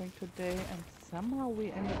grocery shopping today, and somehow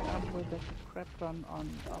we ended up with a crap ton of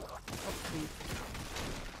meat.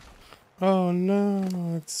 Oh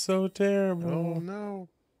no, it's so terrible. Oh no.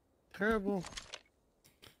 Terrible.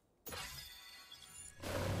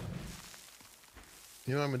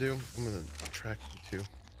 You know what I'm gonna do? I'm gonna track you too.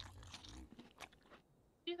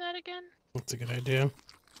 Do that again? That's a good idea.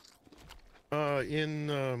 In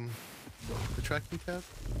the tracking tab,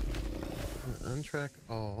 I'm gonna untrack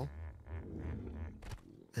all.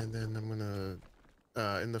 And then I'm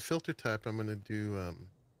gonna, in the filter type, I'm gonna do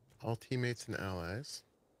all teammates and allies.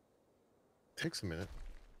 Takes a minute.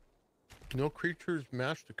 No creatures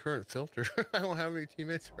match the current filter. I don't have any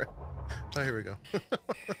teammates. Oh, here we go.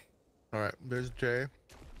 All right, there's Jay.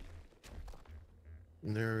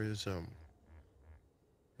 And there is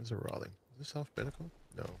there's a Raleigh. Is this alphabetical?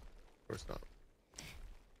 No, of course not.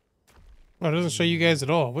 Oh, it doesn't show you guys at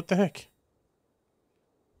all. What the heck?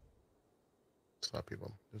 Sloppy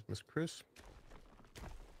one. There's Miss Chris.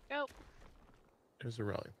 Go. There's a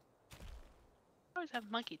Raleigh. I always have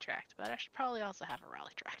monkey tracked, but I should probably also have a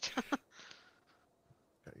rally tracked.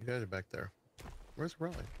 Yeah, you guys are back there. Where's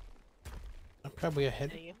Raleigh? I'm probably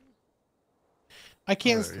ahead. There you- I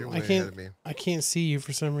can't. You're way I ahead can't. of me. I can't see you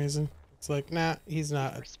for some reason. It's like, nah, he's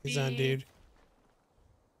not. He's not, Speed. dude.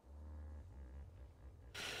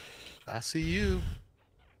 I see you.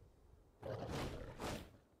 Let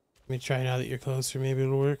me try now that you're closer. Maybe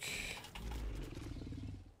it'll work.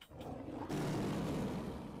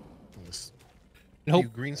 This Nope. You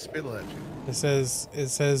green spittle at you. It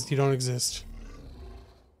says you don't exist.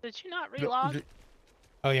 Did you not relog?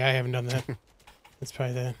 Oh yeah, I haven't done that. It's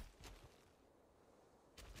probably that.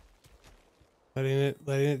 Letting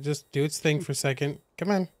it just do its thing for a second. Come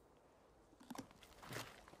on.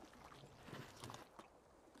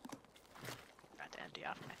 Got to empty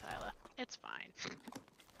off my thyla. It's fine.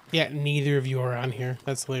 Yeah, neither of you are on here.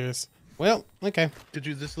 That's hilarious. Well, okay. Did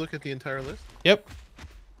you just look at the entire list? Yep.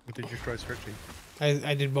 Or did you try searching?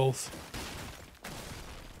 I did both.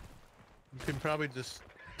 You can probably just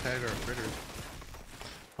tag our critters.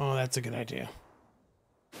 Oh, that's a good idea.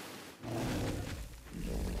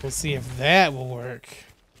 We'll see if that will work.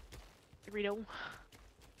 Dorito.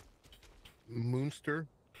 Moonster.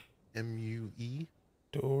 M-U-E.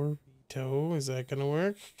 Dorito, is that gonna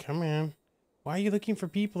work? Come on. Why are you looking for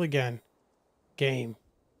people again? Game.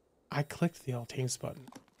 I clicked the all teams button.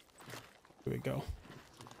 Here we go.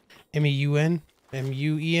 M-E-U-N?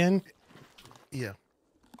 M-U-E-N? Yeah.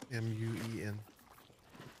 M-U-E-N.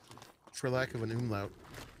 For lack of an umlaut.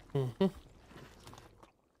 Mm-hmm.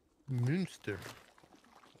 Moonster.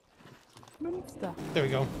 Münster. There we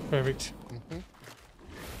go. Perfect. Mm-hmm.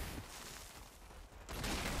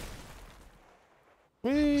 So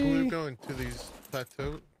we're Whee! going to these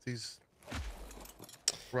these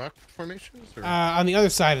rock formations? Or? On the other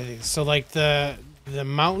side of these. So like the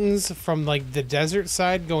mountains from like the desert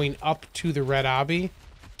side going up to the Red Obby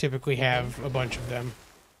typically have a bunch of them.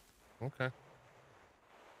 Okay.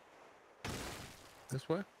 This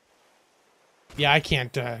way? Yeah, I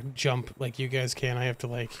can't jump like you guys can. I have to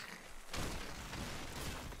like...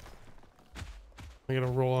 I gotta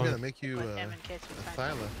roll I'm on. gonna make you Put him in case we a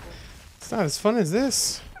find thyla. something It's not as fun as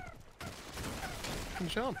this. You can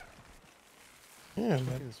jump. Yeah,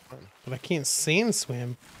 It's fun. but I can't sand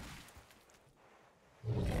swim.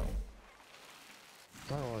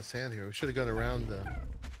 Not a lot of sand here. We should have gone around the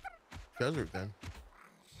desert then.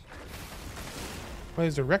 Why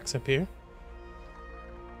is there Rex up here?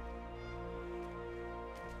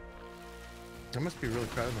 I must be really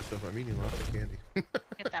proud of myself. I'm eating lots of candy.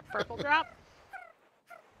 Get that purple drop.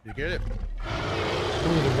 You get it?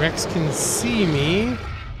 Ooh, the Rex can see me.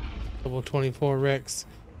 Level 24 Rex.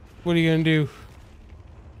 What are you gonna do?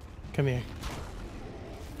 Come here.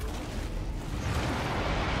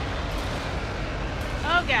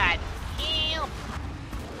 Oh god. Help.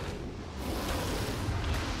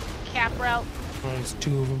 Cap route. Oh, there's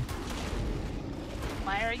two of them.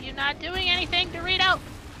 Why are you not doing anything, Dorito?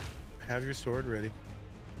 Have your sword ready.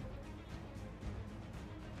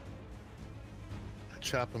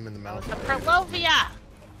 Chop them in the That mouth. was the Perlovia.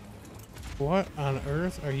 What on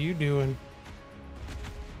earth are you doing?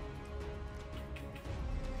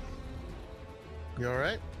 You all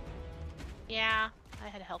right? Yeah, I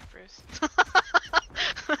had help, Bruce.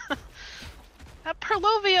 That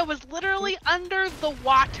Perlovia was literally under the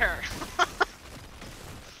water. That's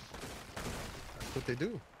what they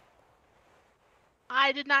do.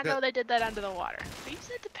 I did not Yeah. know they did that under the water. Are you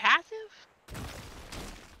set to passive?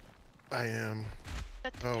 I am.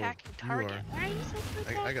 Set to Oh, attacking you target. are. Why are you set to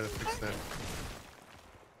attacking I gotta fix that.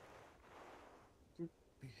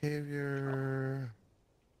 Behavior.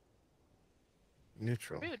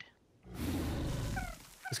 Neutral. Rude.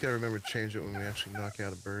 Just gotta remember to change it when we actually knock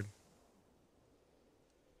out a bird.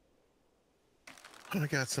 I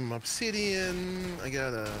got some obsidian. I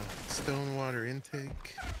got a stone water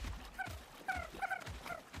intake.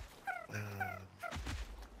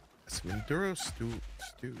 Some enduro stew.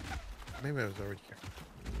 Maybe I was already here.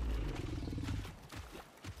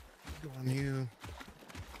 Go on you.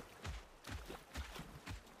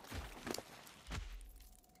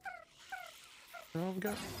 All we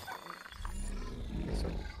got? So.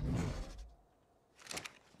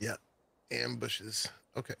 Yeah. Ambushes.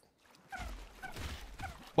 Okay.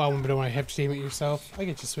 Wow, but don't want to have to team it yourself. I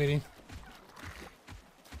get you, sweetie.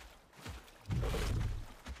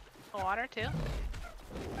 The water too?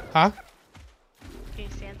 Huh? Can you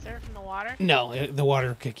stand surf in the water? No, the water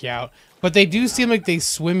will kick you out. But they do seem like they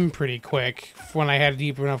swim pretty quick when I had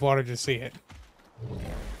deep enough water to see it.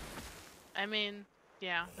 I mean,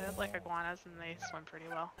 yeah, they look like iguanas and they swim pretty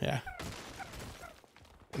well. Yeah.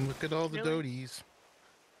 And look at all the Really? doties.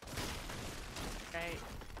 Right.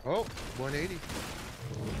 Oh, 180.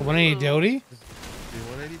 180 Doty? The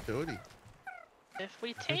 180 doti. If we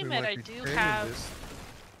I think tame we it, might I be do taming have this.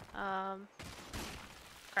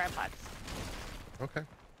 crypods. Okay.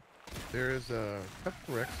 There's a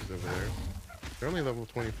couple Rexes over there. They're only level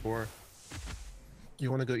 24. You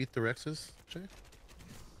want to go eat the Rexes, Jay?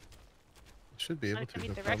 Should be able Wanna to. come No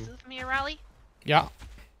eat the problem. Rexes with me, Arahli? Yeah.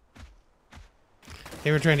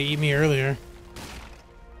 They were trying to eat me earlier.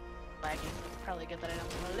 Lagging. Probably good that I don't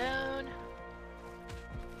go alone.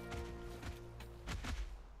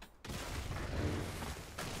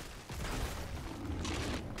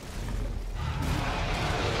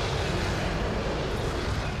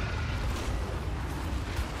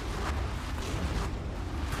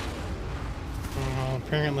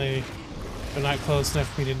 Apparently, they're not close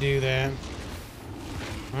enough for me to do that.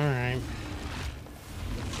 Alright.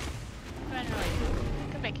 Come on,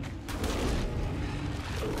 Arahli. Come back here.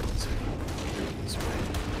 This way.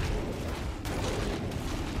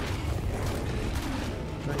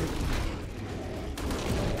 Right here.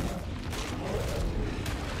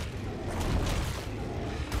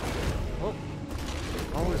 Oh,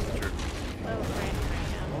 always a jerk. Oh, Brandon right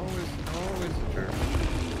Always a jerk.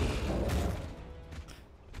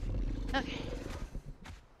 now. Okay.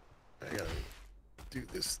 I gotta do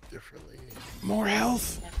this differently. More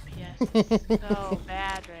health? FPS is so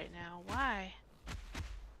bad right now. Why?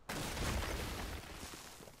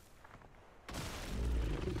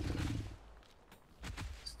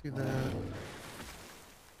 Let's do that.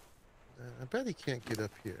 I bet he can't get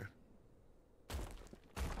up here.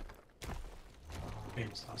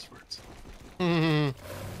 Famous last words. Mm-hmm.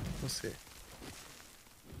 We'll see.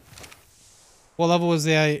 What level was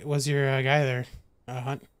your guy there?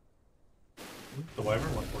 Hunt? The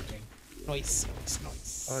Wyvern 114. Nice.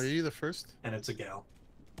 Nice. Oh, are you the first? And it's a gal.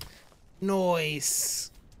 Nice.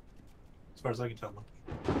 As far as I can tell. Is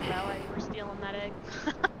that why you were stealing that egg?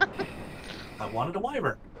 I wanted a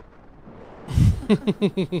Wyvern.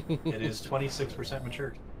 It is 26%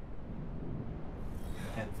 matured.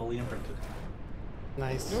 And fully imprinted.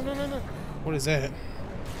 Nice. No. What is that?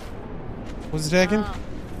 What's it attacking?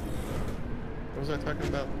 What was I talking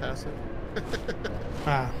about? Passive?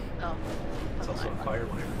 Ah. Oh. It's also a fire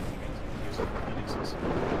Wyvern. Which means you can use it in Phoenixes.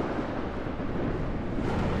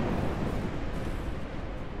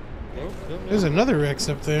 Oh, There's another Rex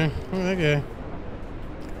up there. Look at that guy.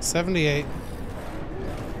 78. No,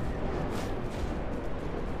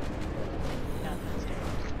 that's terrible.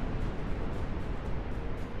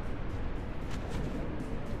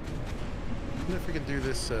 do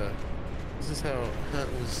this. This is how Hunt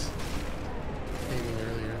was aiming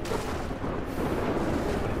earlier.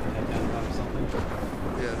 Head down about something.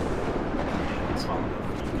 Yeah. Yeah, it's small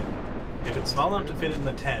enough. If it's small enough to fit in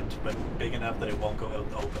the tent, but big enough that it won't go out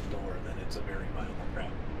the open door, then it's a very viable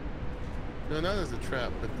trap. No, not as a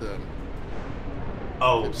trap, but the.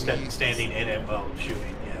 Oh, the beast. standing in it while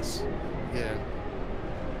shooting, yes. Yeah.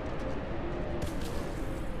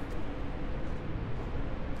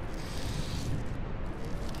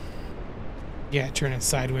 Yeah, turn it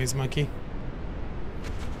sideways, monkey.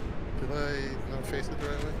 Did I not face it the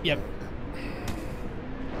right way? Yep.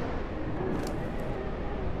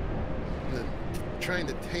 And then trying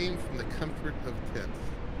to tame from the comfort of tent.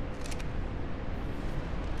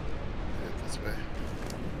 This way.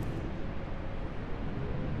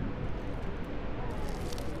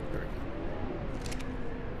 Very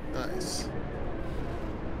good. Nice.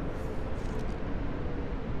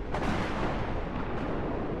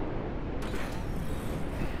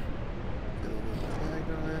 Get a little tag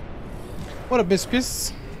on it. What a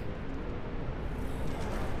biscuits.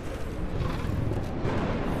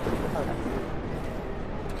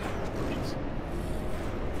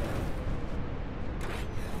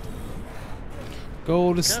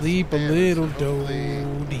 Go to sleep a little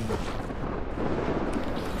doody.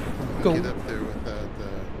 Go. Get up there without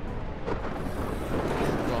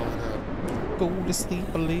falling up. Go to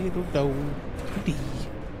sleep a little doody.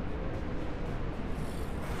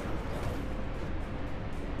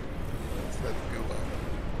 Let's go up.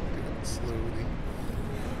 Do it slowly.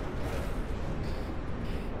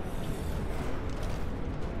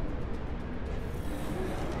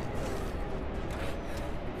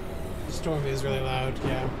 The storm is really loud,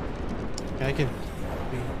 yeah. I can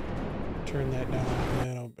turn that down a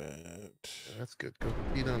little bit. That's good. Go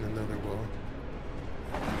beat on another wall.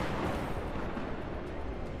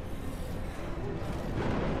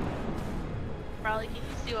 Probably can you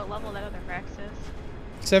see what level that other Rex is?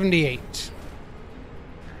 78.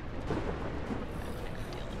 I'm gonna go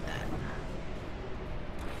deal with that.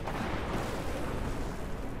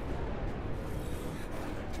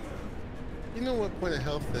 You know what point of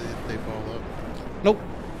health they ball up? Nope.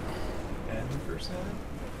 10%?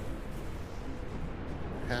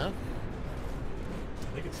 Half? I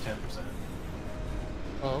think it's 10%.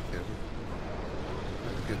 Oh, okay.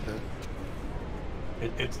 That's good then.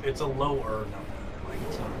 It's a lower number. Like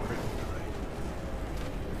it's not critical high.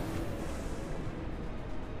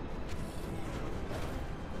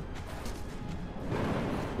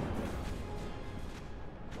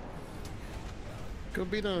 Go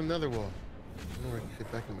beat on another wall. I know where I can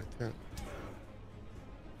get back in my tent.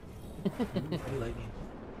 Ooh, lightning.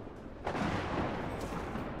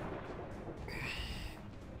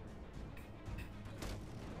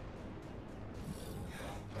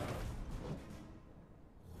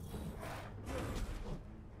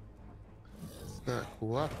 It's not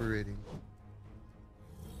cooperating.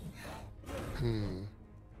 Alright.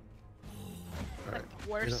 Like the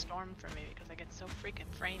worst Get up. storm for me because I get so freaking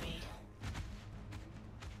framey.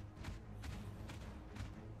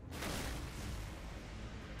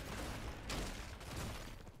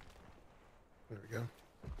 There we go.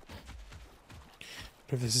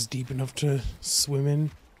 If this is deep enough to swim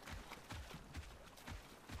in.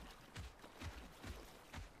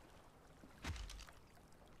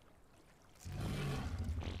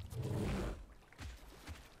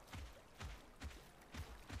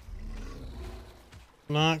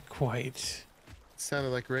 Not quite. Sounded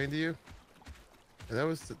like rain to you? Yeah,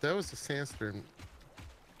 that was the sandstorm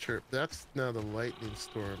chirp. That's now the lightning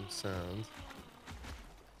storm sound.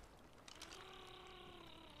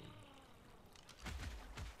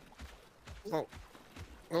 Oh,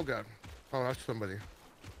 oh God! Oh, that's somebody.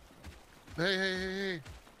 Hey, hey, hey, hey!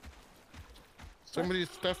 Somebody's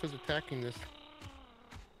stuff is attacking this.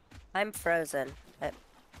 I'm frozen. I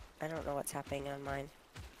don't know what's happening on mine.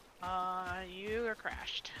 You are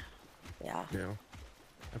crashed. Yeah. Yeah.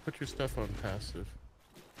 I put your stuff on passive.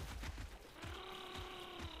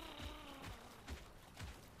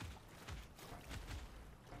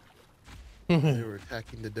 They were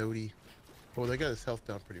attacking the Doty. Oh, they got his health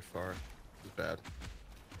down pretty far. It's bad.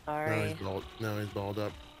 Sorry. Now he's balled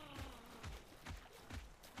up.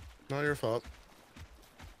 Not your fault.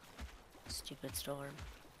 Stupid storm.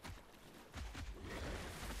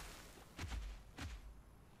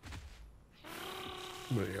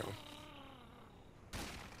 But yeah.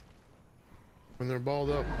 When they're balled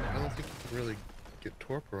up, I don't think you can really get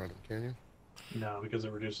torpor on them, can you? No, because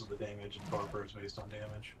it reduces the damage and torpor is based on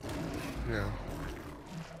damage. Yeah.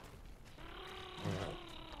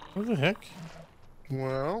 What the heck?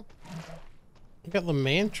 Well, I got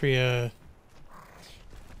Lamantria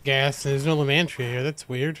gas. And there's no Lamantria here. That's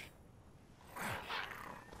weird.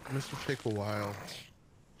 This will take a while.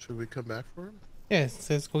 Should we come back for him? Yeah, it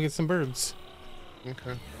says go get some birds.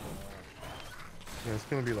 Okay. Yeah, it's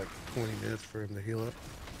gonna be like 20 minutes for him to heal up.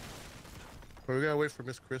 But we gotta wait for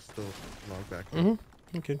Miss Crystal to log back in.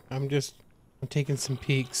 Okay, I'm taking some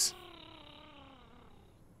peeks.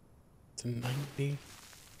 It's a 90.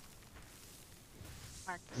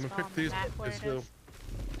 Mark I'm the gonna spot on pick the these map up where because it is.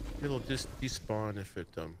 it'll just despawn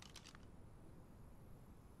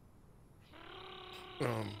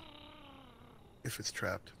if it's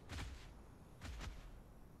trapped.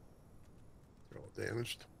 They're all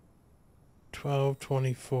damaged. 12,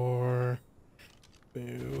 24.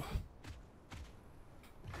 Boo.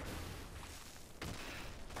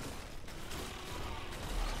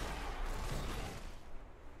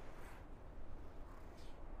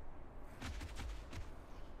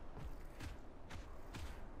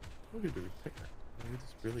 What did we pick? Maybe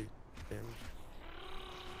it's really damaged.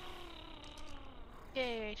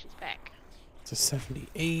 Yay, she's back. It's a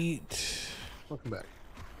 78. Welcome back.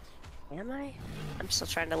 Am I? I'm still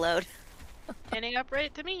trying to load. Standing up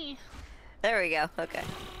right to me. There we go. Okay.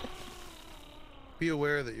 Be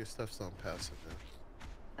aware that your stuff's on passive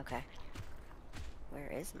now. Okay. Where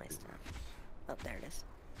is my stuff? Oh, there it is.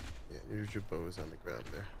 Yeah, here's your bows on the ground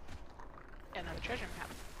there. Yeah, another treasure map.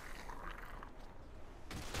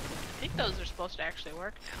 I think those are supposed to actually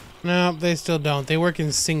work now. No, they still don't. They work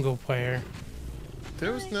in single player.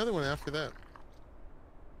 There was another one after that.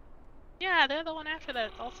 Yeah, they're the one after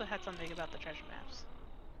that also had something about the treasure maps.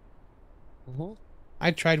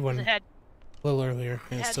 I tried one It a had little earlier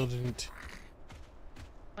and it had- still didn't.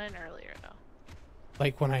 one earlier though.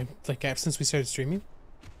 Like when since we started streaming?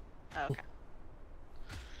 Oh, okay.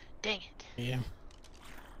 Dang it. Yeah.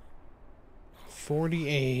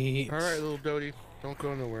 48. All right, little Dodie, don't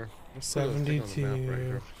go nowhere. Let's put a thing on the map right 72.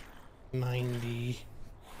 here. 90.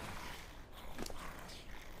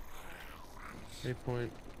 Waypoint.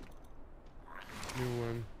 New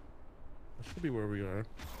one. That should be where we are.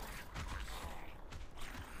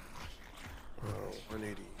 Oh,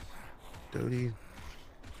 180. Dodie.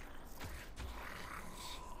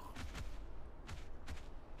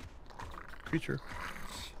 Creature.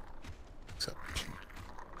 Except.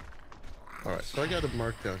 Alright, so I got a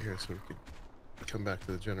mark down here so we could come back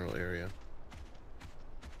to the general area.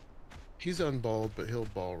 He's unballed, but he'll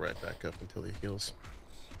ball right back up until he heals.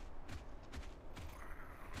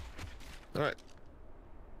 Alright.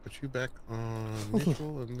 Put you back on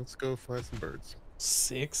nickel and let's go find some birds.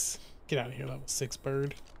 6. Get out of here, level 6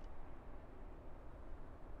 bird.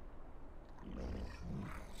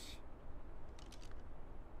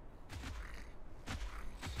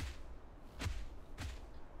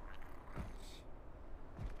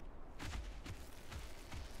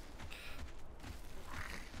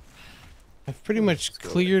 I've pretty much let's go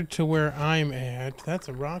cleared to where I'm at. That's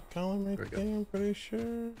a rock column right There we there, go. I'm pretty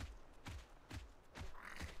sure.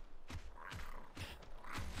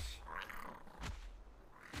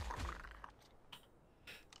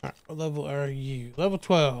 Alright, what level are you? Level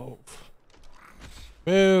 12.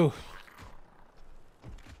 Boo!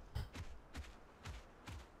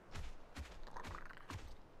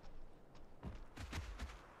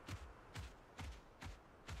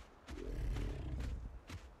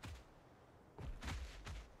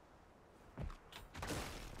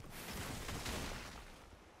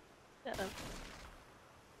 Uh-oh.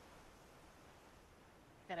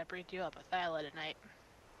 Gotta breed you up a Thyla tonight.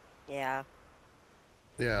 Yeah.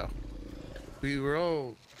 Yeah. We were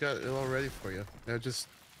all got it all ready for you. Now just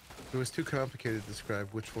it was too complicated to describe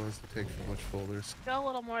which ones to take from which folders. Go a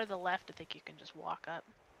little more to the left, I think you can just walk up.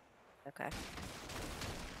 Okay.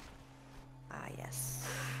 Ah, yes.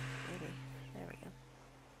 Maybe. There we go.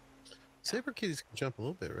 Saber kitties can jump a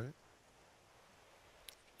little bit, right?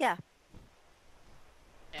 Yeah.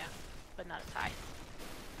 Yeah, but not as high.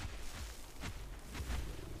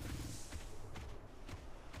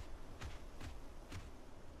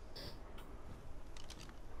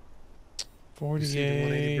 You see the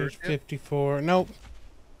 180 48, bird yet? 54. Nope.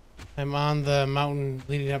 I'm on the mountain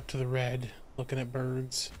leading up to the red, looking at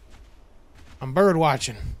birds. I'm bird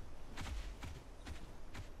watching.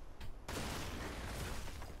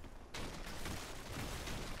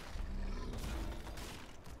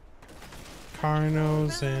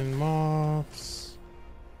 Carnos and moths.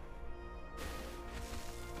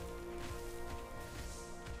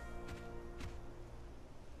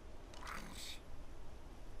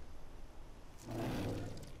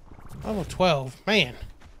 Level 12, man.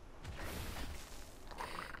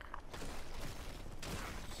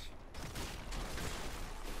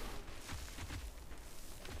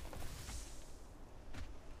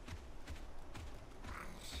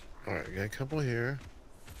 Alright, we got a couple here.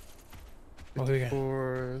 What do we got?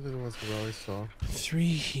 4, they're the ones we always saw. 3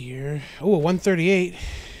 here. Oh, a 138.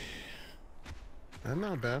 That's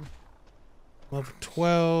not bad. Level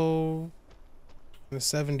 12. And a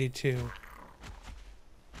 72.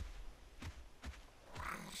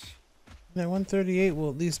 That 138 will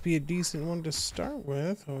at least be a decent one to start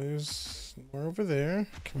with. Oh, there's more over there.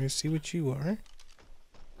 Can we see what you are?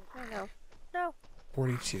 Oh no. No.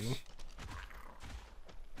 42.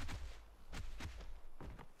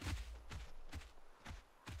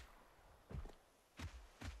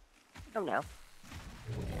 Oh no.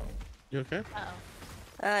 You okay?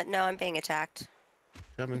 Uh-oh. No, I'm being attacked.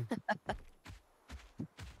 Coming.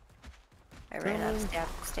 I ran out of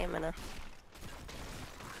stamina.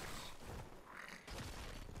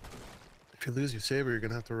 If you lose your saber, you're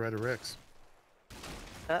gonna have to ride a Rex.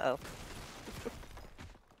 Uh-oh.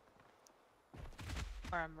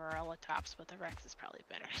 Or a Morella tops, but the Rex is probably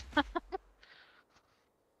better. I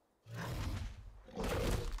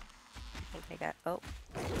think I got... Oh.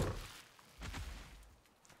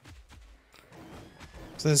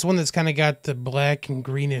 So this one that's kind of got the black and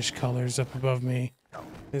greenish colors up above me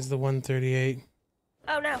is the 138.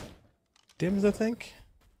 Oh no. Dims, I think.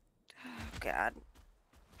 Oh god.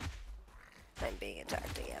 I'm being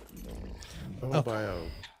attacked again. Oh, by a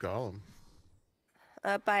golem.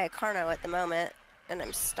 By a Carno at the moment, and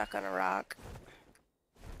I'm stuck on a rock.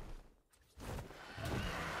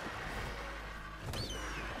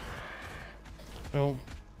 Oh.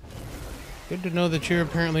 Good to know that you're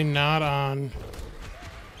apparently not on...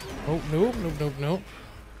 Oh, nope, nope, nope, nope.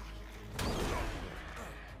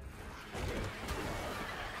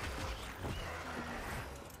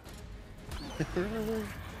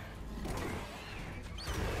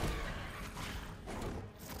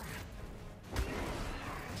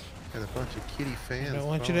 And a bunch of kitty fans. I don't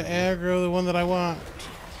want you to following aggro the one that I want.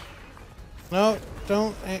 No,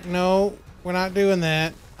 don't. No, we're not doing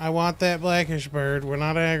that. I want that blackish bird. We're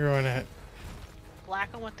not aggroing it.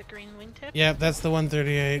 Black one with the green wingtip? Yep, that's the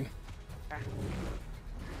 138. Okay.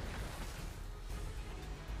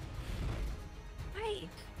 Hi.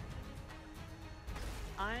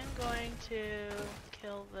 I'm going to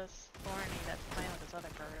kill this thorny that's playing with this other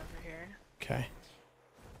bird over here. Okay.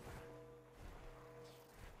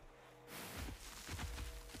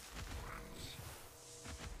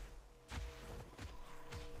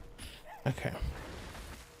 Okay.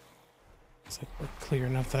 Looks like we're clear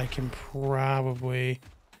enough that I can probably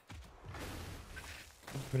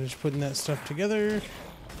finish putting that stuff together.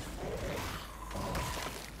 Oh,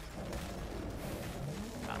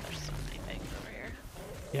 there's so many things over here.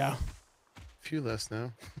 Yeah. A few less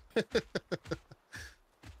now.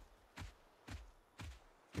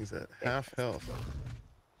 He's at half health.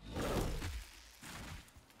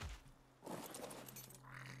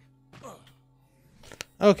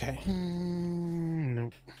 Okay.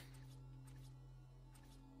 Nope.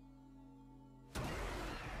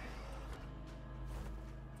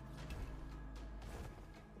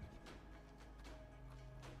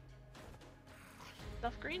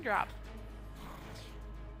 Stuff green drop.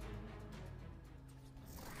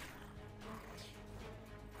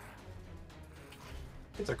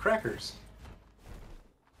 It's a crackers.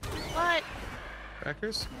 What?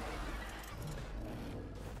 Crackers?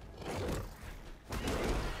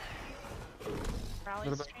 Rally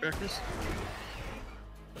What about stream? crackers?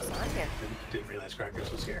 It's not here. Didn't realize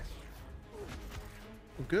crackers was here.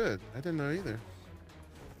 Good. I didn't know either.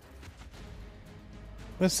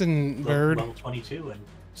 Listen, bird. Level 22 and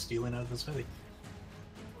stealing out of the smithy.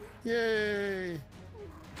 Yay!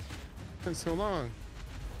 Been so long.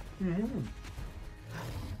 Mm-hmm.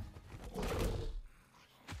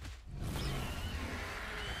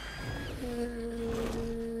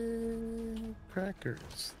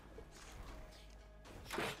 Crackers.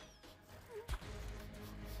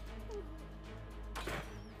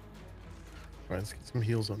 Alright, let's get some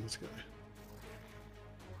heals on this guy.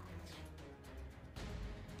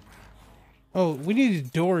 Oh, we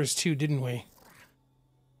needed doors too, didn't we?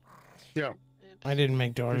 Yeah. Oops. I didn't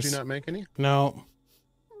make Did doors. you not make any? No.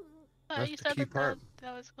 Oh, you That's the said key that, part.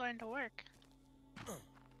 that was going to work.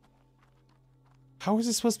 How is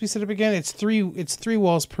it supposed to be set up again? It's three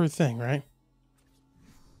walls per thing, right?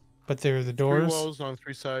 But they're the doors. 3 walls on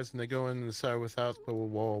 3 sides, and they go in the side without the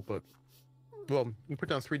wall. But well, you put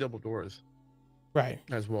down 3 double doors Right.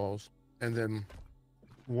 as walls, and then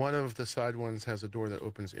one of the side ones has a door that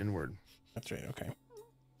opens inward That's right. Okay.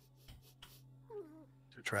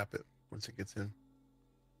 to trap it once it gets in.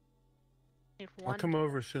 If I'll one come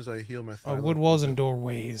over as soon as I heal my thigh. Oh, wood walls and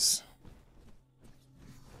doorways.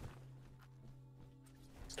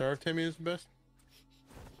 Starve Timmy is the best.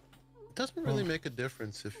 It doesn't really make a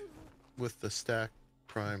difference if with the stack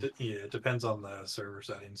prime. Yeah, it depends on the server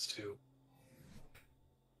settings too.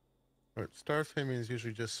 Or star framing is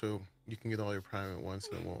usually just so you can get all your prime at once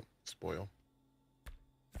and it won't spoil.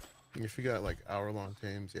 And if you got like hour-long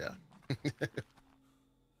tames, yeah.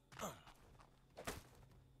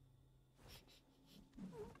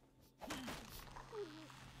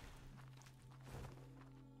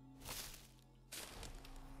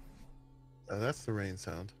 That's the rain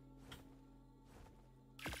sound.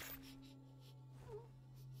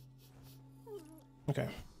 Okay.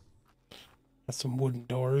 Got some wooden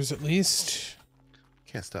doors at least.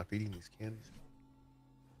 Can't stop eating these candies.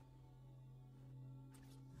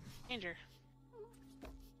 Danger.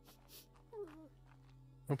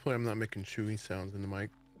 Hopefully I'm not making chewy sounds in the mic.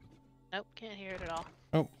 Nope, can't hear it at all.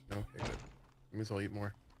 Oh, Okay, good. Means I'll eat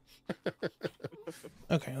more.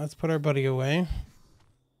 okay. Let's put our buddy away.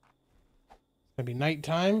 It's gonna be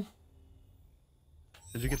nighttime.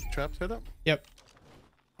 Did you get the trap set up? Yep.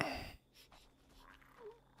 Did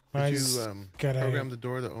Nice. you Gotta- program the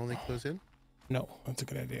door to only close in? No, that's a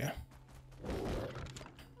good idea.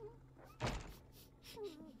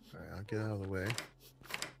 Alright, I'll get out of the way.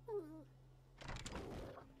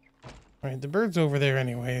 All right, the bird's over there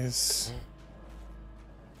anyways.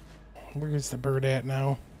 Where's the bird at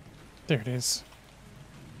now? There it is.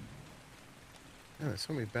 Yeah, there's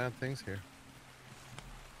so many bad things here.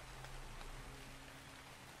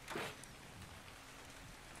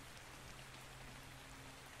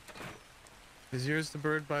 Is yours the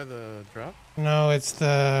bird by the drop? No, it's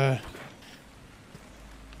the...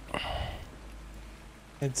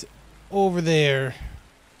 It's over there.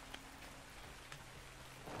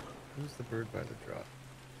 Who's the bird by the drop?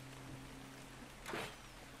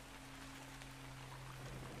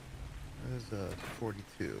 That is a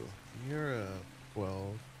 42. You're a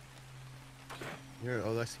 12. You're,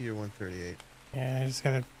 oh, I see you're 138. Yeah, I just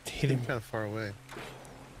gotta hit You're him. kind of far away.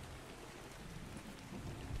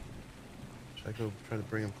 Should I go try to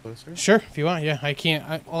bring him closer? Sure, if you want. Yeah, I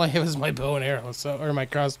can't. All I have is my bow and arrow, so or my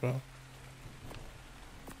crossbow.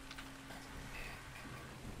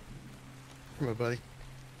 Come on, buddy.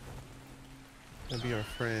 Gonna be our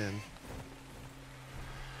friend.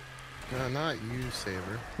 No, not you,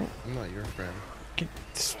 Saber. I'm not your friend. Get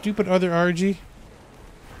stupid other RG.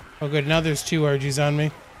 Oh, good. Now there's two RGs on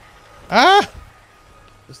me. Ah!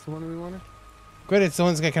 This the one we wanted? Good. It's the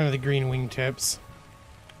one's got kind of the green wingtips.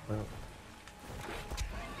 Well.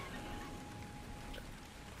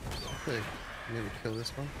 Okay, maybe kill this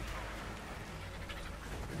one.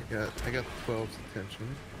 I got 12's attention.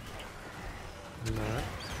 Not.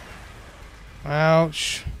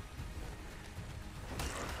 Ouch.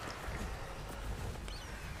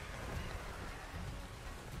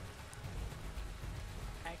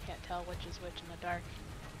 I can't tell which is which in the dark.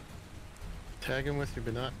 Tag him with your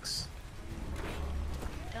binocs.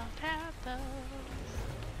 Don't have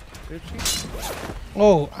those. Richie?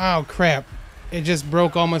 Oh, ow, crap. It just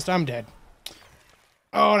broke almost. I'm dead.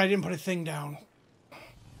 Oh, and I didn't put a thing down.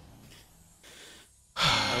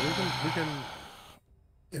 We can.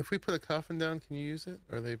 If we put a coffin down, can you use it?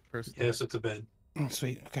 Or are they personal? Yes, it's a bed. Oh,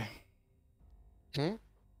 sweet. Okay. Hmm?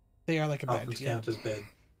 They are like a bed. Coffins Yeah. count as bed.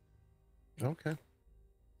 Okay.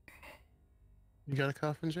 You got a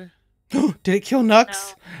coffin, Jay? Did it kill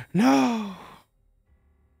Nux? No.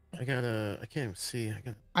 I can't even see.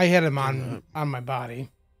 I had him Turn on my body.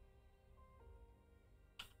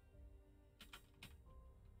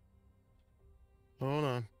 Hold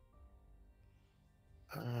on.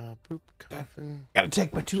 Poop coffin. Gotta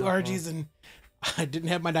take my two Jump off. RGs and I didn't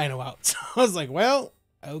have my dino out. So I was like, well,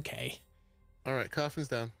 okay. All right, coffin's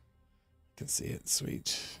down. Can see it.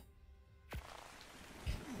 Sweet.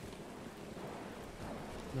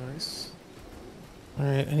 Nice. All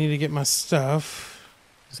right, I need to get my stuff.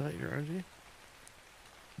 Is that your RG?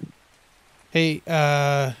 Hey,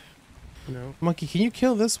 No. Monkey, can you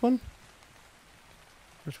kill this one?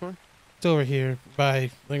 Which one? It's over here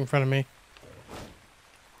by, like, in front of me.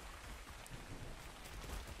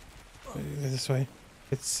 This way.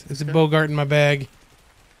 It's a guy? Bogart in my bag.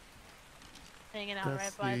 Hanging out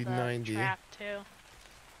That's right by the the 90. trap too.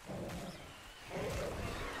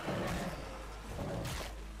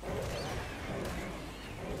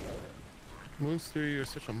 Moonster, you're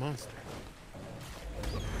such a monster.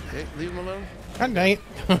 Hey, leave him alone. God dang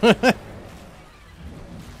it.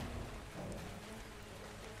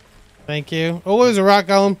 Thank you. Oh, there's a rock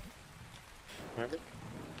golem.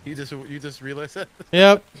 You just realized that?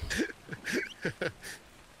 Yep.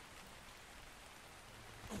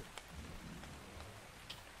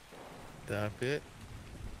 Stop it.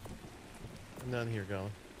 I'm down here, Golem.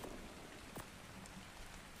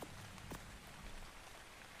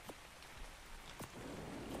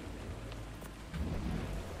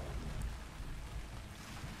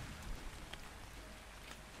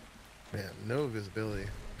 no visibility.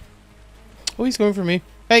 Oh, he's going for me.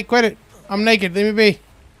 Hey, quit it. I'm naked. Leave me be.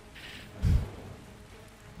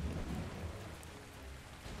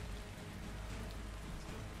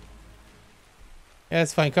 Yeah,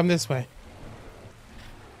 it's fine. Come this way.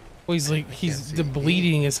 Oh, he's like, the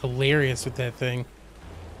bleeding is hilarious with that thing.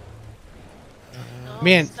 Oh,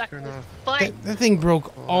 Man, stuck turn in his off. foot. That thing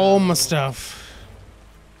broke all my stuff.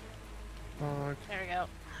 Fog, There we go.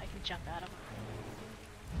 I can jump at him.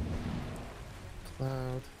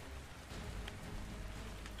 cloud.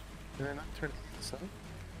 Did I not turn this on?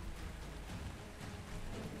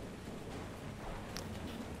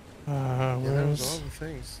 Yeah, that was all Where's... the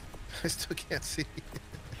things. I still can't see.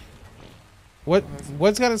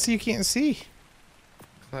 What's got to see you can't see?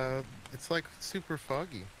 Cloud. It's like super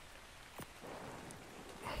foggy.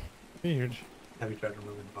 Weird. Have you tried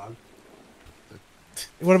removing fog?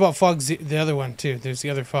 What about fog's the other one too? There's the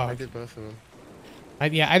other I fog. did both of them. I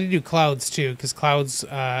did do clouds too, because clouds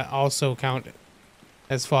also count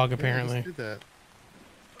as fog apparently. Yeah, I just did that.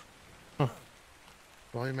 Huh.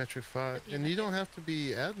 Volumetric fog, and you don't have to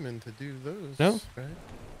be admin to do those. No. Right?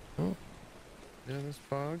 No. Yeah, there's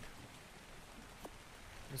fog.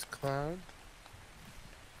 There's cloud.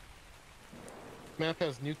 Map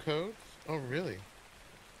has new codes. Oh, really?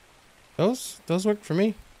 Those work for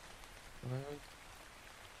me. Cloud.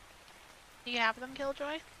 Do you have them,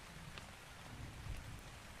 Killjoy?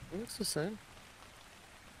 It looks the same.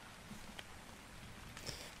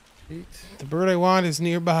 Sheet. The bird I want is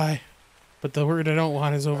nearby, but the bird I don't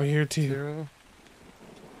want is over here too. 0.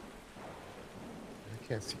 I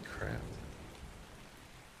can't see crap.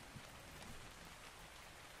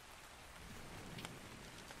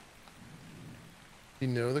 You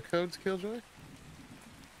know the codes, Killjoy?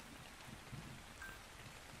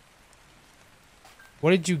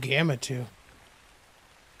 What did you gamma to?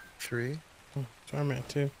 3. Oh, so I'm at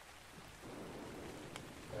 2.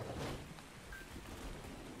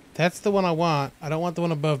 That's the one I want. I don't want the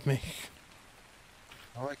one above me.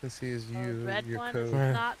 All I can see is The you, red your one code. is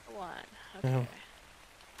Right. not the one. Okay. No.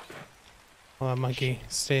 Hold on, monkey.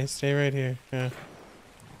 Stay right here. Yeah.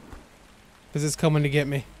 Because it's coming to get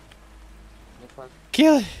me.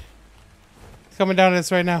 Kill it! It's coming down at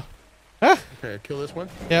us right now. Ah! Okay, kill this one.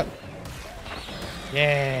 Yep.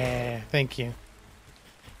 Yeah, thank you.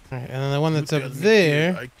 Alright, and then the one that's up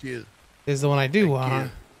there I kill. is the one I do want. kill.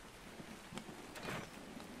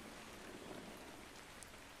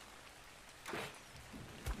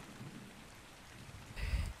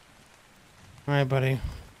 Alright, buddy.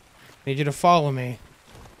 Need you to follow me.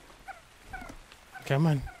 Come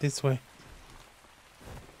on, this way.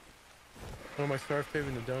 Oh, my star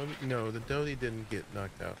saving the Dodie? No, the Dodie didn't get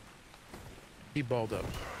knocked out. He balled up.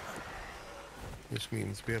 Which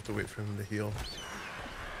means we have to wait for him to heal.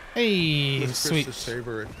 Hey, Miss sweet. Chris's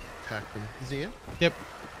Saber attacked him. Is he in? Yep.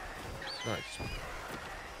 Nice.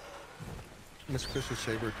 Miss Chris's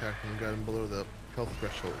Saber attacked him and got him below the health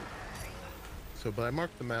threshold. So, but I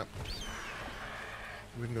marked the map.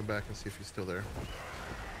 We can go back and see if he's still there.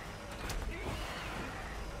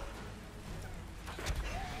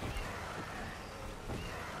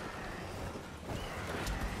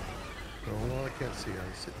 Oh, well, I can't see.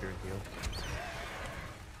 I'll sit here and heal.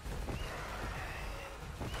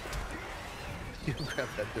 You grab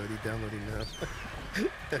that Dodie, downloading now.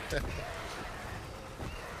 As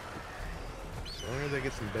long as I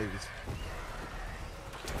get some babies.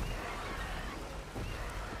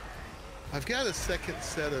 I've got a second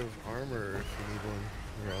set of armor if you need one,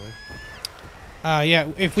 Raleigh. Yeah,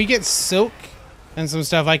 if we get silk and some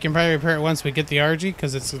stuff, I can probably repair it once we get the RG,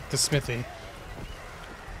 because it's the smithy.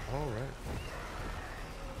 Alright.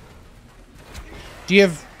 Do you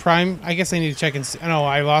have prime? I guess I need to check and see. Oh, no,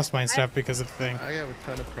 I lost my stuff because of the thing. I have a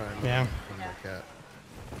ton of prime Yeah. from my cat.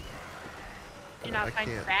 Do you not I find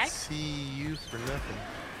your can't bag? see you for nothing.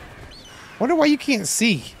 Wonder why you can't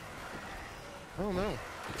see. I don't know.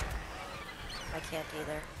 I can't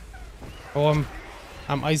either. Oh,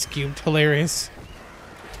 I'm ice cubed. Hilarious.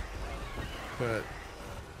 But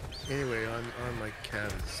anyway, on my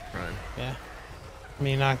cat is prime. Yeah. Let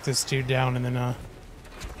me knock this dude down and then I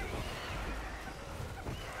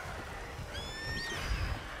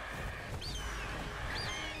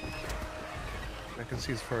can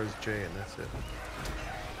see as far as J and that's it.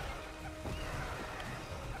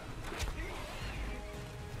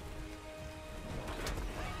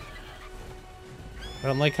 I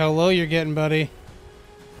don't like how low you're getting, buddy.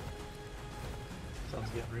 Sounds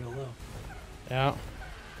getting real low. Yeah.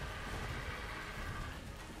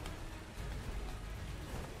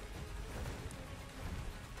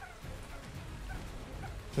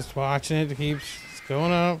 Just watching it. It keeps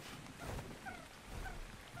going up.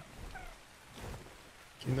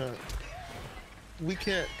 No, we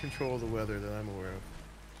can't control the weather that I'm aware of.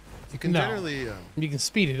 You can No. generally. You can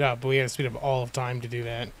speed it up, but we gotta speed up all of time to do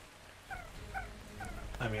that.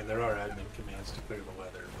 I mean, there are admin commands to clear the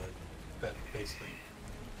weather, but that basically.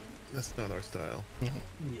 That's not our style. Yeah.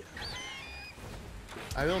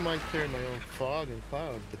 I don't mind clearing my own fog and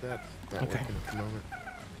cloud, but that's not Okay. working at the moment.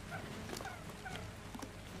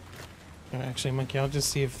 Actually, Monkey, I'll just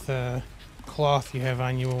see if the cloth you have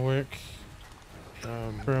on you will work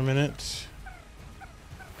for a minute.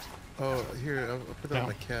 Oh, here, I'll put on No.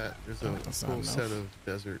 my cat. There's No, a that's not full enough. set of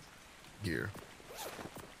desert gear.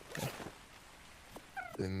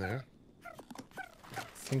 In there.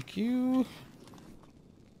 Thank you.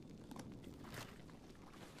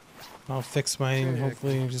 I'll fix mine Okay,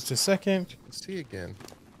 hopefully in just a second. See again.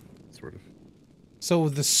 Sort of. So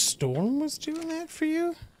the storm was doing that for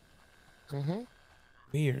you? Mm-hmm.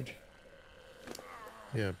 Weird.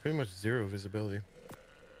 Yeah, pretty much zero visibility.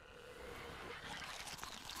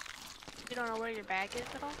 You don't know where your bag is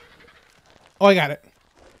at all? Oh, I got it.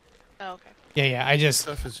 Oh, okay. Yeah, I just...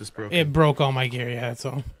 Stuff is just broken. It broke all my gear, yeah, that's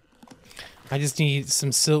all. I just need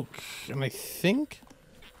some silk, and I think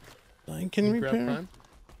I can You grab repair. Prime?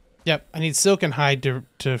 Yep, I need silk and hide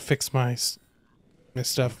to fix my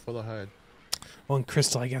stuff. Full of hide. Well, and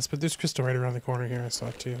crystal, I guess, but there's crystal right around the corner here. I saw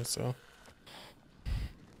it too. So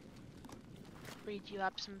Read you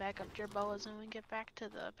up some backup jerboas when we get back to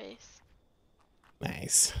the base.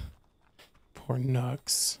 nice. Poor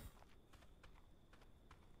Nux.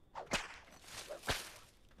 Got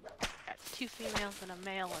 2 females and a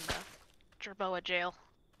male in the jerboa jail.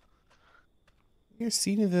 You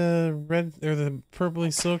seen the red or the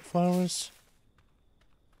purpley silk flowers?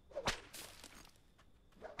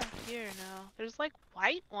 Up here, no. There's like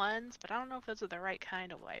white ones, but I don't know if those are the right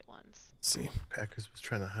kind of white ones. Let's see. Packers was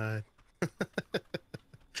trying to hide.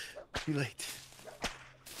 Too late.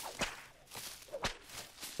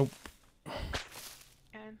 Nope.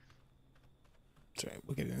 And That's right.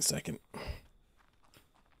 We'll get it in a second.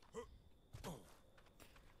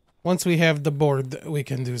 Once we have the board, we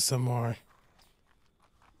can do some more.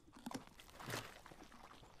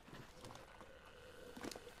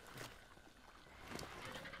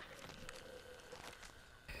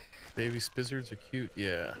 Baby spizzards are cute,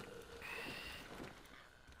 yeah.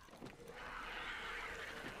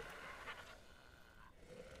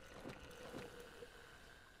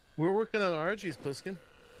 We're working on RG's, Pliskin.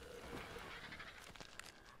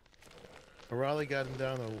 Arahli got him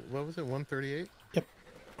down to, what was it, 138? Yep.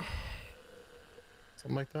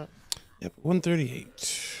 Something like that? Yep,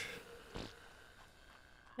 138.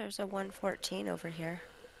 There's a 114 over here.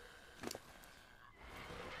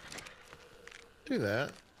 Do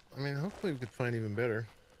that. I mean, hopefully we could find even better.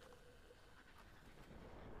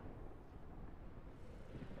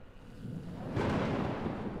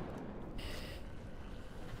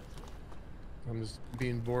 I'm just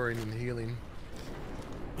being boring and healing.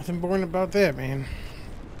 Nothing boring about that, man.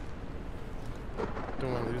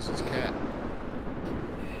 Don't want to lose this cat.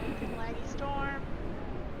 laggy storm.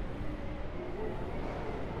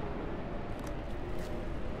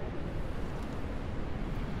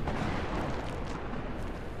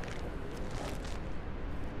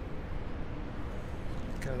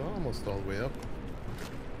 Got it almost all the way up.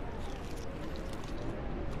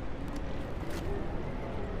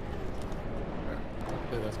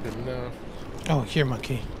 Hopefully that's good enough. Oh, here,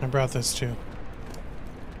 Monkey. I brought this too.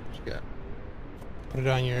 What you got? Put it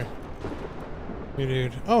on your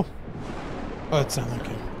dude. Oh. Oh, it's not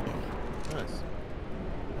okay. Nice.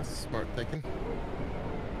 That's smart thinking.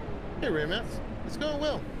 Hey, Raymats. It's going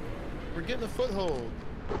well. We're getting a foothold.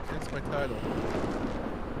 That's my title.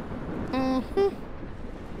 Mm-hmm.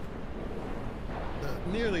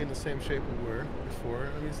 Nearly in the same shape we were before.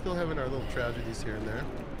 I mean, still having our little tragedies here and there.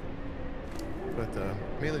 But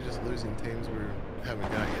mainly just losing teams we haven't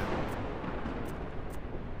got yet.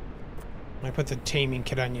 I put the taming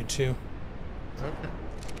kit on you too. Okay.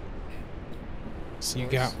 So you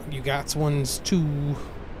got ones too.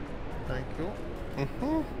 Thank you.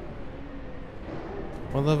 Mm-hmm.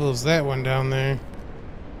 What level is that one down there?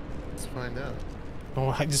 Let's find out.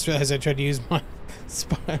 Oh, I just realized I tried to use my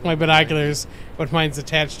my binoculars, but mine's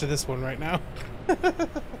attached to this one right now. Yeah,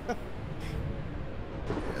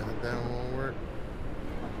 that won't work.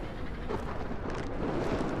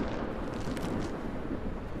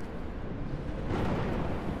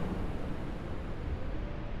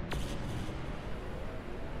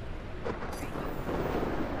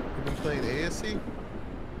 You've been playing ASC?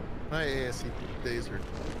 My ASC days are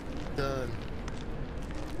done.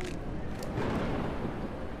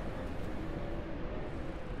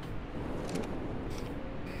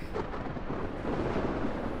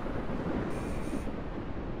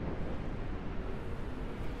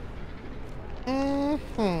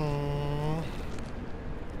 Aww.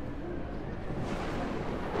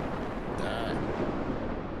 Die.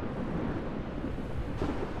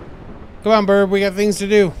 Come on, Burb. We got things to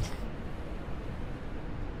do.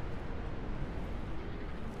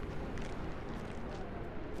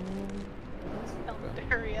 Tell them to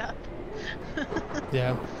hurry up.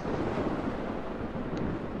 Yeah.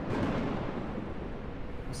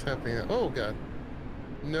 What's happening? Oh god.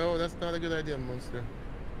 No, that's not a good idea, monster.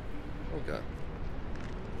 Oh god.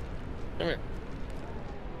 Come here.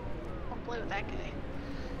 Don't play with that guy.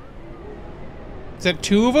 Is that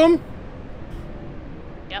 2 of them?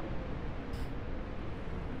 Yep.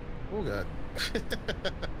 Oh god.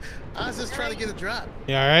 I was just trying to get a drop.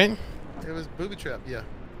 You alright? It was booby trap, yeah.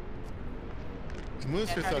 Mooster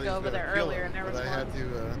I tried to thought he go was over gonna there kill earlier him, and there but was I had one.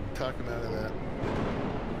 to talk him out of that.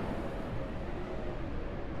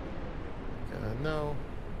 No.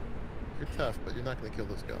 You're tough, but you're not gonna kill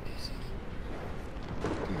those golems.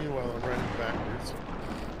 Meanwhile, I'm running backwards.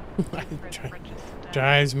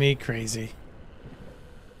 Drives me crazy.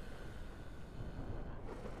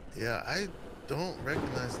 Yeah, I don't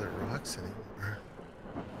recognize the rocks anymore.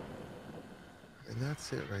 And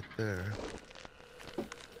that's it right there.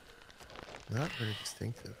 Not very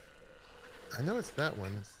distinctive. I know it's that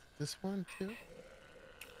one. Is this one too?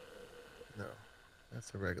 No,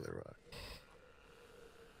 that's a regular rock.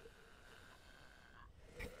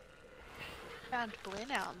 Found Blinn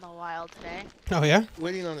out in the wild today. Oh, yeah?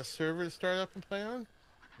 Waiting on a server to start up and play on.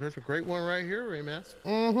 There's a great one right here, Raymass.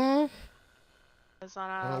 Mm-hmm. I was I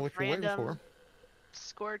on don't know a what you're waiting for. random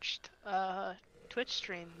Scorched Twitch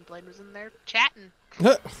stream. Blinn was in there chatting.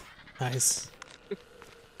 Nice.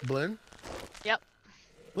 Blinn? Yep.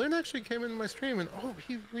 Blinn actually came into my stream and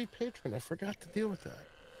he repatroned. I forgot to deal with that.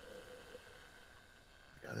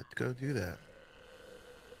 I gotta go do that.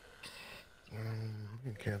 You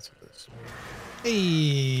can cancel this.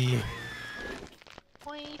 Hey.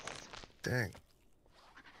 Voice. Dang.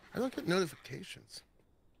 I don't get notifications.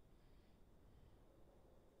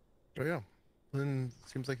 Oh yeah. Blinn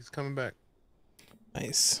seems like he's coming back.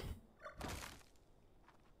 Nice.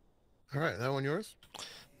 Alright, that one yours?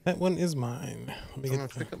 That one is mine. Let me I'm gonna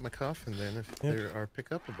get pick up my coffin then if Yep. they are pick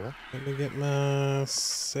upable. Let me get my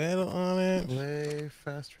saddle on it. Lay,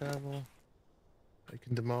 fast travel. I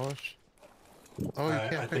can demolish. Oh, you I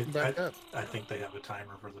can't pick them back up. I think they have a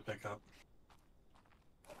timer for the pickup.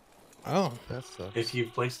 Oh. That sucks. If you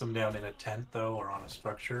place them down in a tent, though, or on a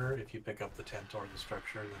structure, if you pick up the tent or the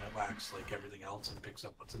structure, then it acts like everything else and picks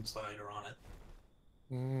up what's inside or on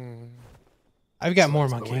it. I've got So more,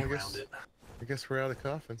 that's the way monkey. around it. I guess we're out of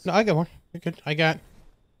coffins. No, I got more. You're good. I got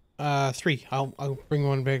 3. I'll bring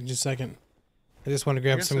one back in just a second. I just want to I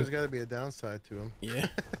grab guess some. there's got to be a downside to them. Yeah.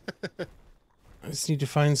 I just need to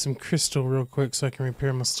find some crystal real quick so I can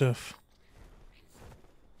repair my stuff.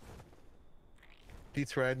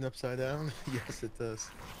 Beats riding upside down? Yes, it does.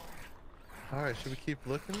 Alright, should we keep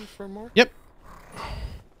looking for more? Yep.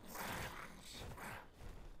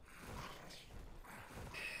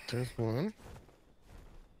 There's one.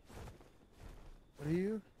 What are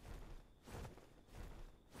you?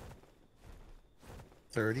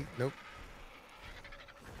 30? Nope.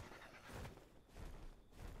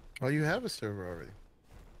 Oh, you have a server already.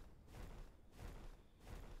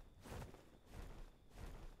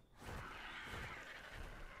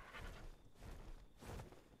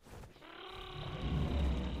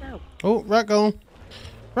 Oh, Rocco.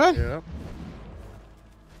 Run. Yep.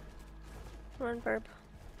 Run, Burb.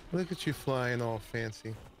 Look at you flying all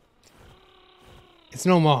fancy. It's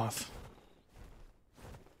no moth.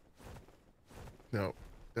 No,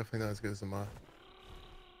 definitely not as good as the moth.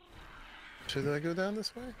 Should I go down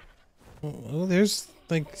this way? Oh, there's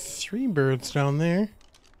like 3 birds down there.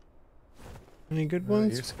 Any good Your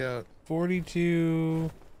ones? scout. 42,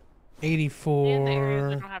 In the areas we 84.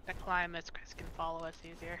 don't have to climb as Chris can follow us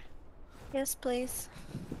easier. Yes, please.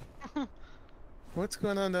 What's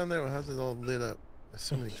going on down there? How's it all lit up? There's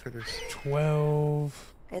so many critters.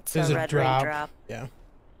 12. It's There's a a red drop. ring drop. Yeah.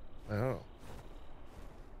 Oh.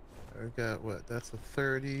 I've got what? That's a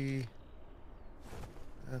 30.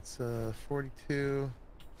 That's a 42.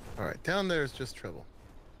 Alright, down there is just trouble.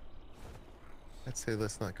 I'd say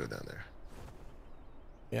let's not go down there.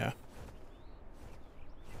 Yeah.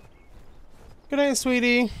 Good night,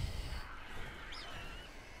 sweetie.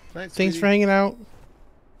 Night, Thanks for sweetie. hanging out.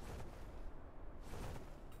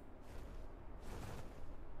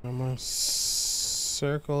 I'm gonna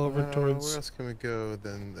circle over Where towards. else can we go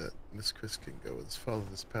than that Miss Chris can go? Let's follow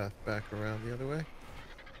this path back around the other way.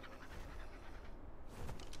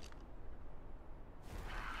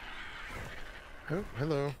 Oh,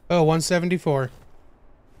 hello. Oh, 174.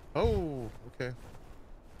 Oh, okay.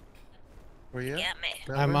 Where you at? Get me.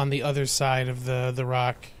 That I'm way? on the other side of the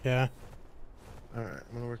rock. Yeah. All right,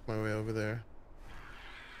 I'm gonna work my way over there.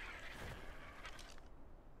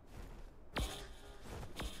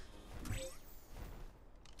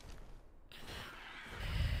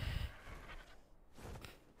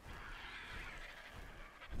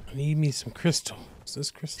 I need me some crystal. Is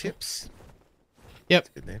this crystal? Tips. Yep.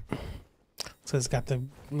 Good name. So it's got the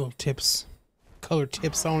little tips, color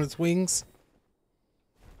tips on its wings.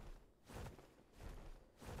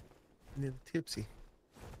 I need a tipsy.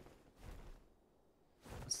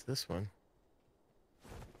 What's this one?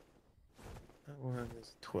 That one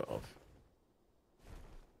is 12.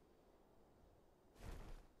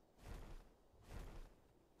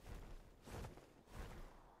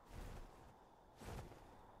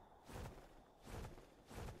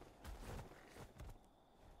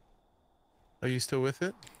 Are you still with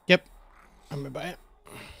it? Yep. I'm gonna buy it.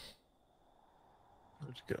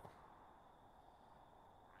 Where'd you go?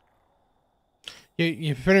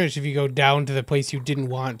 You pretty much, if you go down to the place you didn't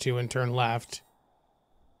want to and turn left.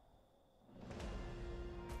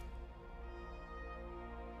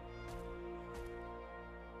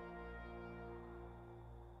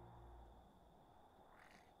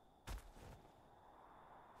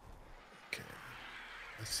 Okay.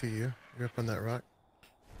 I see you. You're up on that rock.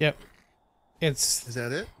 Yep. It's Is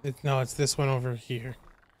that it? no, it's this one over here.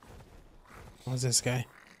 What's this guy?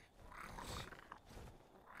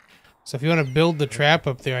 So if you want to build the trap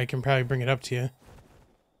up there, I can probably bring it up to you.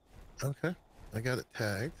 Okay. I got it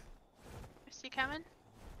tagged. Is he coming?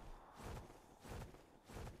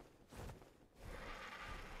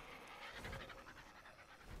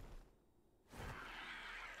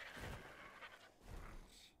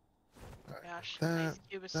 Gosh, nice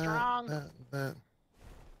cube is strong. That.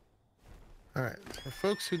 All right. For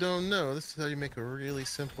folks who don't know, this is how you make a really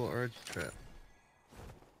simple arch trap.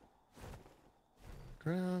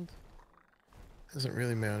 Ground. Doesn't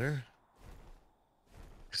really matter.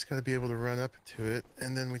 Just got to be able to run up to it,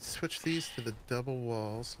 and then we switch these to the double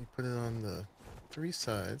walls. You put it on the 3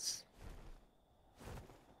 sides,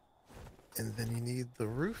 and then you need the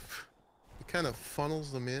roof. It kind of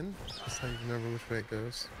funnels them in. That's how you remember which way it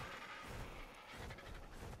goes.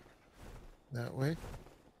 That way.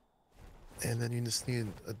 And then you just need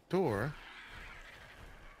a door.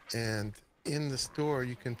 And in this door,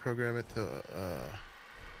 you can program it to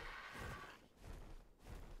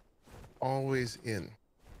always in.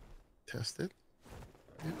 Test it.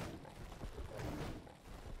 Yep.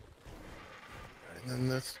 And then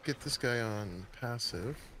let's get this guy on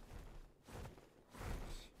passive.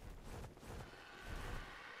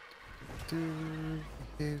 Do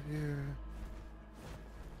behavior.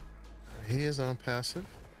 He is on passive.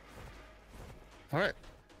 All right,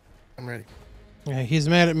 I'm ready. Yeah, he's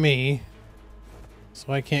mad at me,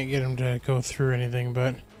 so I can't get him to go through anything,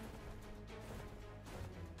 but...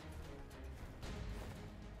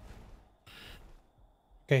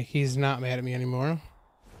 Okay, he's not mad at me anymore.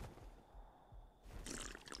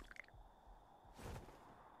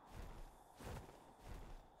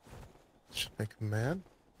 Should make him mad.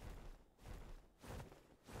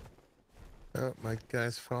 Oh, my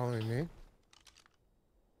guy's following me.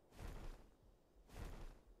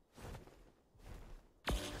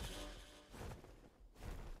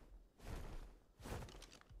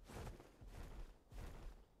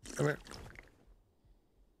 Come here.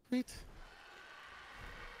 Sweet.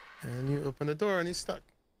 And you open the door and he's stuck.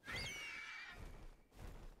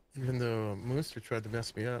 Even though Mooster tried to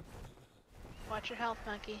mess me up. Watch your health,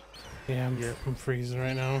 monkey. Yeah, Yep. I'm freezing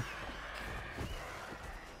right now.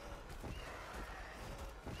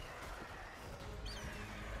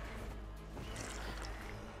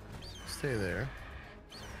 Stay there.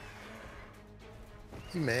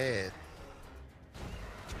 He mad.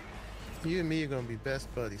 You and me are gonna be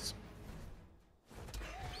best buddies.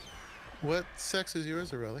 What sex is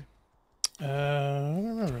yours, Arahli? I don't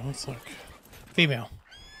remember. Let's look. Female.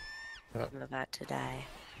 Oh. I'm about to die.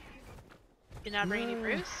 You're not bringing any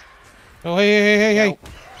Bruce? Oh, hey.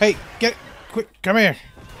 Hey, get... Quick, come here.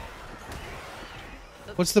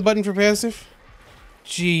 What's the button for passive?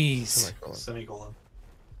 Jeez. Semicolon. Semicolon.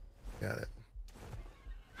 Got it.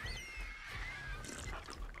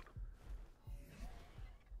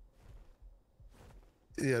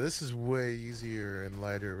 Yeah, this is way easier and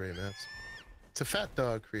lighter right now. It's a fat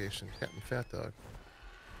dog creation, Captain Fat Dog.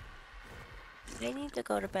 I need to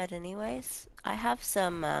go to bed anyways. I have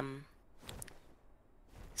some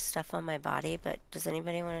stuff on my body, but does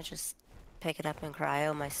anybody want to just pick it up and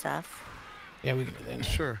cryo my stuff? Yeah, we can do that.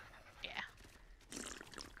 Sure, Yeah.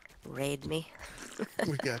 Raid me.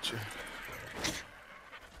 we got you.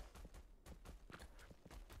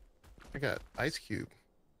 I got ice cube.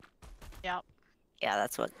 Yep. Yeah,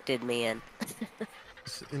 that's what did me in.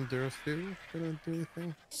 Is Enduro 2 gonna do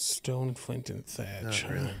anything? Stone, flint, and thatch. Not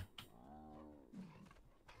Huh? really.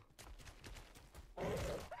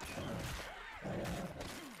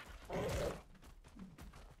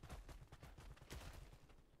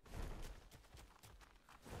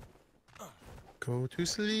 Go to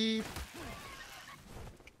sleep.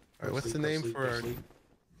 Alright, what's the name for our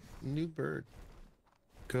new bird?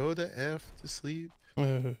 Go to F to sleep.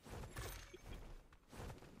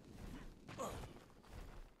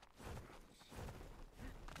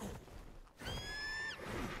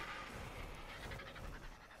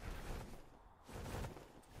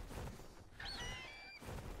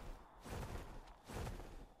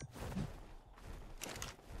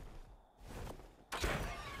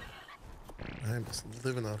 I'm just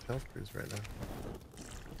living off health brews right now.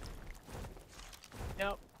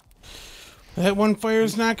 Yep. That one fire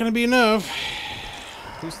is not going to be enough.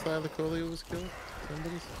 Whose Thylacoleo was killed?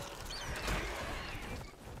 Somebody's?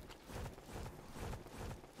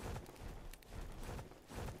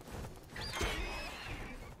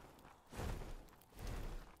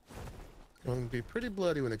 It's going to be pretty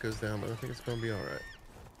bloody when it goes down, but I think it's going to be alright.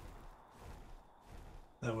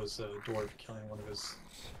 That was a dwarf killing one of his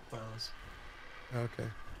clowns. Okay.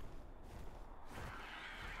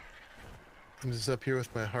 I'm just up here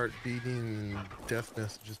with my heart beating and death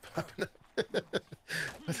messages popping up.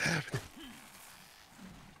 What's happening?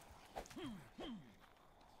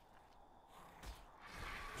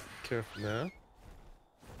 Careful now.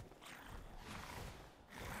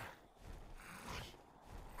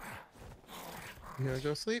 You gonna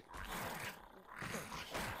go sleep?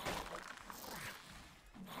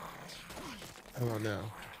 Come on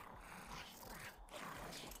now.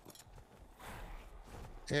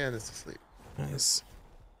 And it's asleep. Nice.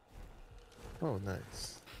 Oh,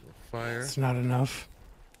 nice. Fire. It's not enough.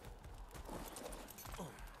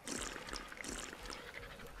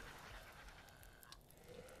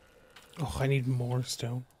 Oh, I need more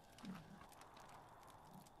stone.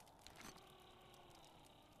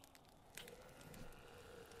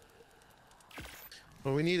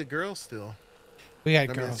 Well, we need a girl still. We got I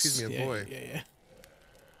mean, girls. excuse me, a boy. Yeah.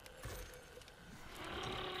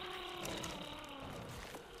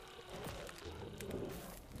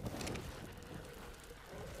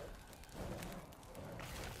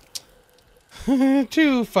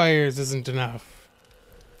 Two fires isn't enough.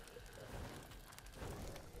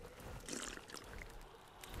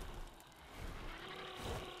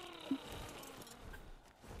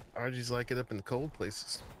 RG's like it up in the cold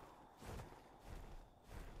places.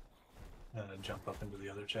 Jump up into the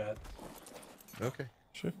other chat. Okay.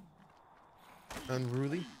 Sure.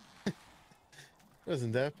 Unruly.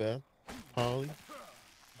 Wasn't that bad. Holly.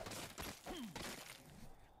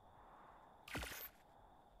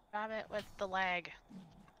 Grab it with the leg.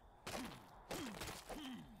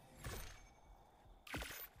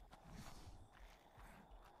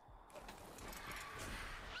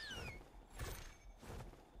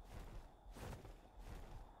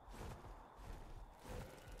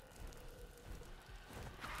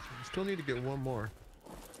 We still need to get one more.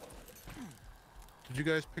 Did you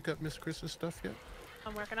guys pick up Miss Chris's stuff yet?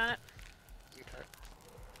 I'm working on it. Okay.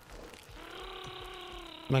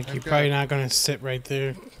 Like, I've you're got- probably not going to sit right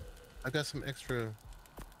there. I got some extra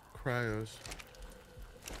cryos.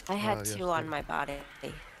 I had yes, two on good. my body. I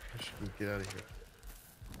should get out of here.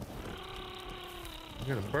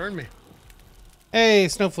 You're gonna burn me. Hey,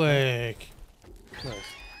 Snowflake. Nice.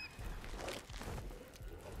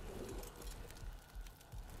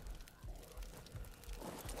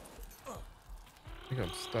 I think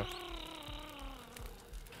I'm stuck.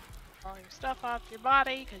 All your stuff off your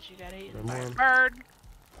body because you got eaten No by a more. bird.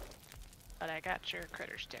 But I got your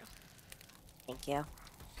critters too. Thank you.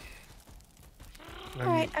 I'm,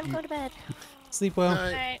 Alright, I'm going to bed. Sleep well.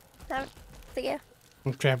 I, Alright. See ya.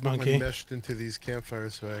 Trap I'm monkey. meshed into these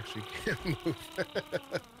campfires so I actually can't move.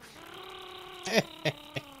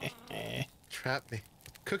 Trap me.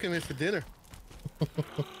 Cooking me for dinner.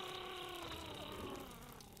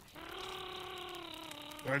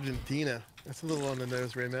 Argentina. That's a little on the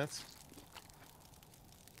nose, Ray Mats.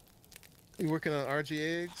 You working on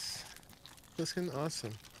RG eggs? Listen,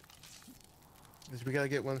 awesome. We gotta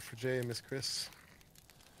get one for Jay and Miss Chris.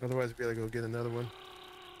 Otherwise, we gotta go get another one.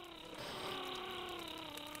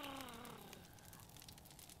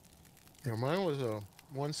 Yeah, mine was a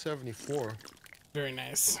 174. Very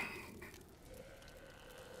nice.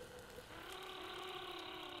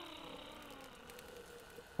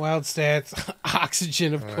 Wild stats.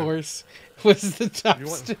 Oxygen, of All right. course, was the top You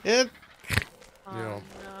want- stat. Oh Yeah.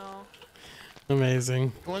 no.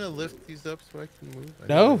 Amazing. I want to lift these up so I can move. I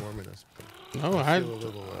No. know they're warm in this, but No, I feel a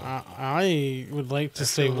little. I would like to I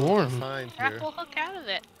stay feel a little warm. confined Crap here. will hook out of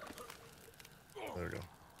it. There we go.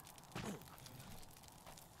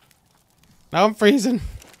 Now I'm freezing.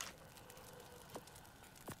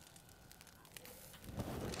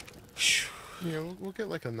 Yeah, we'll get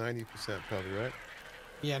like a 90% probably, right?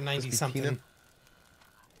 Yeah, 90 Must be something. Tina.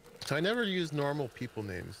 So I never use normal people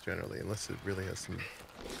names generally, unless it really has some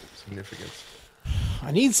significance.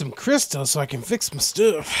 I need some crystal so I can fix my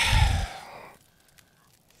stuff.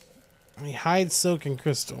 I mean, hide, silk, and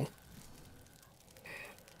crystal.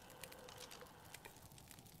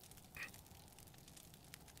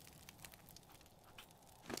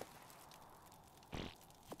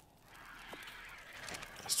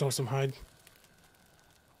 I stole some hide.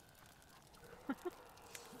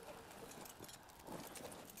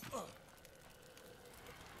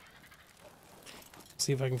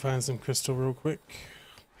 See if I can find some crystal real quick.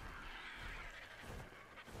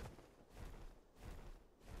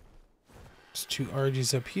 There's 2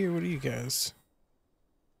 RGs up here. What are you guys?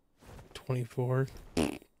 24.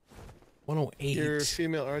 108. Your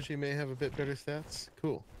female RG may have a bit better stats.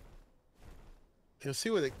 Cool. You'll see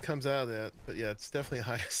what it comes out at, but yeah, it's definitely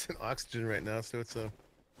highest in oxygen right now, so it's a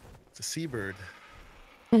seabird.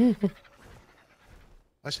 I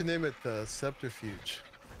should name it the Subterfuge.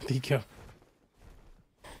 There you go.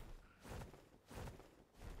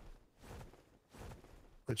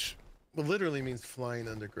 Which literally means flying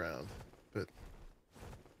underground, but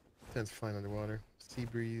tends flying underwater. Sea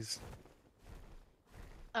breeze.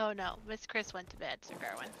 Oh no, Miss Chris went to bed, Sir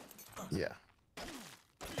Garwin. Yeah.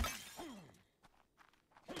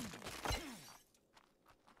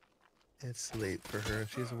 It's late for her.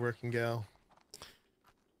 She's a working gal.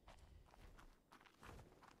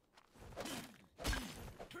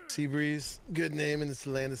 Sea breeze, good name in this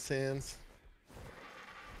land of sands.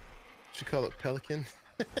 Should call it pelican.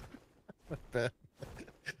 Not bad.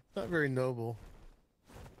 Not very noble.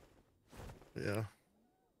 Yeah.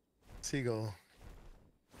 Seagull.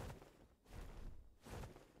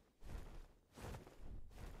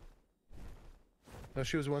 Oh,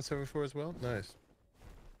 she was 174 as well? Nice.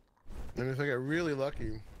 And if I got really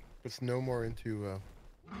lucky, it's no more into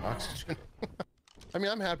oxygen. I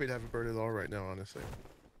mean, I'm happy to have a bird at all right now, honestly.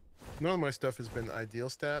 None of my stuff has been ideal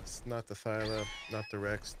stats. Not the Thyla, not the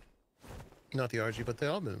Rex, not the RG, but they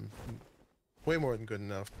all been way more than good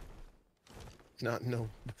enough. No,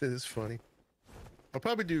 it is funny. I'll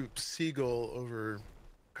probably do seagull over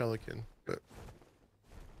pelican, but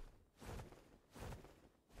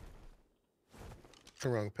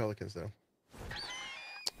I'm wrong. Pelicans though.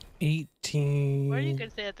 18. Or you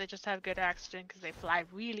could say that they just have good oxygen because they fly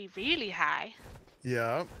really, really high.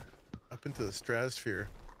 Yeah, up into the stratosphere.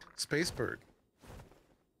 Space bird.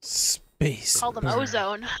 Space. Call them bird.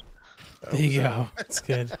 ozone. There you go. That's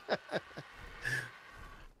good.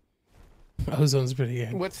 Ozone's pretty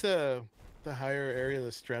good. What's the higher area of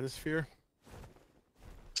the stratosphere?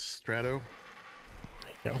 Strato.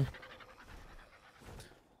 There you go.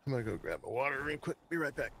 I'm gonna go grab my water real quick. Be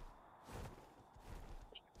right back.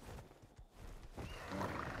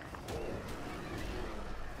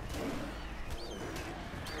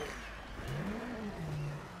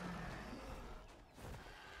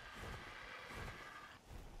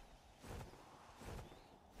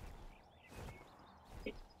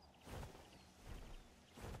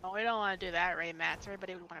 Oh, we don't want to do that, Ray Mats.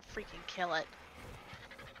 Everybody would want to freaking kill it.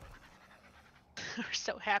 We're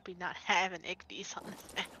so happy not having Ichthys on this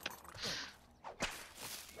map.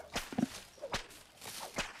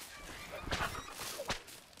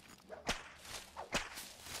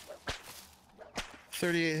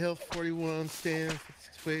 38 health, 41 stand,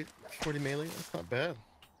 56 weight, 40 melee. That's not bad.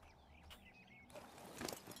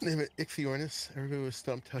 Name it Ichthyornis. Everybody was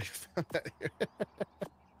stumped how you found that here.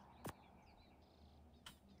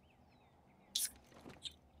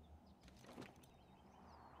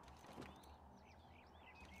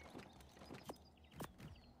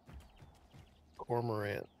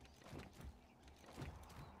 Cormorant.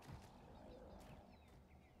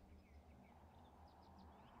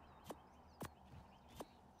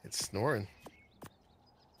 It's snoring.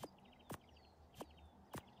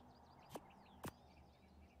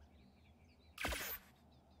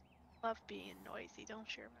 Love being noisy,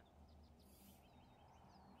 don't you?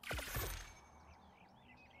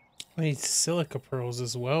 I need silica pearls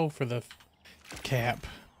as well for the cap.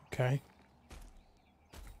 Okay.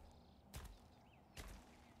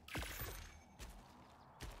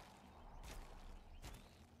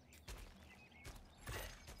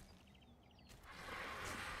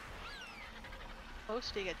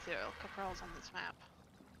 Supposed to get zero caprals on this map.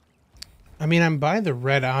 I mean, I'm by the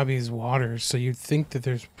Red Obby's waters, so you'd think that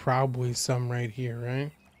there's probably some right here,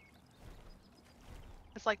 right?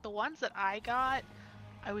 It's like the ones that I got,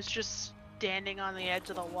 I was just standing on the edge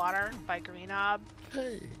of the water by Green Ob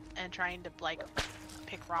Hey. and trying to like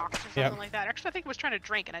pick rocks or something like that. Actually, I think I was trying to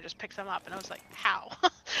drink and I just picked some up and I was like, how?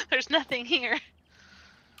 There's nothing here.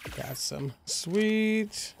 Got some.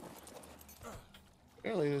 Sweet.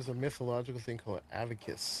 Apparently there's a mythological thing called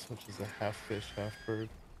Avicus, which is a half fish, half bird.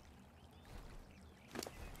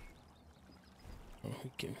 Oh,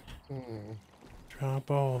 we can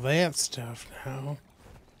drop all that stuff now.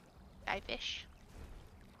 Sky fish.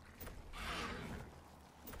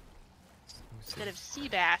 Instead of sea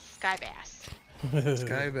bass, sky bass.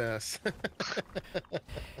 Sky bass.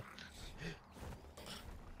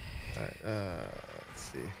 Alright, let's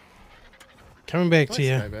see. Coming back I to like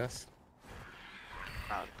you. Sky bass.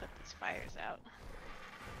 Probably put these fires out.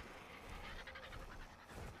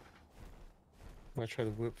 Want to try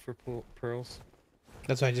to whip for pearls?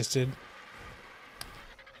 That's what I just did.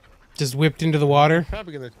 Just whipped into the water. I'm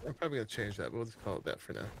probably gonna change that, but we'll just call it that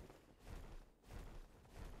for now.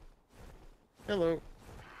 Hello.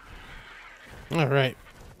 All right.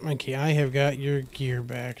 Okay, I have got your gear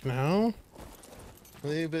back now.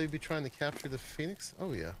 Will anybody be trying to capture the phoenix?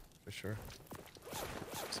 Oh yeah, for sure.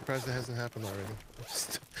 I'm surprised it hasn't happened already. I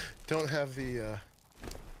just don't have the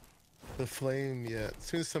flame yet. As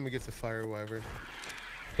soon as somebody gets a fire wyvern.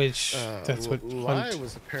 Which, that's what Lai Hunt...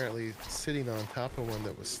 was apparently sitting on top of one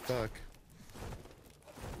that was stuck.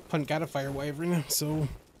 Hunt got a fire wyvern, so...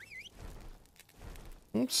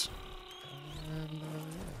 Oops. And yeah,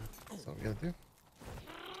 that's all we gotta do.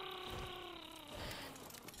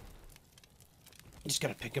 Just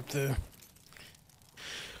gotta pick up the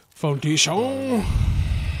foundation. I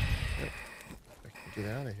can get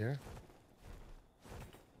out of here.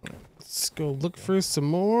 Let's go look for some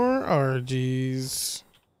more RGs.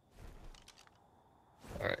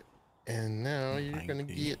 Alright. And now you're gonna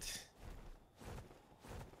get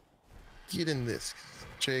in this. 'Cause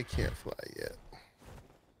Jay can't fly yet.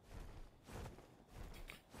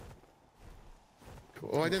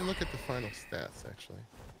 Cool. Oh, I didn't look at the final stats actually.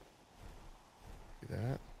 Do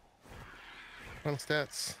that. Final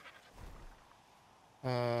stats.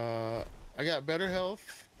 I got better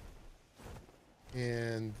health.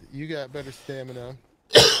 And you got better stamina.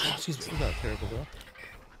 Excuse me. It's not terrible though.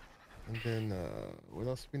 And then what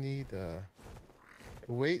else we need?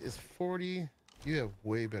 Weight is 40. You have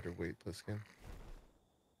way better weight, Pliskin.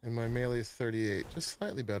 And my melee is 38. Just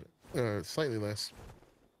slightly better. Slightly less.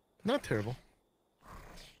 Not terrible.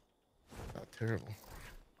 Not terrible.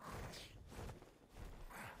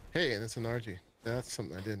 Hey, and it's an RG. That's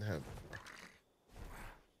something I didn't have before.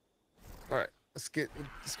 Alright, let's go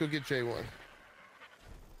get J1.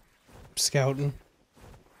 Scouting.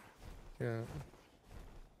 Yeah.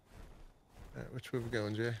 Alright, which way we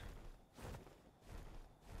going, Jay?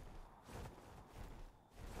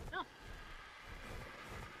 Oh.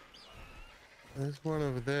 There's one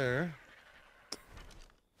over there.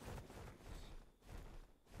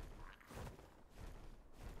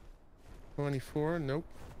 $24, nope.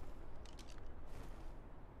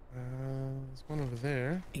 There's one over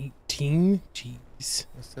there. 18? Jeez.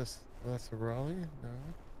 What's this? Oh, that's a Raleigh? No.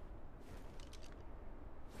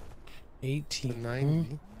 18. The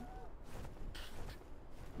 90.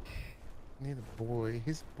 Need a boy.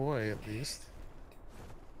 He's a boy at least.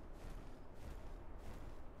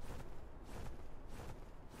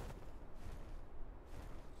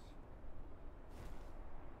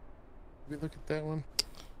 Did we look at that one?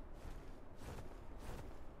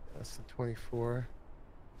 That's the 24.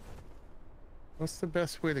 What's the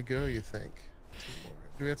best way to go, you think?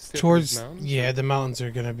 Do we have to stay up in these Towards, mountains? yeah, the mountains are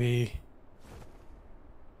gonna be...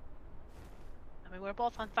 I mean, we're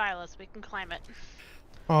both on Thylas. We can climb it.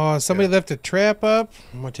 Oh, somebody left a trap up.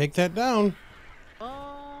 I'm gonna take that down.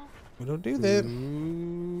 Oh. We don't do that.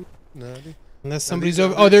 Ooh, nutty. Unless Are somebody's these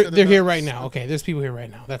over... over Oh, to the they're here right mountains? now. Okay, there's people here right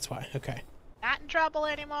now. That's why. Okay. Not in trouble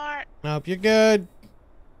anymore. Nope, you're good.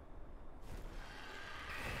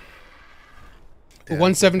 Yeah,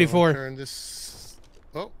 174. turn this...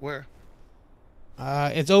 Oh, where?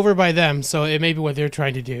 It's over by them, so it may be what they're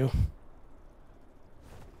trying to do.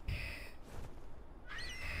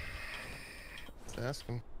 Let's ask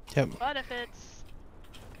him. Yep. But if it's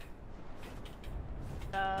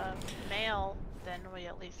male, then we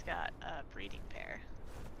at least got a breeding pair.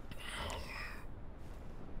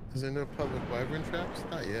 Is there no public wyvern traps?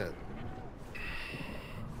 Not yet.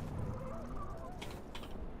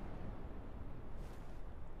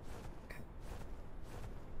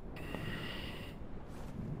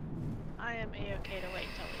 I am a-okay to wait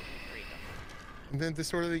until we can breed them. And then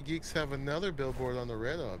Disorderly Geeks have another billboard on the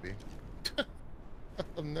red obby.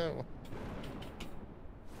 Oh no.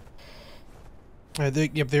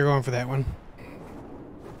 Yep, they're going for that one.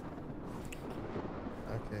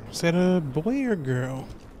 Okay. Is that a boy or girl?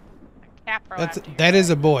 Capro That after is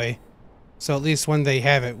a boy. So at least when they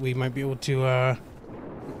have it, we might be able to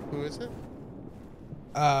Who is it?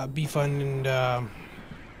 be fun and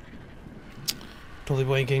totally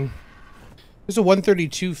blanking. There's a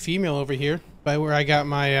 132 female over here by where I got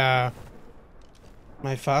my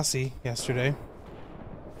my Fosse yesterday.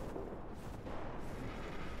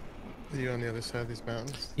 Are you on the other side of these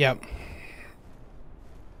mountains? Yep.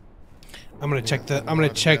 I'm gonna check Yeah, I'm gonna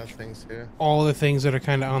check things here. all the things that are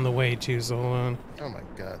kind of on the way too. So hold on. Oh my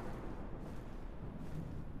god.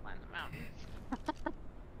 climb the mountain.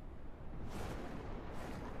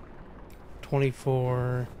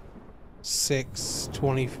 24, 6,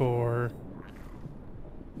 24.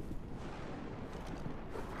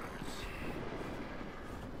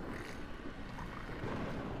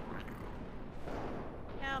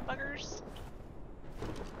 Yeah, buggers.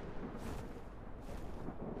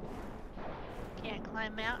 Can't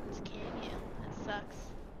climb mountains, can you? That sucks.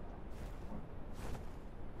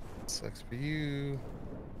 Sucks for you.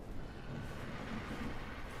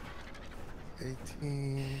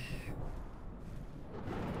 18.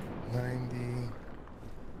 90.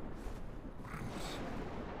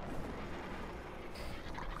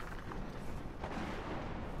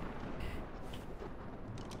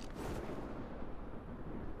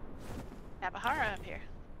 Abahara up here.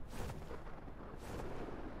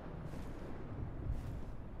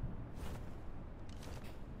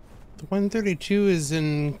 The 132 is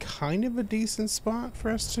in kind of a decent spot for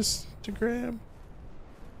us to grab.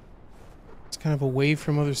 It's kind of away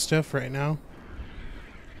from other stuff right now.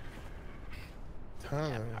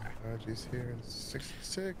 Ton of RGs here.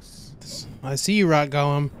 66. I see you, Rock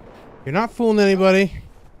Golem. You're not fooling anybody.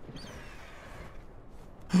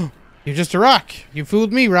 You're just a rock. You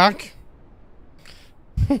fooled me, Rock.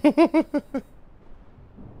 The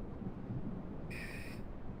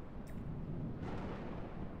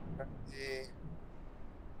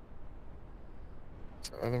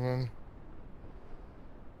other one.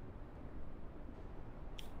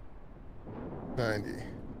 90.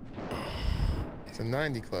 It's a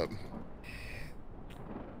 90 club.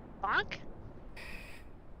 Bonk?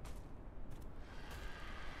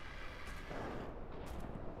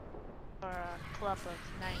 Or a club of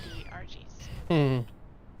 90 RGs.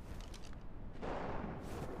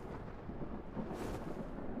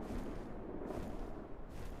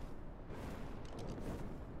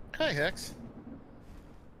 Hi, Hex.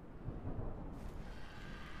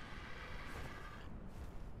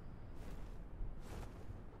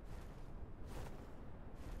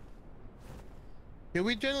 Yeah,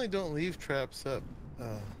 we generally don't leave traps up,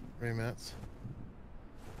 Raymats.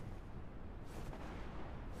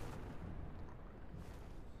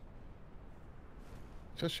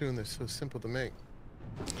 Especially when they're so simple to make.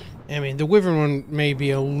 I mean, the Wyvern one may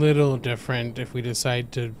be a little different if we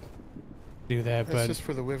decide to do that, That's but just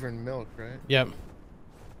for the wyvern milk, right? yep.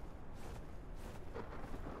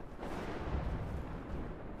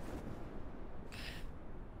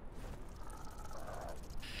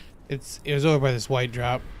 It was over by this white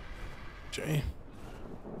drop. Jay.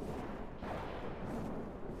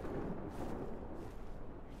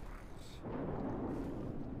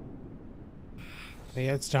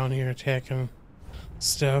 Yeah, it's down here attacking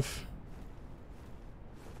stuff.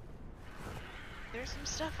 There's some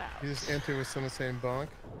stuff out. You just enter with someone saying bonk.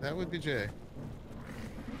 That would be Jay.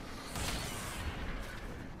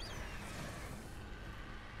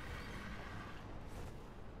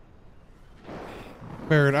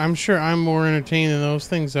 Bird, I'm sure I'm more entertained than those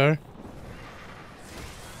things are.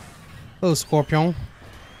 Hello, Scorpion.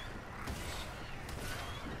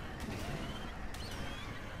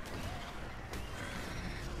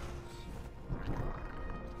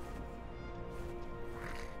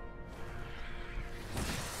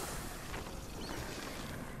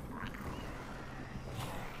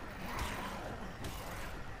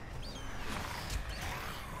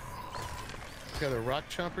 Got a rock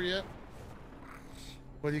chomper yet?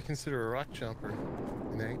 What do you consider a rock chomper?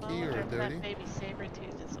 An Anki or a dirty? That baby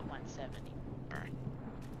saber-tooth is a 170. Burn.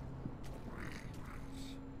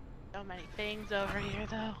 So many things over here,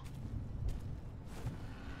 though.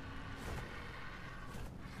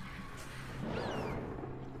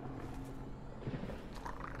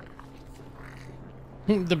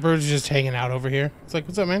 The bird's just hanging out over here. It's like,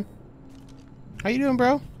 what's up, man? How you doing,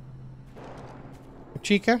 bro?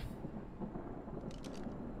 Chica?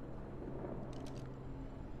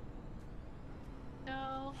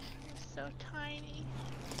 No, so tiny.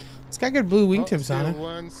 It's got good blue wingtips still on it.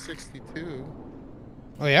 162.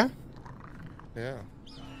 Oh yeah? Yeah.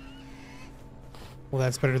 Well,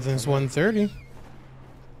 that's better than this 130.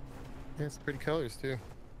 Yeah, it's pretty colors too.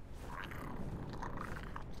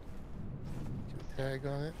 Tag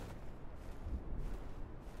on it.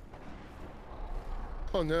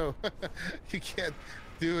 Oh no, you can't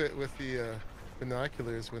do it with the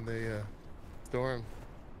binoculars when they storm.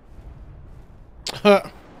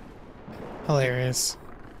 Hilarious.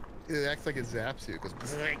 It acts like it zaps you. It goes.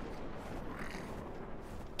 Bzzz.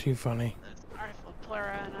 Too funny. There's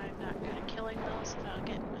Arthropleura, and I'm not good at killing those without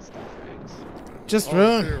getting my stuff wrecked. Just Oh,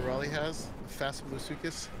 run. Arahli has a fast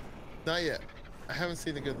Blusuchus. Not yet. I haven't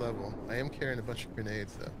seen a good level. I am carrying a bunch of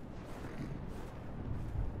grenades though.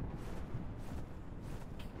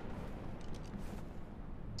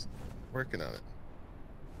 Working on it.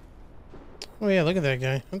 Oh yeah, look at that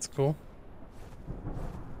guy. That's cool.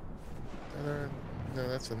 No,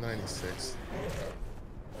 that's a 96.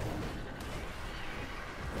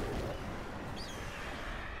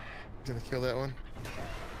 Gonna kill that one?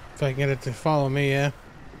 If I get it to follow me, yeah.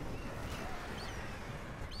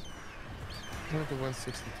 Where'd the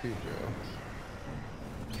 162 go?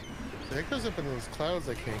 That goes up in those clouds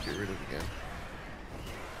I can't get rid of again.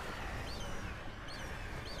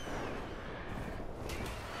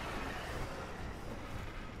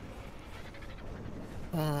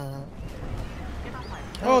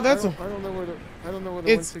 Oh, that's I don't know where the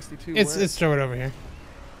it's 162 it's went. stored over here.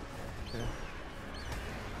 Okay.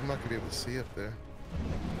 I'm not gonna be able to see up there.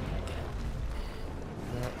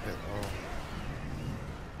 Not at all.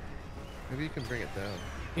 Maybe you can bring it down.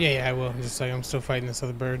 Yeah, I will. Just like I'm still fighting this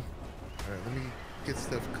other bird. All right, let me get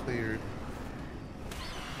stuff cleared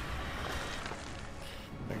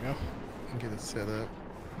There you go. and get it set up.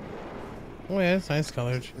 Oh yeah, it's nice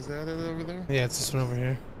colored. Is that it over there? Yeah, it's this one over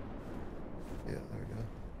here. Yeah, there we go.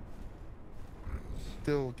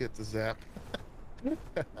 Still get the zap.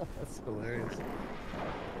 That's hilarious.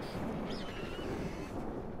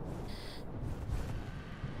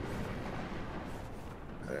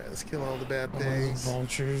 Alright, let's kill all the bad All those things.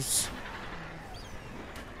 vultures.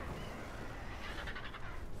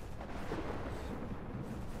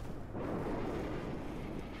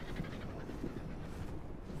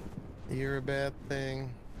 You're a bad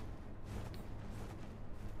thing.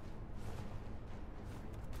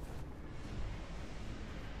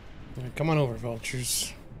 Yeah, come on over,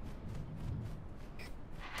 vultures.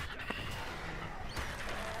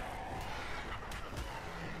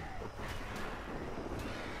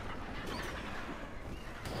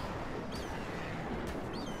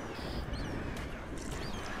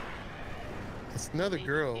 It's another Maybe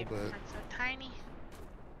girl, people but aren't so tiny.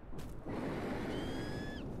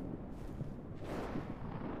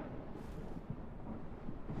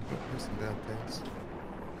 there's some bad things.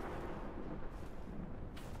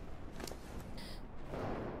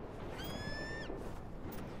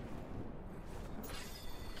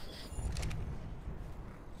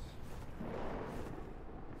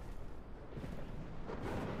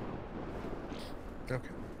 Okay.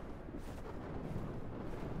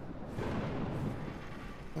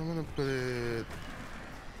 I'm gonna put it,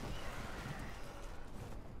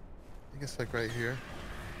 I guess, like right here.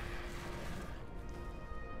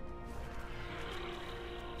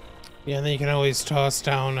 Yeah, and then you can always toss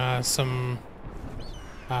down some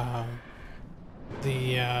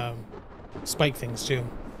the spike things too.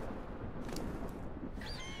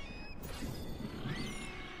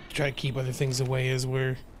 Try to keep other things away as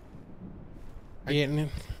we're getting it.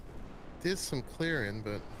 Did some clearing,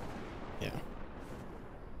 but Yeah.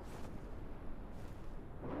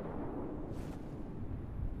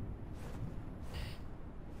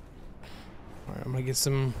 Alright, I'm gonna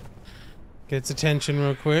get its attention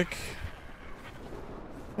real quick.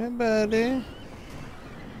 Hey buddy.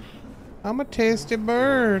 I'm a tasty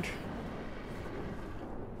bird.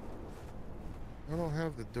 I don't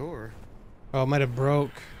have the door. Oh, it might have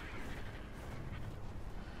broke.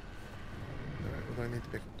 Alright, what do I need to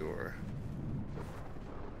make a door?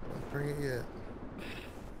 Don't bring it yet.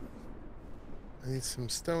 I need some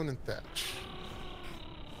stone and thatch.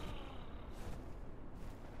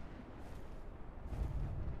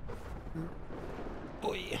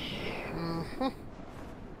 Oh yeah.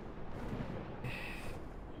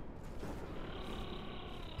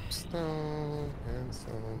 Stone and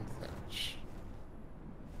some thatch.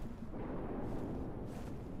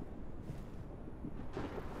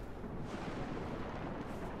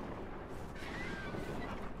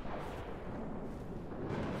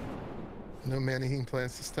 No man-eating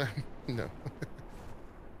plants this time? No.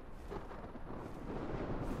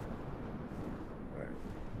 Alright.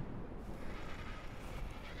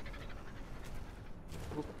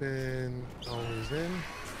 open, always in.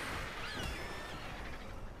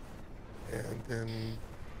 And then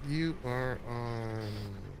you are on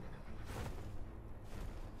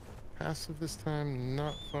passive this time,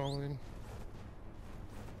 not following.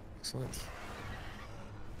 Excellent.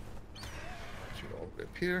 Put you all the way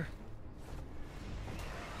up here.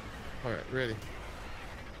 All right, ready.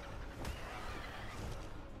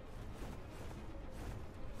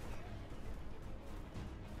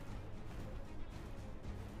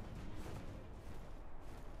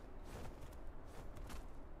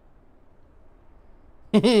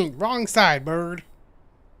 Wrong side, bird.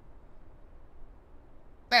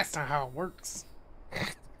 That's not how it works.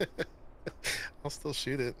 I'll still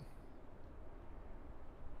shoot it.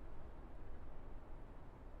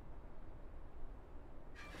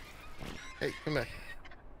 Hey, come back.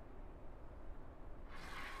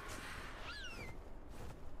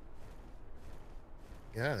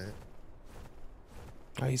 Got it.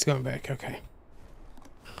 Oh, he's going back. Okay.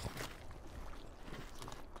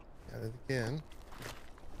 Got it again.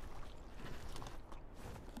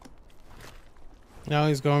 Now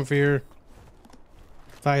he's going for your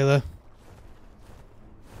Thyla.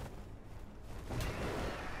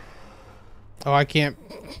 Oh, I can't.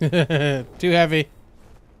 Too heavy.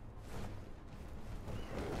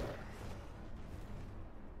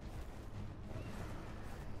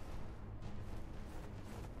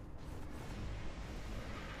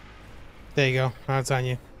 There you go. Now it's on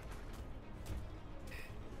you.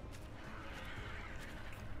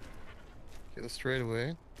 Get it straight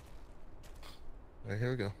away. All right,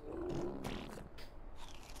 here we go.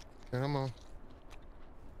 Come on.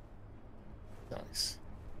 Nice.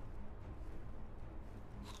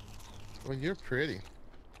 Well, you're pretty.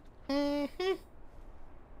 Mm-hmm.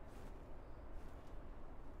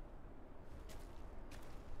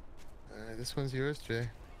 All right, this one's yours, Jay.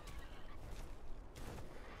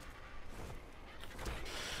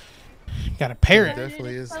 Got a parrot. It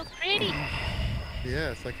definitely is. So pretty.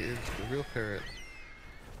 Yeah, it's like it's a real parrot.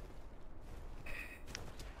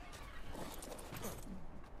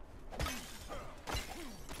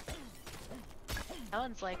 That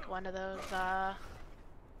one's like one of those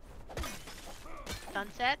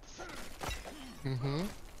sunsets. Mm-hmm.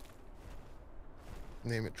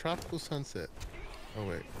 Name it Tropical Sunset. Oh,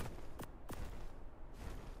 wait.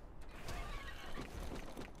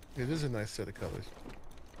 It is a nice set of colors.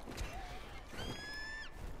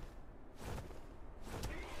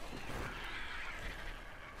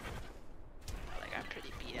 Oh, they got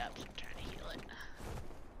pretty beat up, so I'm trying to heal it.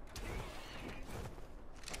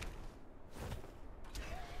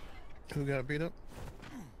 Who got beat up?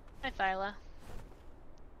 Hi, Thyla.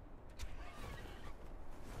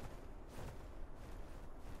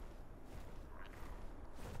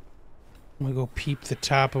 I'm gonna go peep the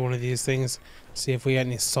top of one of these things, see if we got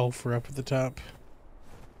any sulfur up at the top.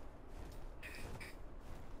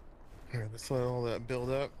 Here, let's let all that build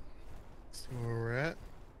up. See where we're at.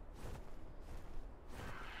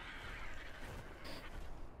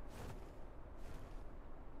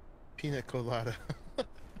 Pina colada.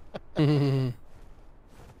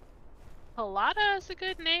 Colada is a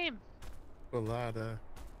good name. Colada.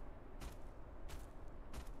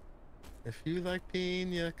 If you like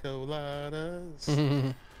pina coladas.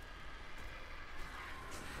 Still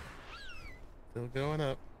going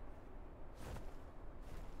up.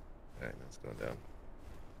 Alright, now it's going down.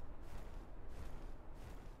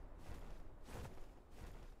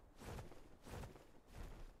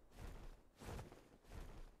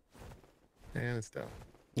 And it's down.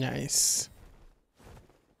 Nice.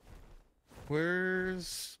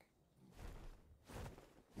 Where's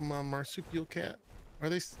my marsupial cat? Are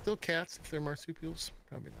they still cats if they're marsupials?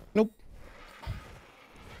 Probably not. Nope.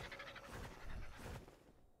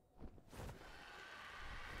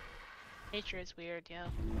 Nature is weird, yeah.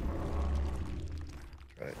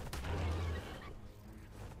 Right.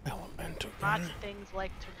 Elemental. Lots of things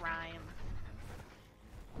like to rhyme.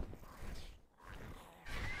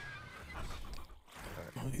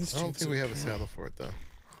 Oh, these I don't chips think we are have a cool. saddle for it though.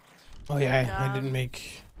 Oh yeah, I didn't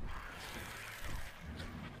make.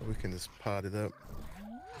 We can just pot it up.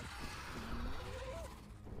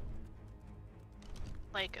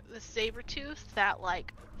 Like the saber tooth, that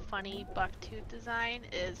like funny buck tooth design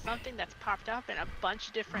is something that's popped up in a bunch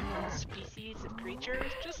of different species of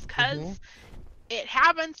creatures just because it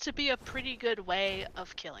happens to be a pretty good way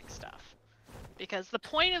of killing stuff. Because the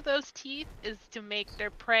point of those teeth is to make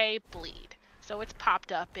their prey bleed. So it's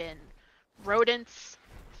popped up in rodents,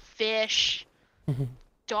 fish,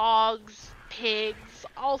 dogs, pigs,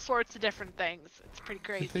 all sorts of different things. It's pretty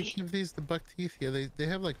Did they crazy. give these the buck teeth? Yeah, they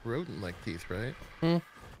have like rodent-like teeth, right?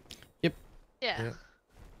 Yep. Yeah. Yeah.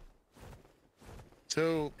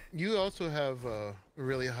 So you also have a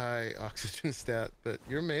really high oxygen stat, but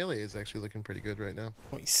your melee is actually looking pretty good right now.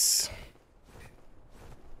 Nice.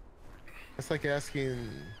 It's like asking,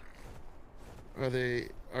 are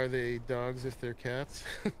they dogs if they're cats?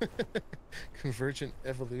 Convergent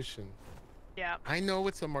evolution. Yeah. I know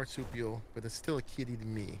it's a marsupial, but it's still a kitty to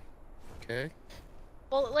me. Okay.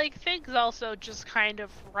 Well, like, things also just kind of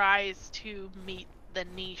rise to meet the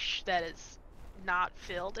niche that is not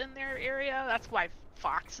filled in their area. That's why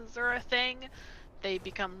foxes are a thing. They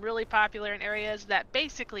become really popular in areas that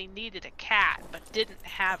basically needed a cat, but didn't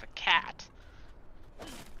have a cat.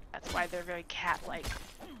 That's why they're very cat-like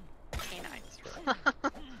canines.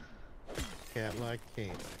 Cat-like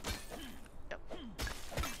cane. Yep.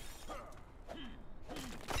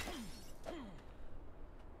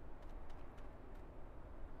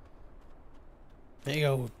 There you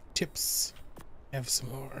go. Tips. Have some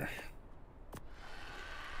more.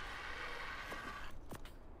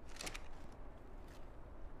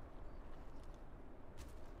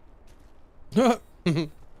 I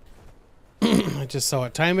just saw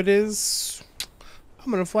what time it is.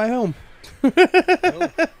 I'm gonna fly home. Oh.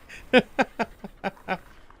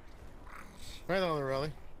 Right on,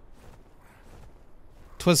 Arahli.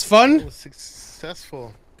 'Twas fun. It was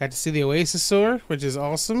successful. Got to see the Oasis Soar, which is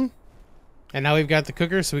awesome. And now we've got the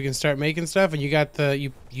cooker, so we can start making stuff. And you got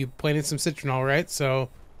the you planted some citronal, right? So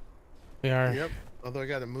we are. Yep. Although I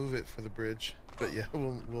got to move it for the bridge, but yeah,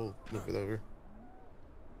 we'll move it over.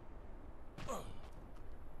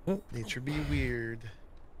 Oh. Nature be weird.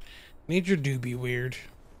 Nature do be weird.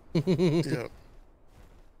 Yep. I've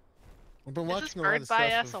been Is this watching a lot bird of by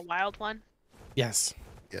stuff. us a wild one? Yes.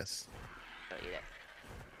 Yes. Go eat it.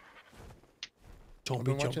 Don't I've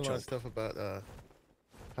be been jump watching a lot of jump. stuff about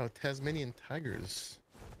how Tasmanian tigers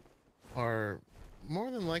are more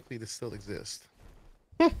than likely to still exist.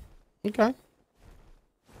 Okay.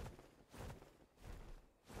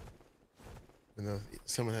 You know,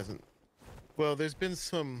 someone hasn't. Well, there's been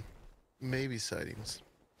some maybe sightings.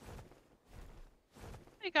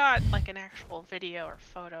 I got like an actual video or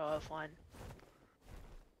photo of one.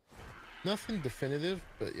 Nothing definitive,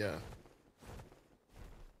 but yeah.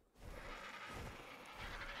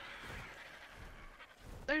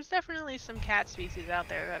 There's definitely some cat species out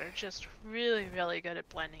there that are just really, really good at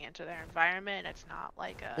blending into their environment. It's not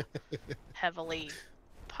like a heavily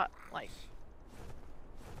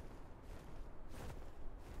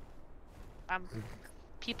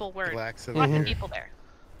people were Blacks lots over of here. people there.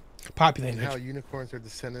 And Populated. how unicorns are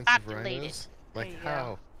descendants of Populated. rhinos? There Like you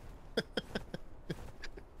how?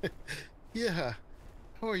 Yeah.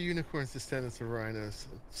 How are unicorns descendants of rhinos?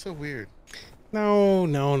 So weird. No.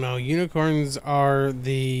 Unicorns are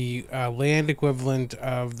the land equivalent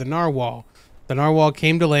of the narwhal. The narwhal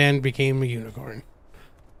came to land, became a unicorn.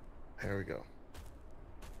 There we go.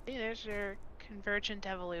 See, there's your convergent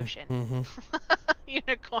evolution. Mm-hmm.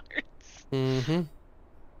 Unicorns. Mm-hmm.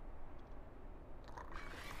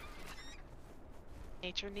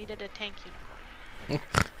 Nature needed a tank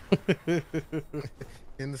unicorn.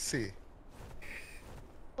 In the sea.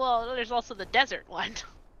 Well, there's also the desert one.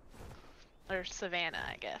 Or savanna,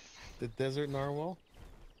 I guess. The desert narwhal?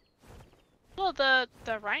 Well, the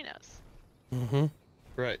rhinos. Mm-hmm.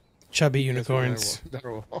 Right. Chubby That's what unicorns.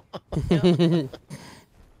 Narwhal.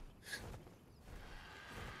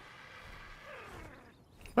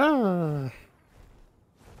 Ah.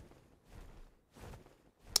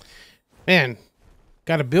 Man,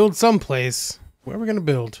 gotta build someplace. Where are we gonna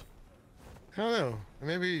build? I don't know.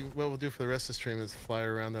 Maybe what we'll do for the rest of the stream is fly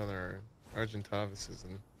around on our Argentavises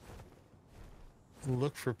and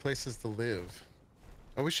look for places to live.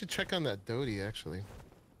 Oh, we should check on that Doty, actually.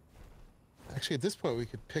 Actually, at this point, we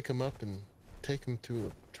could pick him up and take him to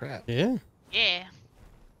a trap. Yeah. Yeah.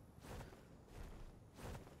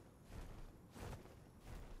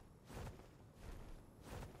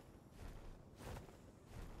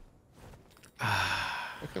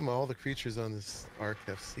 How come all the creatures on this ark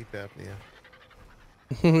have sleep apnea?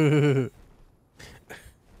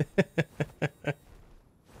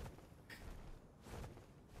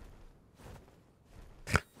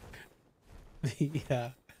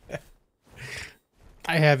 Yeah.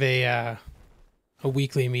 I have a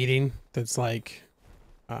weekly meeting that's like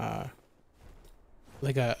a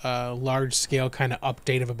large scale kind of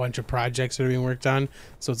update of a bunch of projects that are being worked on.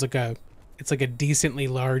 So it's like a decently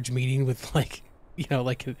large meeting with like, you know,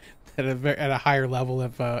 like at a higher level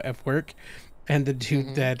of work. And the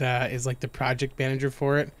dude that is like the project manager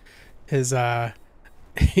for it, his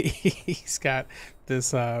he's got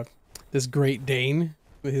this Great Dane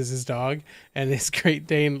is his dog, and this Great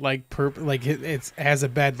Dane like it has a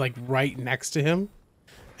bed like right next to him,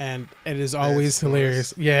 and it is always snores.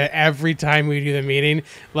 hilarious. Yeah, every time we do the meeting,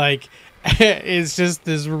 like it's just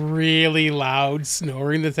this really loud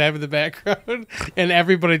snoring that's happening in the background, and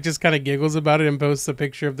everybody just kind of giggles about it and posts a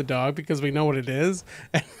picture of the dog because we know what it is.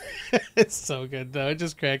 It's so good though; it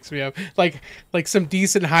just cracks me up. Like some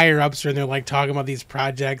decent higher ups are in there, like talking about these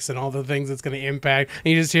projects and all the things it's going to impact,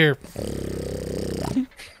 and you just hear in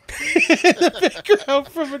the background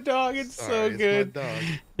from a dog. It's Sorry, so good. It's my dog.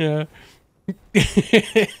 Yeah.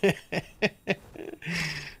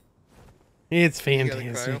 It's You got a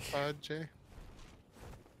fantastic. cryopod, Jay?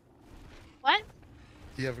 What?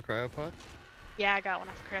 Do you have a cryopod? Yeah, I got one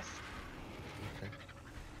off Chris. Okay.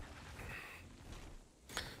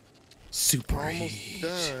 Super Almost heat.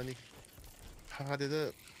 done. He potted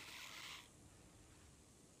up.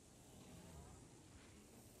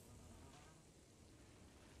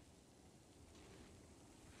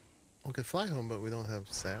 We could fly home, but we don't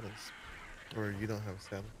have saddles. Or you don't have a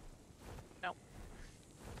saddle. Nope.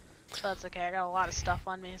 But that's okay. I got a lot of stuff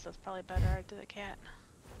on me, so it's probably better I do the cat.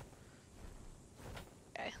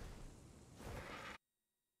 Okay.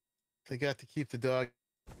 They got to keep the dog.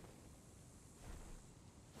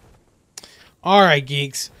 All right,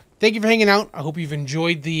 geeks. Thank you for hanging out. I hope you've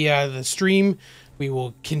enjoyed the stream. We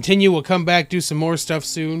will continue. We'll come back, do some more stuff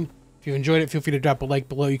soon. If you enjoyed it, feel free to drop a like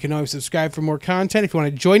below. You can always subscribe for more content. If you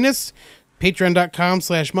want to join us,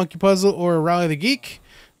 patreon.com/monkeypuzzle or Arahli the Geek.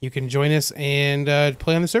 You can join us and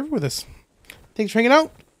play on the server with us. Thanks for hanging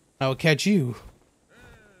out. I will catch you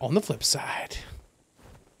on the flip side.